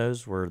 10 of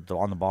those? Where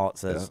on the ball it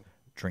says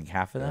drink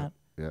half of that.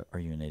 Yeah. Are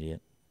you an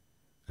idiot?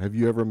 Have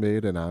you ever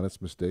made an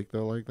honest mistake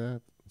though, like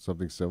that?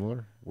 Something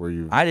similar, where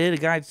you? I did. A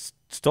guy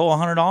stole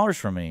 $100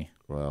 from me.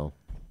 Well.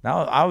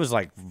 Now I was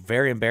like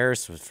very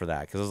embarrassed for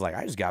that because I was like,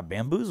 I just got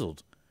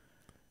bamboozled,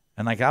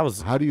 and like I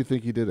was. How do you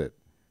think he did it?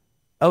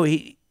 Oh,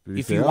 Did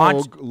he say,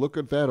 look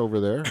at that over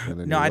there. And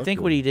then no, I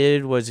think what he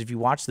did was, if you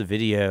watch the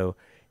video,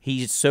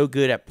 he's so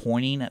good at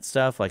pointing at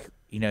stuff. Like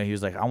he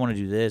was like, I want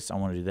to do this, I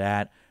want to do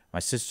that. My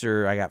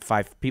sister, I got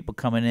 5 people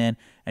coming in,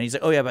 and he's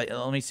like, oh yeah, but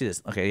let me see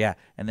this. Okay, yeah,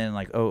 and then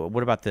like, oh,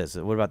 what about this?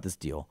 What about this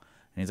deal?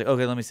 And he's like,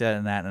 okay, let me see that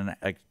and that, and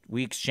like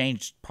we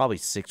exchanged probably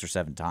 6 or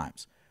 7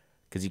 times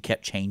because he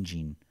kept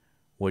changing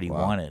what he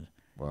wanted.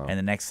 Wow. And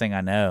the next thing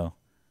I know,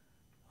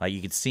 like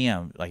you could see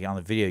him, like on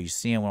the video, you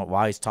see him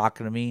while he's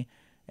talking to me,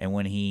 and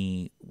when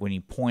he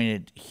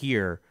pointed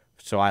here,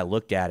 so I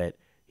looked at it,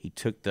 he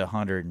took the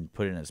 100 and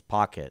put it in his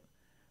pocket,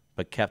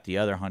 but kept the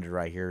other 100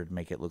 right here to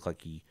make it look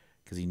like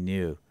because he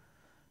knew.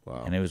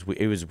 Wow. And it was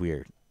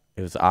weird.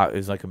 It was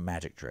like a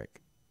magic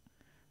trick,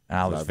 and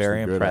I was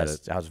very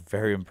impressed. I was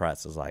very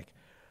impressed. I was like,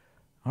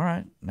 all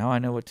right, now I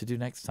know what to do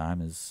next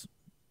time.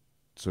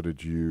 So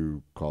did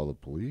you call the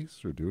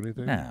police or do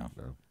anything? No.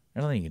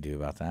 There's nothing you can do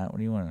about that. What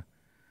do you want to?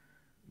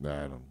 No,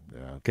 I don't.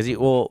 Yeah. Because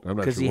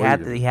he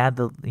had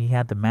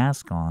the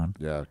mask on.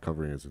 Yeah,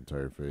 covering his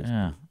entire face.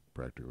 Yeah.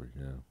 Practically.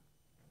 Yeah.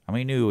 I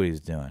mean, he knew what he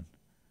was doing,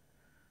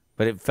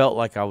 but it felt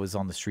like I was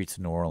on the streets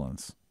of New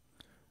Orleans.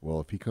 Well,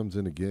 if he comes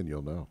in again,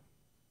 you'll know.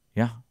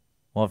 Yeah.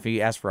 Well, if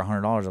he asked for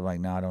 $100, I'm like,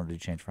 no, I don't do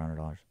change for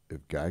 $100.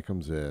 If guy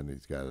comes in,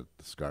 he's got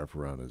the scarf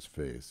around his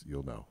face,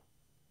 you'll know.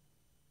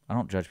 I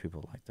don't judge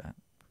people like that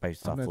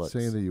based off looks.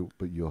 I'm not saying that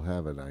but you'll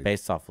have an idea.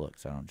 Based off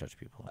looks, I don't judge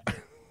people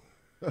like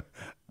that.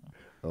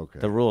 Okay.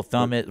 The rule of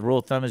thumb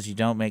is you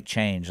don't make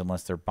change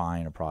unless they're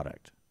buying a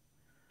product.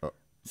 Oh.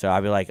 So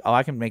I'd be like, oh,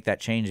 I can make that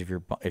change if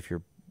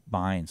you're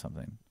buying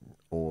something.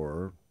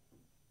 Or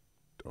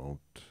don't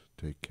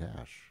take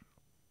cash.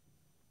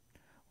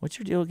 What's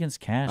your deal against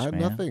cash, man?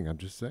 Nothing. I'm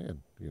just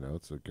saying.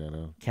 It's a kind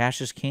of... Cash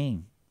is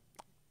king.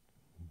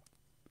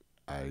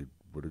 I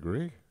would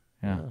agree.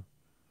 Yeah.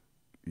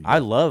 I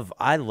love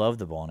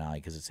the bowling alley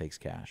because it takes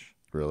cash.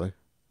 Really?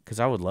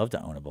 Because I would love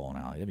to own a bowling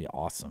alley. That'd be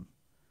awesome.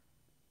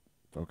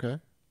 Okay.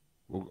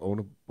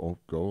 We'll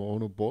go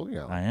own a bowling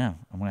alley. I am.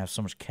 I'm going to have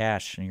so much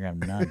cash and you're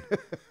going to have none.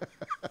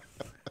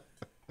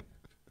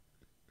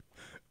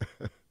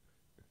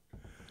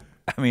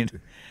 I mean...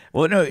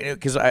 Well, no,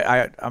 because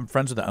I'm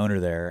friends with the owner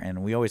there,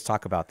 and we always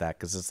talk about that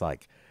because it's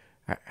like,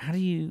 how do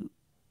you,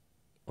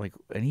 like,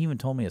 and he even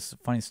told me a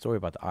funny story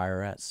about the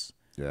IRS.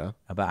 Yeah.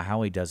 About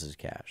how he does his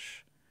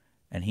cash.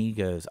 And he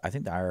goes, I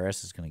think the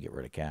IRS is going to get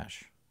rid of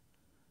cash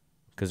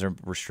because they're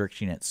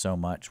restricting it so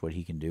much what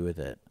he can do with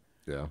it.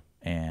 Yeah.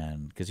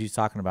 And because he's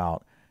talking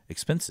about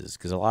expenses,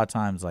 because a lot of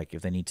times, like,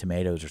 if they need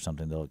tomatoes or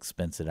something, they'll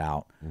expense it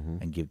out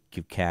and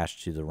give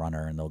cash to the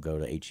runner, and they'll go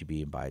to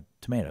H-E-B and buy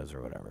tomatoes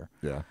or whatever.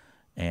 Yeah.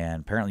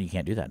 And apparently you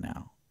can't do that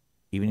now.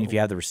 Even if you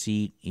have the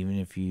receipt, even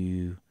if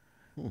you,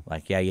 you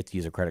have to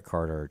use a credit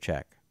card or a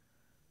check.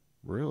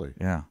 Really?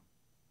 Yeah.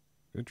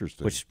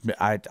 Interesting. Which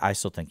I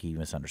still think he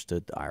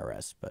misunderstood the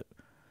IRS, but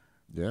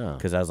yeah.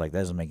 because I was like, that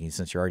doesn't make any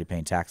sense. You're already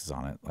paying taxes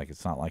on it. Like,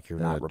 it's not like you're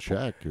And not a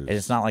check is, and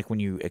it's not like when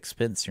you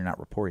expense, you're not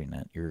reporting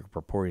it. You're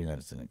reporting that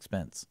it's an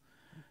expense.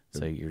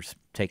 So you're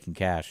taking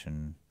cash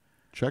and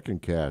check and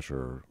cash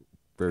are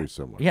very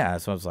similar. yeah.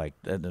 So I was like,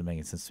 that doesn't make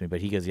any sense to me. But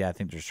he goes, yeah, I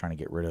think they're just trying to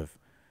get rid of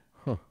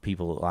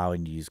people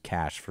allowing to use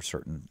cash for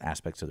certain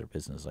aspects of their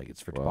business. Like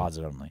it's for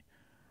deposit only.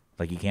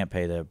 Like you can't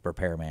pay the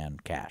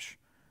repairman cash,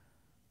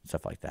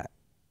 stuff like that,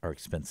 or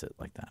expense it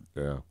like that.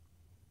 Yeah.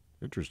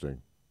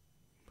 Interesting.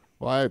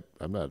 Well,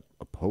 I'm not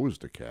opposed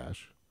to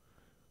cash,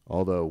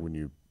 although when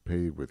you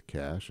pay with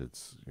cash,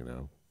 it's,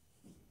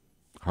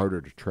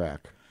 harder to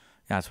track.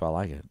 Yeah, that's why I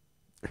like it.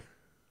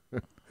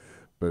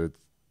 But it's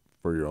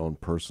for your own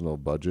personal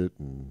budget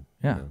and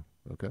Yeah.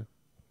 Okay.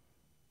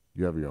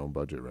 You have your own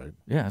budget, right?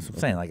 Yeah, that's what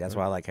I'm saying. Like that's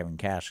why I like having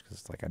cash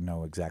because like I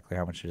know exactly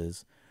how much it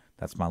is.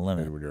 That's my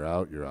limit. And when you're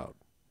out, you're out.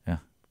 Yeah.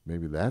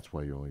 Maybe that's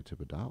why you only tip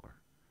 $1.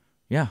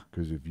 Yeah.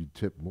 Because if you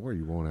tip more,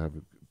 you won't have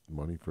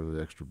money for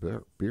the extra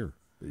beer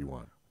that you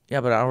want. Yeah,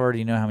 but I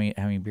already know how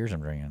many beers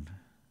I'm drinking.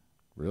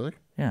 Really?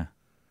 Yeah.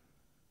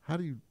 How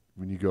do you,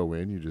 when you go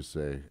in, you just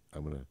say,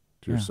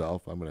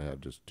 yourself, I'm going to have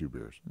just 2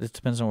 beers. It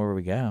depends on where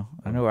we go.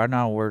 I know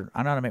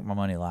how to make my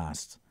money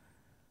last.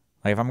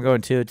 Like if I'm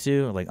going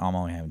 2-2, like I'm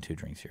only having 2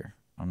 drinks here.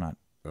 I'm not.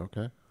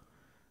 Okay.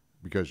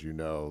 Because you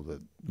know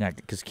that. Yeah,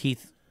 because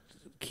Keith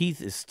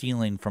is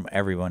stealing from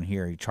everyone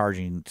here. He's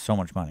charging so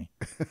much money.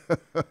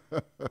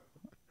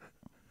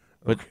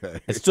 But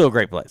it's still a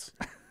great place.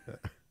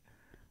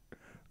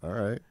 All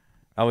right.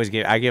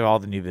 I give all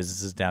the new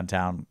businesses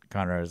downtown.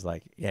 Conrad's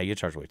like, yeah, you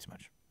charge way too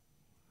much.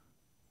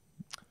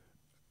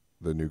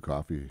 The new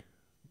coffee,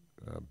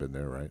 been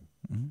there, right?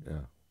 Mm-hmm.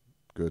 Yeah,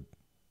 good.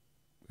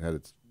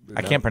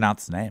 I can't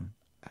pronounce the name,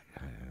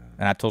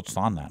 and I told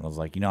Son that I was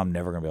like, I'm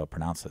never gonna be able to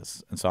pronounce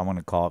this, and so I'm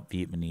gonna call it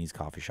Vietnamese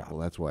coffee shop. Well,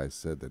 that's why I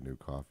said the new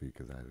coffee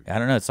because I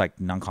don't know. It's like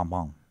Nong Kam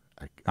Bong,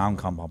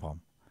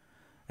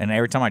 and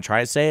every time I try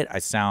to say it, I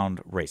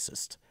sound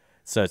racist.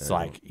 So it's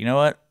like, you know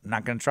what? I'm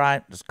not gonna try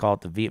it. Just call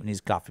it the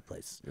Vietnamese coffee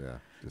place. Yeah.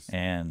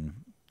 And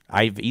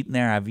I've eaten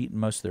there. I've eaten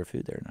most of their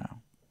food there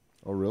now.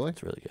 Oh, really?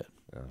 It's really good.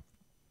 Yeah.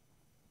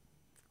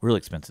 Really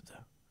expensive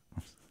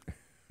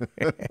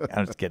though.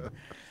 I'm just kidding.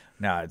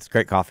 No, it's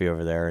great coffee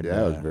over there. And,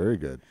 yeah, it was very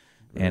good.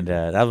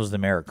 That was the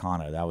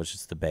Americano. That was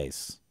just the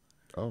base.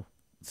 Oh.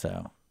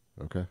 So.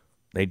 Okay.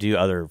 They do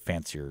other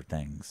fancier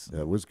things.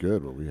 Yeah, it was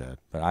good what we had.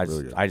 But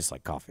I just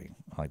like coffee.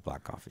 I like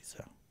black coffee,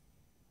 so.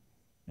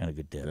 And a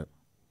good dip. Yep.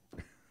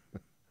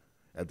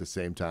 At the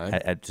same time?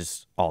 At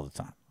just all the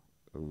time.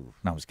 Ooh.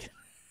 No, I was kidding.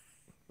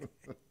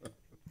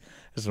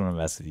 Just want to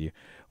mess with you.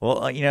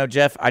 Well,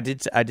 Jeff, I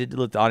did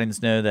let the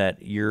audience know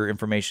that your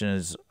information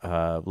is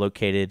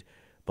located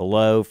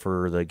below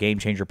for the Game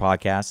Changer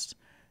podcast,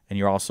 and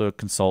you're also a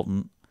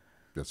consultant.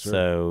 Yes, sir.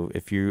 So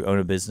if you own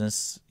a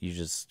business, you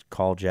just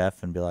call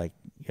Jeff and be like,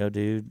 yo,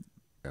 dude,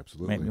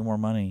 absolutely, make me more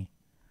money.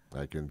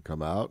 I can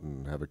come out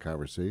and have a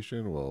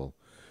conversation. We'll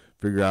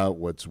figure out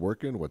what's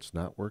working, what's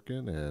not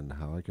working, and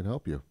how I can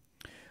help you.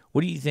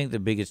 What do you think the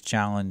biggest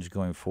challenge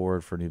going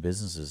forward for new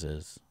businesses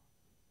is?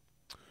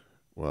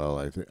 Well,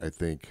 I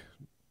think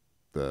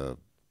the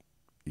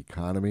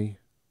economy,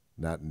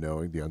 not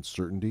knowing the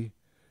uncertainty.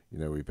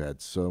 We've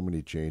had so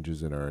many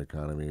changes in our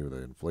economy with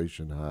the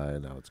inflation high.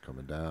 Now it's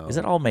coming down. Is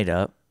it all made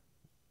up?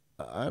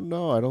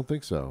 No, I don't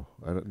think so.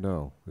 I don't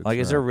know.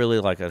 Is there really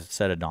like a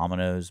set of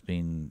dominoes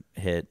being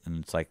hit,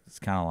 and it's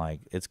kind of like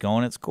it's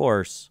going its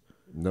course?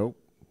 Nope.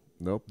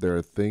 There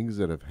are things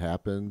that have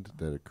happened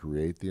that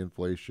create the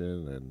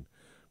inflation, and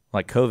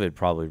like COVID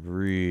probably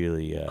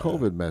really.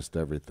 COVID messed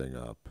everything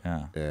up.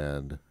 Yeah.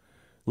 And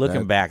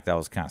looking back, that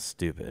was kind of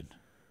stupid.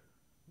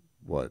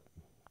 What,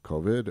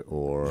 COVID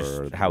or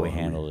just how we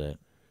handled it?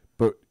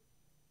 But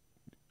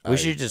we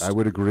should just. I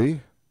would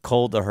agree.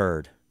 Cull the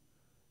herd.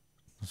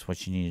 That's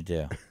what you need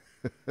to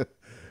do.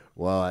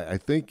 Well, I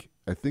think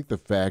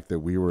the fact that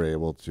we were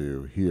able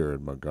to here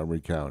in Montgomery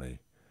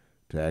County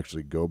to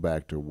actually go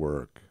back to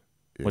work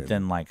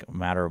within like a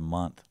matter of a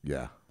month.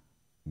 Yeah,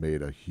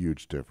 made a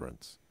huge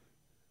difference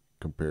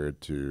compared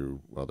to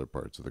other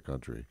parts of the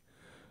country.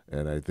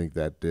 And I think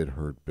that did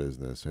hurt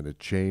business, and it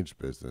changed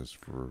business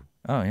for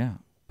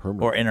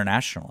permanently. Or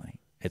internationally.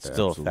 It's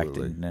still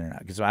affecting internet.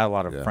 Because I have a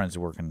lot of friends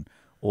who work in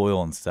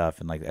oil and stuff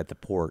and like at the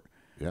port.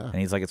 Yeah. And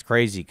he's like, it's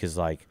crazy because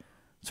like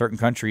certain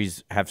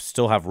countries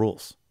still have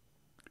rules.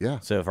 Yeah.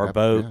 So if our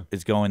boat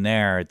is going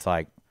there, it's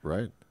like.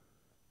 Right.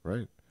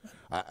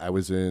 I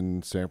was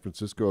in San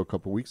Francisco a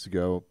couple weeks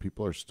ago.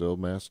 People are still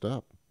masked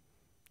up.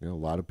 A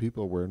lot of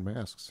people are wearing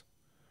masks.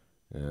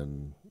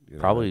 And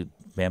probably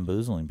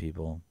bamboozling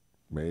people.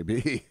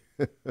 Maybe.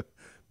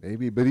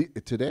 Maybe.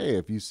 But today,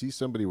 if you see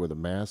somebody with a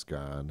mask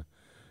on,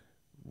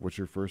 what's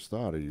your first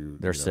thought?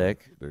 They're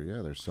sick?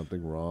 There's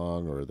something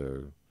wrong, or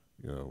they're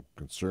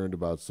concerned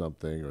about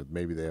something, or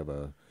maybe they have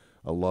a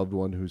loved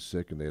one who's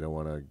sick and they don't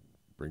want to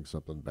bring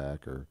something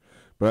back.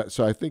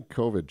 So I think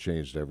COVID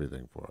changed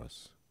everything for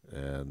us,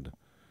 and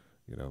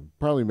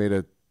probably made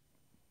it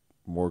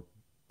more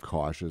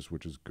cautious,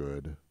 which is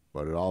good.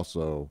 but it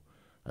also,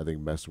 I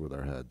think, messed with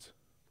our heads,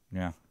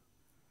 Yeah.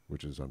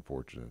 which is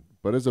unfortunate.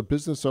 But as a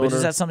business But owner,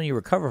 is that something you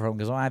recover from?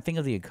 Because when I think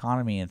of the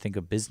economy and think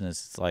of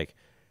business, it's like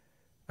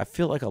I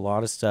feel like a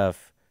lot of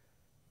stuff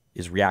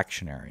is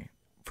reactionary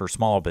for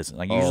small business.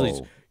 Like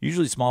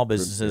usually small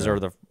businesses yeah. are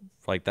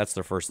that's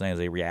their first thing is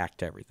they react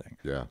to everything.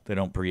 yeah, They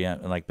don't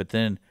preempt. But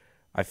then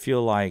I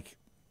feel like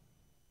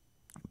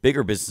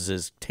bigger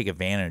businesses take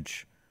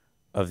advantage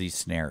of these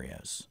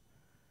scenarios,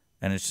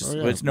 and it's just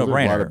it's no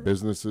There's a lot brainer. of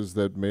businesses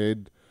that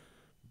made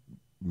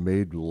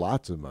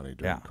lots of money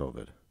during Yeah.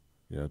 COVID.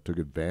 Took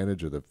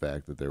advantage of the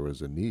fact that there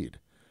was a need.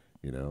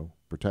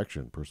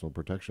 Personal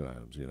protection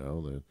items.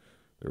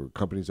 There were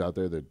companies out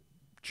there that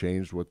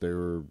changed what they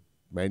were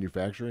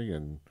manufacturing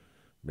and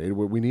made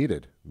what we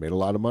needed. Made a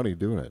lot of money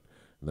doing it.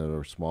 And then there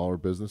were smaller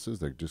businesses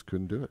that just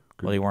couldn't do it.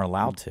 Well, they weren't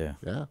allowed to.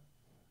 Yeah,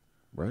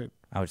 right.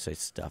 I would say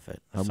stuff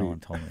it. How Someone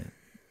many- told me.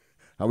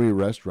 How many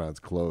restaurants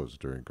closed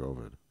during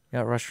COVID?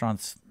 Yeah,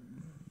 restaurants,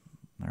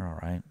 they're all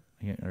right.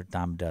 They're a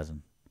dime a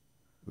dozen.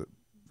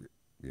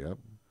 Yep.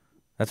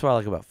 That's what I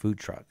like about food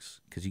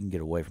trucks, because you can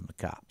get away from the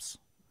cops.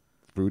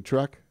 Food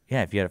truck?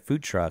 Yeah, if you had a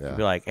food truck, Yeah. you'd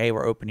be like, hey,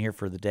 we're open here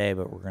for the day,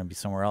 but we're going to be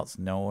somewhere else.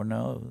 No one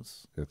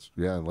knows.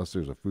 Unless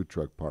there's a food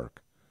truck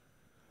park.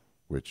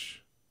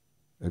 Which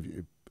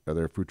are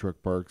there food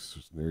truck parks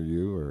near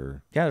you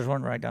or? Yeah, there's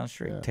one right down the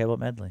street, Yeah. Table at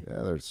Medley.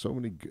 Yeah, there's so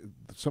many.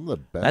 Some of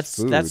the best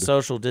food. That's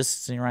social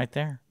distancing right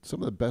there.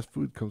 Some of the best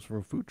food comes from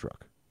a food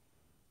truck.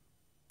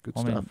 Good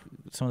Well, stuff.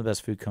 Some of the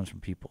best food comes from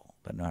people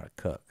that know how to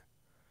cook.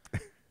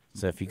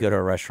 So if you go to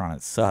a restaurant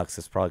and it sucks,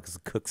 it's probably because the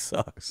cook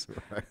sucks.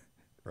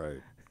 Right.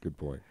 Good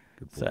point.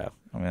 So,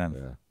 Yeah.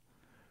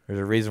 there's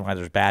a reason why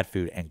there's bad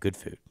food and good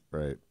food.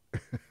 Right.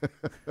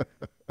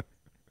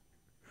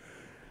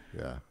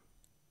 Yeah.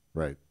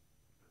 Right.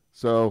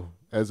 So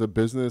as a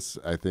business,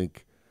 I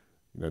think,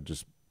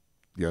 just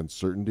the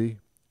uncertainty,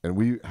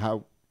 and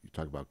how you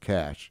talk about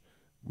cash,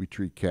 we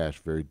treat cash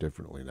very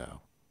differently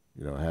now.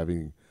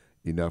 Having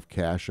enough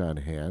cash on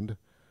hand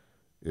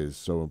is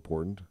so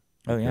important.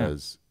 Oh, yeah.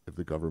 Because if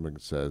the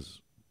government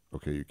says,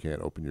 okay, you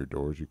can't open your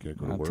doors, you can't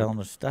go to I'll work, tell them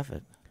to stuff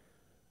it.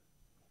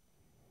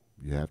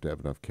 you have to have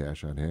enough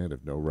cash on hand.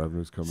 If no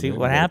revenue's coming in, See, you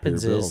what gotta pay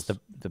happens your is bills.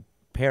 the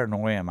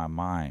paranoia in my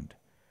mind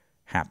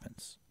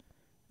happens.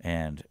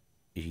 And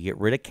if you get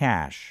rid of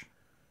cash,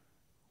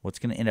 what's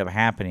going to end up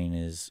happening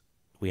is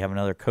we have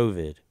another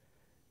COVID,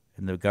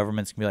 and the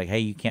government's going to be like, hey,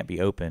 you can't be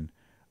open.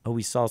 Oh,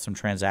 we saw some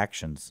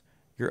transactions.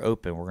 You're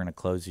open. We're going to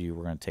close you.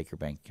 We're going to take your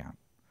bank account.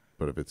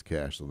 But if it's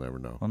cash, they'll never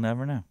know. We'll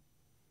never know.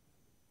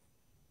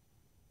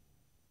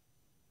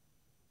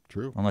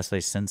 True. Unless they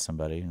send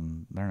somebody,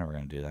 and they're never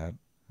going to do that.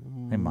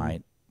 They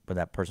might, but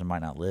that person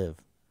might not live.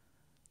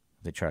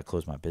 They try to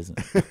close my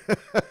business.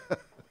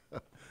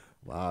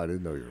 Wow, I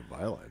didn't know you were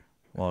violent.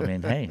 Well, I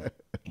mean, hey,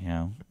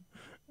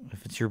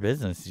 if it's your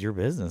business, it's your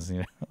business,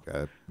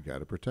 Got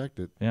to protect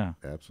it. Yeah.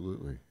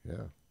 Absolutely. Yeah.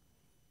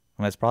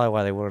 And that's probably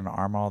why they wanted to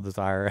arm all those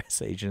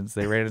IRS agents.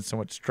 They ran into so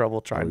much trouble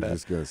I trying was to.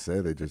 just gonna say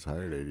they just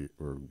hired 80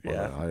 or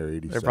hire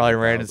 80. They probably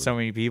ran into so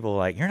many people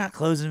like, you're not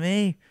closing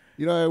me.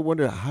 I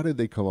wonder how did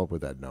they come up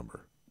with that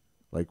number?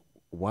 Like,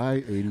 why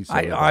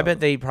 87? I bet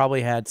they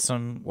probably had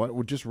some. Why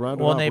would just round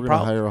it Well, up? they We're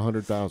gonna hire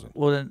 100,000.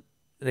 Well, then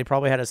they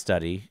probably had a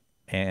study,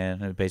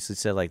 and it basically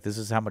said, like, this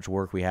is how much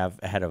work we have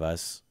ahead of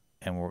us,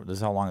 and this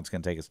is how long it's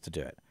going to take us to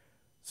do it.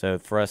 So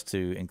for us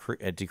to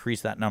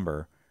decrease that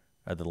number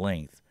of the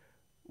length,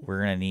 we're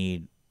going to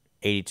need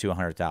 80 to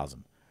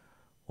 100,000.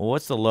 Well,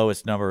 what's the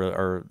lowest number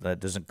or that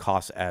doesn't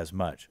cost as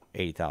much?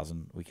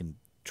 80,000. We can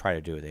try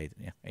to do it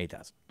with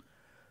 8,000.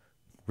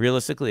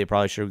 Realistically, they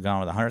probably should have gone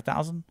with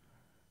 100,000.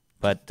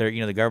 But the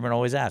government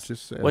always asks,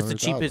 Just say what's the 100,000.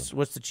 cheapest?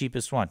 What's the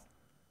cheapest one?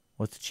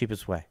 What's the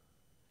cheapest way?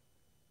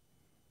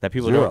 That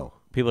Zero.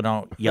 people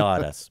don't yell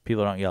at us.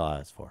 People don't yell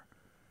at us for.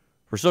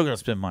 We're still going to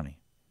spend money.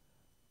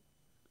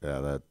 Yeah,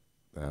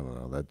 I don't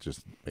know. That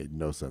just made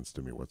no sense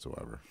to me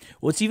whatsoever.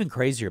 What's even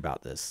crazier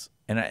about this,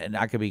 and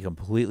I could be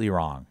completely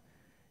wrong,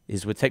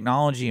 is with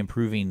technology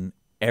improving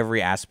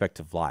every aspect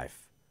of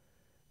life,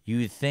 you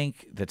would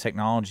think the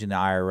technology in the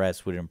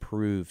IRS would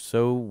improve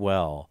so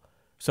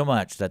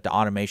much that the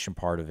automation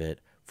part of it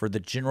for the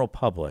general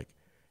public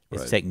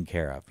is Right. taken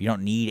care of. You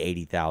don't need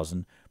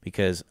 80,000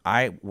 because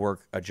I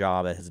work a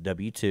job that has a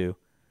W-2,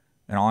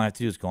 and all I have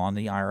to do is go on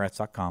the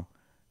IRS.com,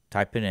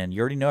 type it in.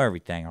 You already know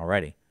everything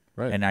already.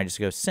 Right. And I just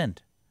go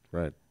send.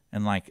 Right.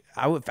 And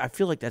I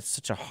feel like that's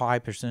such a high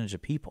percentage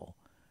of people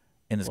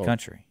in this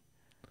country.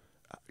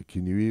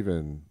 Can you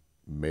even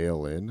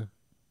mail in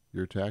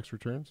your tax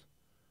returns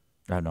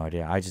I have no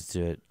idea. I just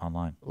do it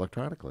online.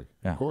 electronically?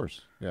 Yeah. Of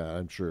course. Yeah,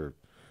 I'm sure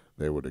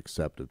they would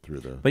accept it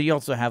through the. But you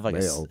also have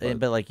Mail,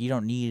 but- you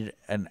don't need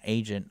an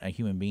agent, a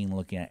human being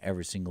looking at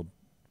every single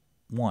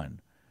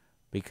one,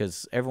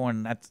 because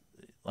everyone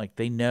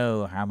they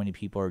know how many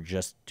people are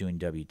just doing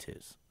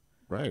W-2s.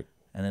 Right.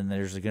 And then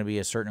there's going to be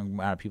a certain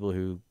amount of people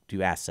who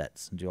do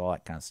assets and do all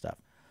that kind of stuff.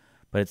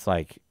 But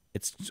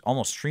it's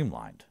almost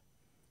streamlined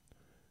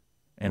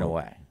in a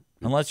way.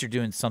 Unless you're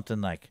doing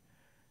something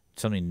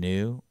something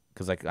new.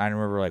 Because I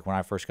remember when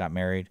I first got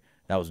married,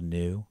 that was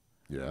new.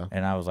 Yeah.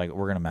 And I was like,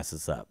 we're going to mess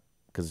this up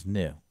because it's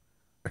new.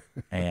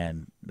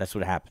 And that's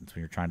what happens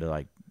when you're trying to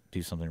like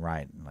do something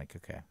right. And like,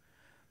 okay.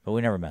 But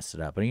we never messed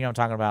it up. But you know what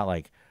I'm talking about?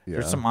 Like,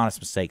 there's some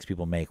honest mistakes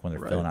people make when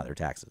they're filling out their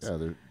taxes. Yeah,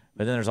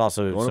 but then there's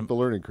also going up the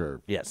learning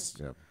curve. Yes.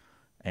 Yep.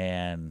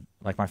 And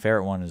like my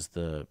favorite one is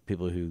the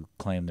people who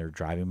claim their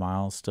driving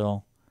miles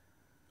still.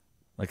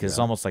 Like it's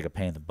almost like a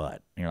pain in the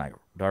butt. And you're like,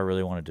 do I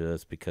really want to do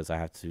this because I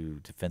have to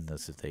defend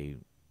this if they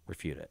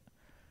refute it?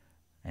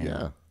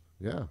 And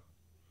Yeah.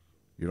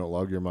 You don't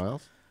log your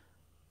miles?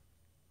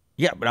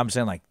 Yeah, but I'm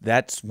saying like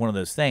that's one of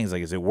those things.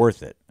 Like, is it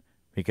worth it?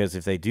 Because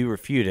if they do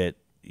refute it,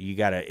 you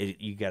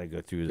gotta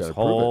go through this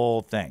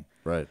whole thing.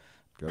 Right.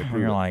 And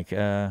you're like,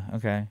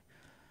 okay.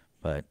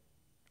 But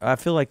I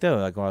feel like though,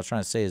 like what I was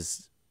trying to say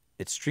is,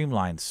 it's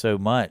streamlined so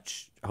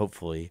much,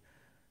 hopefully,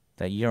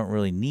 that you don't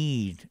really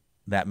need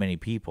that many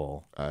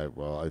people.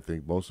 I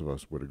think most of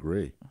us would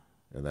agree,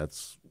 and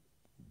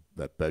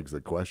that begs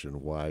the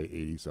question: why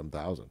 80-some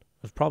thousand?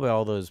 There's probably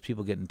all those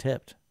people getting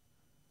tipped.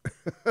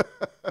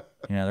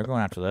 They're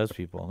going after those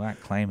people. They're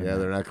not claiming. Yeah, that.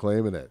 they're not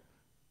claiming it,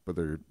 but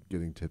they're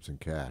getting tips in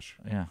cash.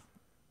 Yeah.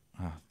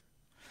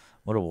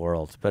 What a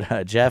world.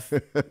 But Jeff,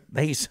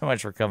 thank you so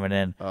much for coming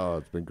in. Oh,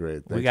 it's been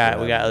great. We got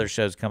other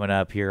shows coming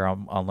up here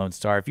on Lone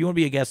Star. If you want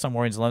to be a guest on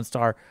Mornings Lone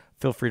Star,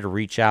 feel free to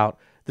reach out.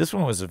 This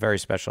one was a very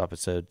special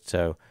episode,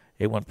 so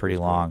it went pretty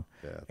long.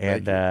 Yeah,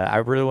 and I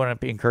really want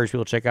to encourage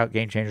people to check out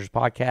Game Changers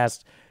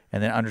Podcast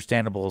and then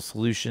Understandable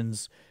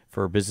Solutions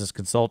for Business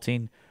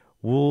Consulting.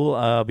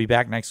 We'll be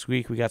back next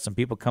week. We got some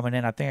people coming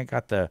in. I think I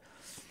got the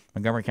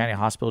Montgomery County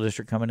Hospital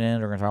District coming in.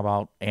 They're going to talk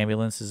about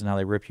ambulances and how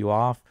they rip you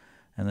off.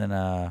 And then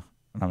I'm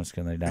just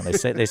going to lay down.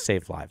 They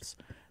save lives.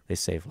 They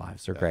save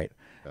lives. They're great.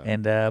 Yeah.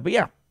 And but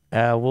yeah,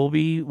 we'll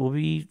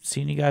be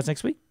seeing you guys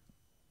next week.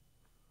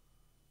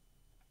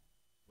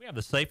 We have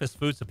the safest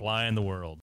food supply in the world.